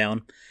company in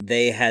town.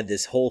 They had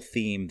this whole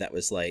theme that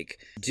was like,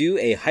 do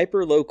a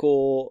hyper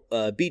local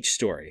beach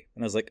story,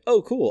 and I was like,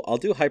 oh cool, I'll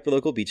do a hyper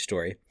local beach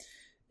story.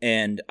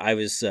 And I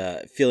was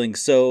feeling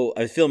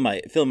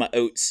my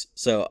oats,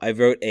 so I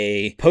wrote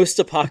a post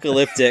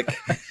apocalyptic.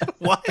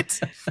 What?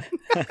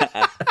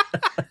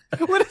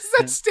 What is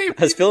that statement?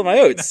 I was feeling my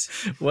oats.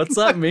 What's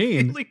that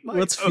mean? Feeling my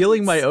What's oats.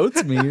 feeling my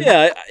oats mean?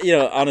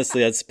 Yeah,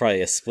 honestly, that's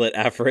probably a split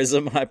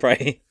aphorism.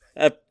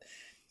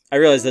 I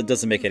realize that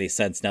doesn't make any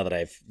sense now that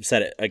I've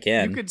said it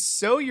again. You could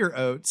sow your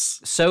oats.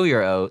 Sow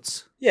your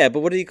oats. Yeah, but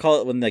what do you call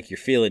it when like you're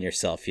feeling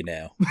yourself?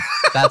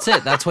 That's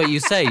it. That's what you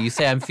say. You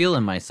say I'm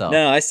feeling myself.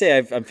 No, I say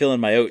I'm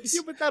feeling my oats.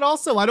 Yeah, but that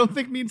also I don't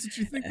think means what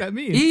you think that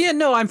means. Yeah,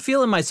 no, I'm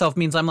feeling myself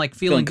means I'm like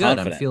feeling Feeling good.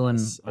 I'm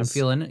confident.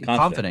 feeling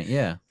confident.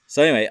 Yeah.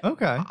 So anyway,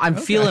 Okay. I'm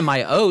okay. feeling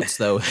my oats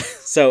though.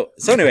 so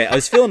anyway, I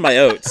was feeling my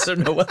oats. I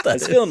don't know what I that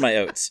was is. feeling my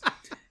oats.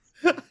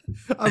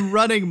 I'm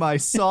running my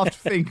soft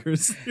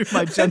fingers through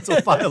my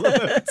gentle pile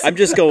of oats. I'm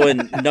just going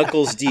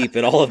knuckles deep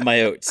in all of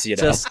my oats.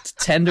 Just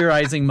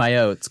tenderizing my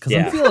oats because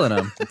Yeah. I'm feeling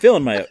them. I'm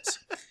feeling my oats.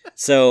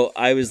 So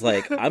I was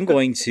like, I'm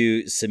going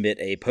to submit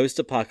a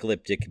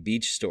post-apocalyptic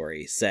beach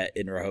story set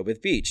in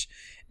Rehoboth Beach.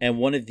 And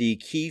one of the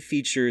key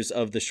features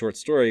of the short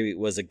story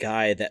was a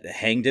guy that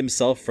hanged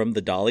himself from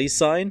the Dolly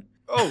sign.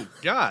 Oh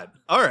God!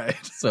 All right.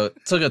 So it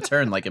took a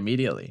turn like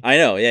immediately. I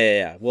know,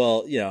 yeah.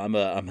 Well, I'm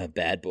a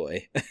bad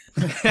boy.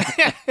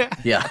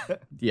 Yeah.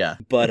 Yeah.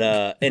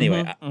 But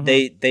anyway,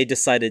 Mhm, they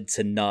decided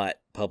to not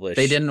publish.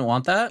 They didn't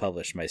want that?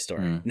 publish my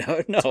story. Mm.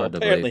 No, hard to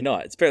apparently believe.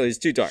 not. Apparently it's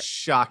too dark.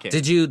 Shocking.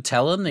 Did you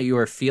tell them that you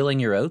were feeling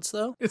your oats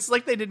though? It's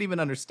like they didn't even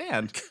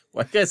understand.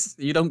 Well, I guess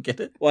you don't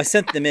get it. Well, I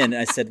sent them in. And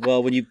I said,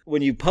 well,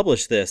 when you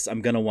publish this,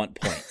 I'm gonna want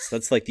points.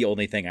 That's like the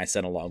only thing I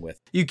sent along with.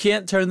 You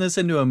can't turn this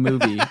into a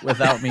movie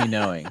without me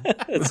knowing.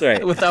 That's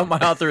right. Without my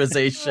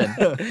authorization.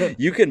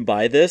 You can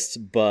buy this,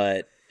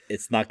 but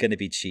it's not going to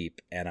be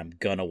cheap, and I'm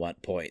gonna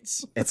want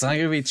points. It's not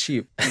gonna be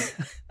cheap.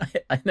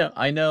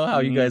 I know how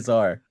you guys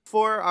are.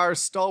 For our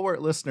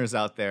stalwart listeners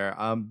out there,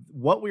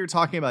 what we were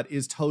talking about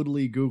is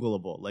totally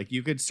Googleable. Like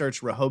you could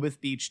search Rehoboth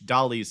Beach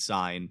Dolly's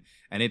sign,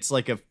 and it's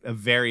like a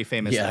very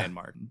famous Yeah.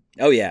 landmark.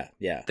 Oh yeah.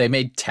 They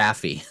made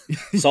taffy.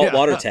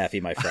 Saltwater Yeah.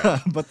 taffy, my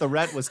friend. But the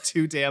rent was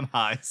too damn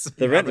high. So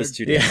The we rent never- was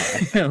too damn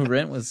high. Yeah,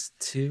 rent was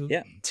too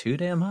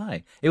damn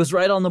high. It was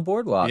right on the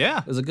boardwalk. Yeah.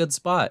 It was a good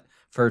spot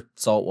for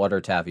saltwater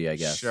taffy, I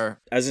guess.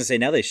 Sure. I was gonna say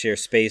now they share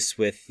space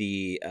with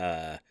the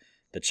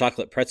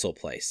chocolate pretzel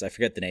place. I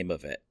forget the name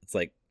of it. It's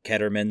like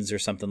Ketterman's or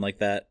something like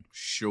that.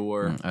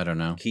 Sure. I don't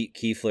know.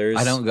 Kiefler's.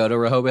 I don't go to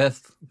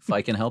Rehoboth if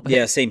I can help it.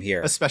 Yeah, same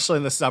here. Especially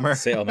in the summer.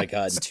 Say, oh my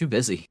god. It's too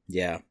busy.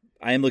 Yeah,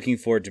 I am looking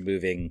forward to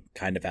moving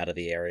kind of out of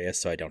the area,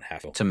 so I don't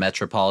have to. To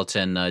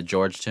metropolitan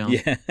Georgetown.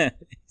 Yeah,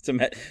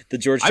 the I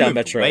Georgetown moved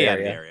metro way out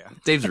of the area. area.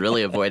 Dave's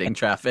really avoiding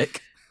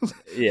traffic.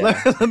 Yeah,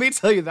 Let me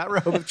tell you, that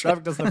Rehoboth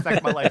traffic doesn't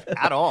affect my life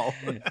at all.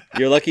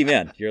 you're a lucky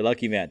man. You're a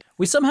lucky man.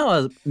 We somehow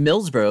have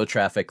Millsboro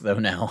traffic though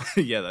now.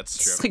 Yeah, that's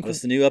It's true. like What's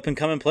the new up and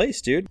coming place,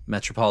 dude?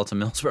 Metropolitan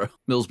Millsboro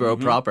Mhm.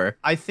 proper.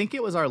 I think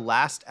it was our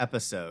last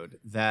episode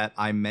that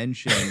I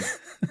mentioned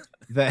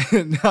that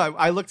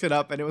I looked it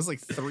up, and it was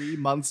like 3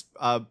 months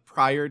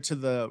prior to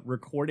the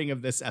recording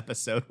of this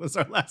episode was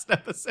our last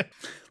episode.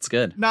 It's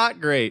good.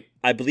 Not great.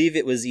 I believe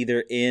it was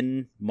either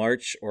in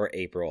March or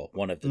April,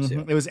 one of the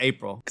two. It was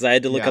April. Because I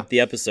had to look up the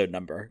episode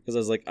number. Because I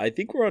was like, I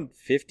think we're on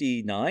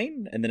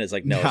 59? And then it's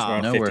like, we're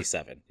on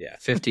 57. Yeah.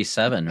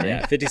 57, right?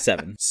 Yeah,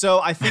 57. So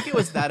I think it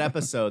was that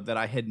episode that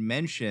I had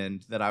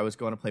mentioned that I was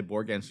going to play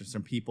board games for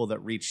some people that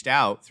reached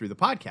out through the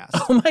podcast.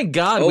 Oh my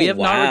God, we have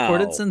not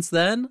recorded wow. since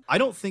then? I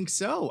don't think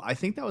so. I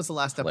think that was the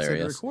last episode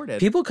we recorded.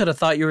 People could have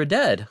thought you were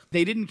dead.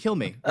 They didn't kill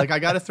me. Like, I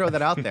got to throw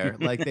that out there.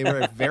 Like, they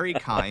were very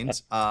kind.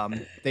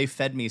 They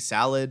fed me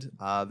salad.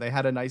 They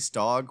had a nice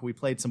dog. We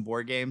played some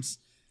board games.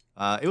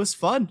 It was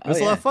fun. It was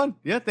a lot of fun.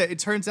 Yeah, it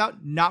turns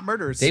out not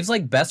murderers. Dave's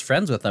like best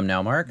friends with them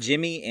now, Mark.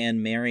 Jimmy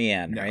and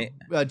Marianne,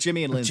 right?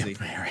 Jimmy and Lindsay.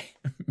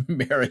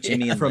 Mary.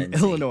 Jimmy and from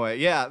Lindsay. Illinois.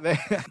 Yeah.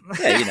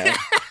 Yeah, you know.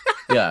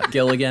 Yeah,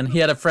 Gilligan. He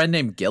had a friend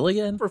named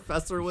Gilligan.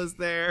 Professor was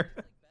there.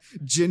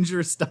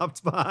 Ginger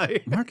stopped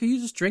by. Mark, are you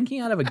just drinking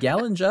out of a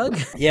gallon jug?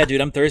 Yeah, dude,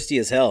 I'm thirsty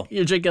as hell.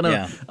 You're drinking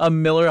a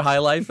Miller High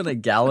Life and a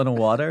gallon of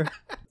water?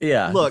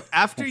 Yeah. Look,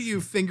 after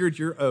you fingered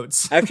your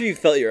oats. After you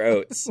felt your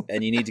oats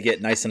and you need to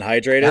get nice and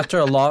hydrated. After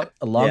a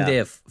long day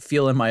of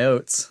feeling my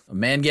oats, a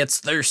man gets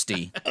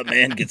thirsty. A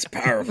man gets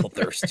powerful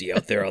thirsty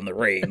out there on the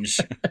range.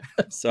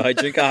 So I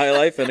drink a High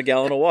Life and a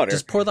gallon of water.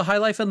 Just pour the High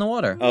Life in the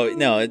water. Oh,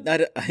 no,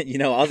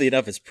 oddly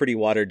enough, it's pretty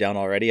watered down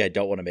already. I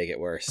don't want to make it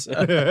worse.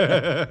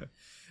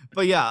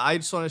 But yeah, I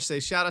just want to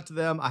say shout out to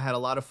them. I had a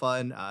lot of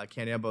fun.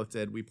 Candy and I both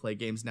did. We play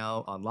games now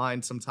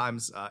online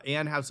sometimes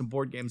and have some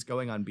board games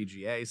going on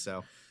BGA.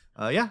 So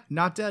yeah,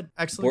 not dead.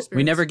 Excellent experience.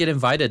 We never get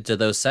invited to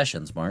those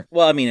sessions, Mark.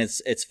 Well, I mean,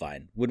 it's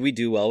fine. Would we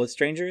do well with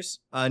strangers?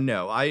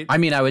 No, I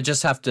mean, I would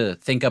just have to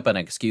think up an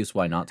excuse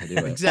why not to do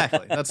it.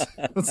 Exactly. That's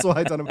why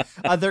I done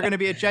them. They're going to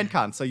be at Gen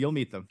Con, so you'll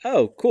meet them.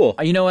 Oh, cool.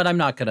 You know what? I'm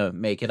not going to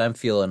make it. I'm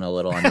feeling a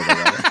little under the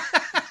weather.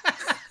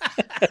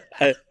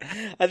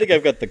 I think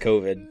I've got the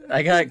COVID.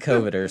 I got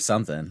COVID or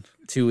something.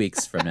 2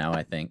 weeks from now,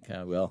 I think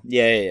I will.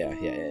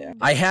 Yeah.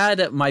 I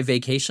had my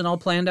vacation all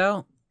planned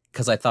out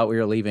because I thought we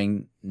were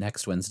leaving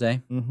next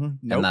Wednesday. Mm-hmm.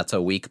 Nope. And that's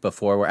a week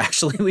before we're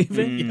actually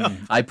leaving.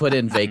 I put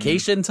in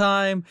vacation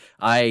time.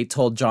 I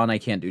told John I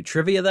can't do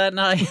trivia that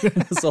night.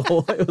 It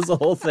was a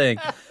whole thing.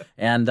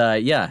 And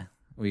yeah,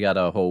 we got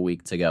a whole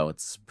week to go.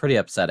 It's pretty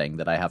upsetting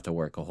that I have to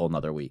work a whole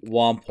nother week.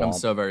 Womp womp. I'm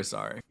so very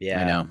sorry.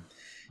 Yeah. I know.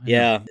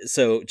 Yeah.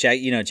 So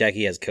Jackie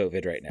has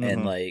COVID right now.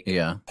 And like,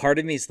 part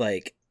of me is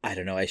like, I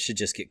don't know, I should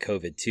just get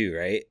COVID too,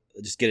 right?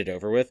 Just get it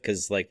over with.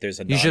 Cause like there's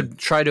a, you should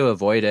try to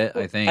avoid it.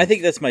 I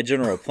think that's my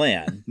general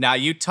plan. Now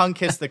you tongue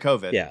kiss the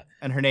COVID. Yeah.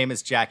 And her name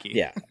is Jackie.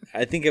 Yeah.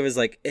 I think it was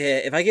like,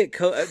 if I get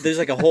COVID, there's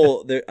like a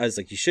whole, I was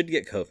like, you should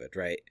get COVID,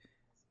 right?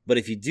 But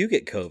if you do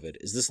get COVID,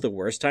 is this the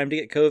worst time to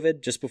get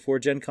COVID? Just before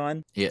Gen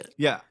Con? Yeah.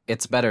 Yeah.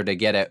 It's better to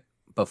get it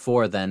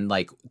before than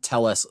like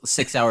tell us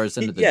 6 hours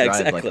into the drive,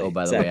 exactly, like, oh,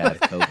 by the way, I have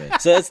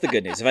COVID. So that's the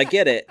good news. If I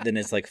get it, then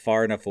it's like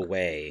far enough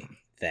away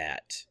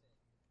that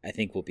I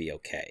think we'll be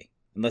okay.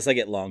 Unless I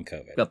get long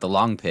COVID. Got the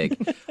long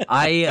pig.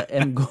 I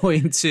am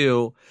going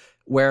to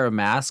wear a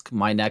mask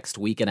my next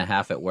week and a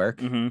half at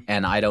work,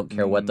 and I don't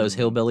care what those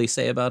hillbillies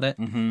say about it,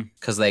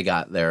 because they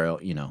got their,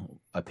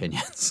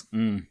 opinions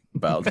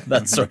about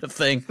that sort of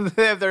thing.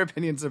 They have their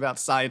opinions about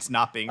science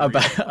not being real.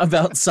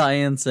 about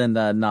science and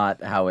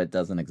not how it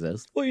doesn't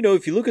exist. Well,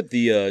 if you look at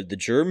the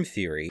germ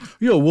theory.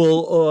 Yeah,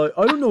 well,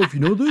 I don't know if you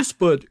know this,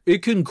 but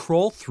it can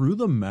crawl through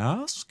the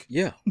mask.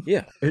 Yeah.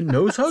 It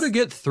knows how to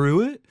get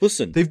through it.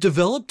 Listen. They've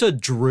developed a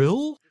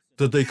drill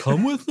that they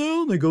come with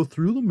now, and they go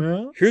through the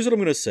mask. Here's what I'm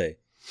going to say.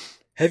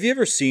 Have you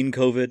ever seen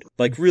COVID?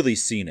 Like, really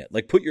seen it?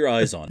 Like, put your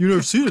eyes on it. You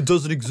never seen it. It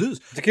doesn't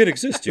exist. It can't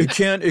exist, dude. It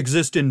can't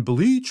exist in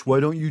bleach. Why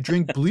don't you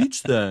drink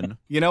bleach then?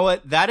 You know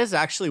what? That is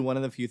actually one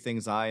of the few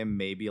things I am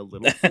maybe a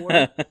little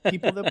for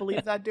people that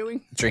believe that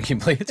doing. Drinking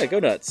bleach? Yeah, go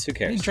nuts. Who You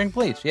cares? drink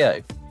bleach,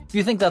 yeah. If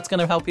you think that's going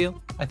to help you,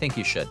 I think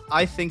you should.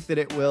 I think that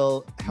it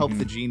will help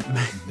the gene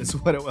pool is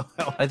what it will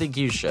help. I think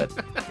you should.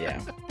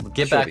 Yeah.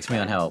 Get Sure back we to me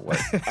on how it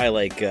works. I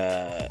like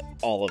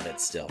all of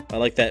it still. I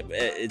like that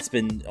it's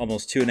been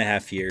almost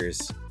 2.5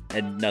 years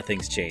and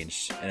nothing's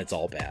changed and it's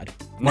all bad.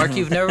 Mark,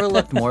 you've never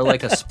looked more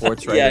like a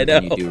sports writer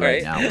than you do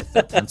right now, with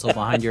the pencil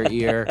behind your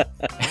ear,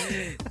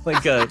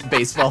 like a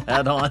baseball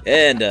hat on.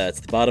 And it's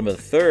the bottom of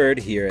the third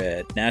here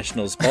at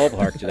Nationals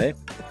Ballpark today.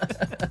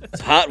 It's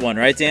a hot one,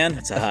 right, Dan?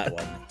 It's a hot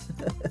one.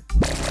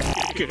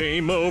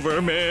 Game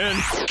over, man.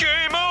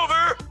 Game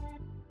over.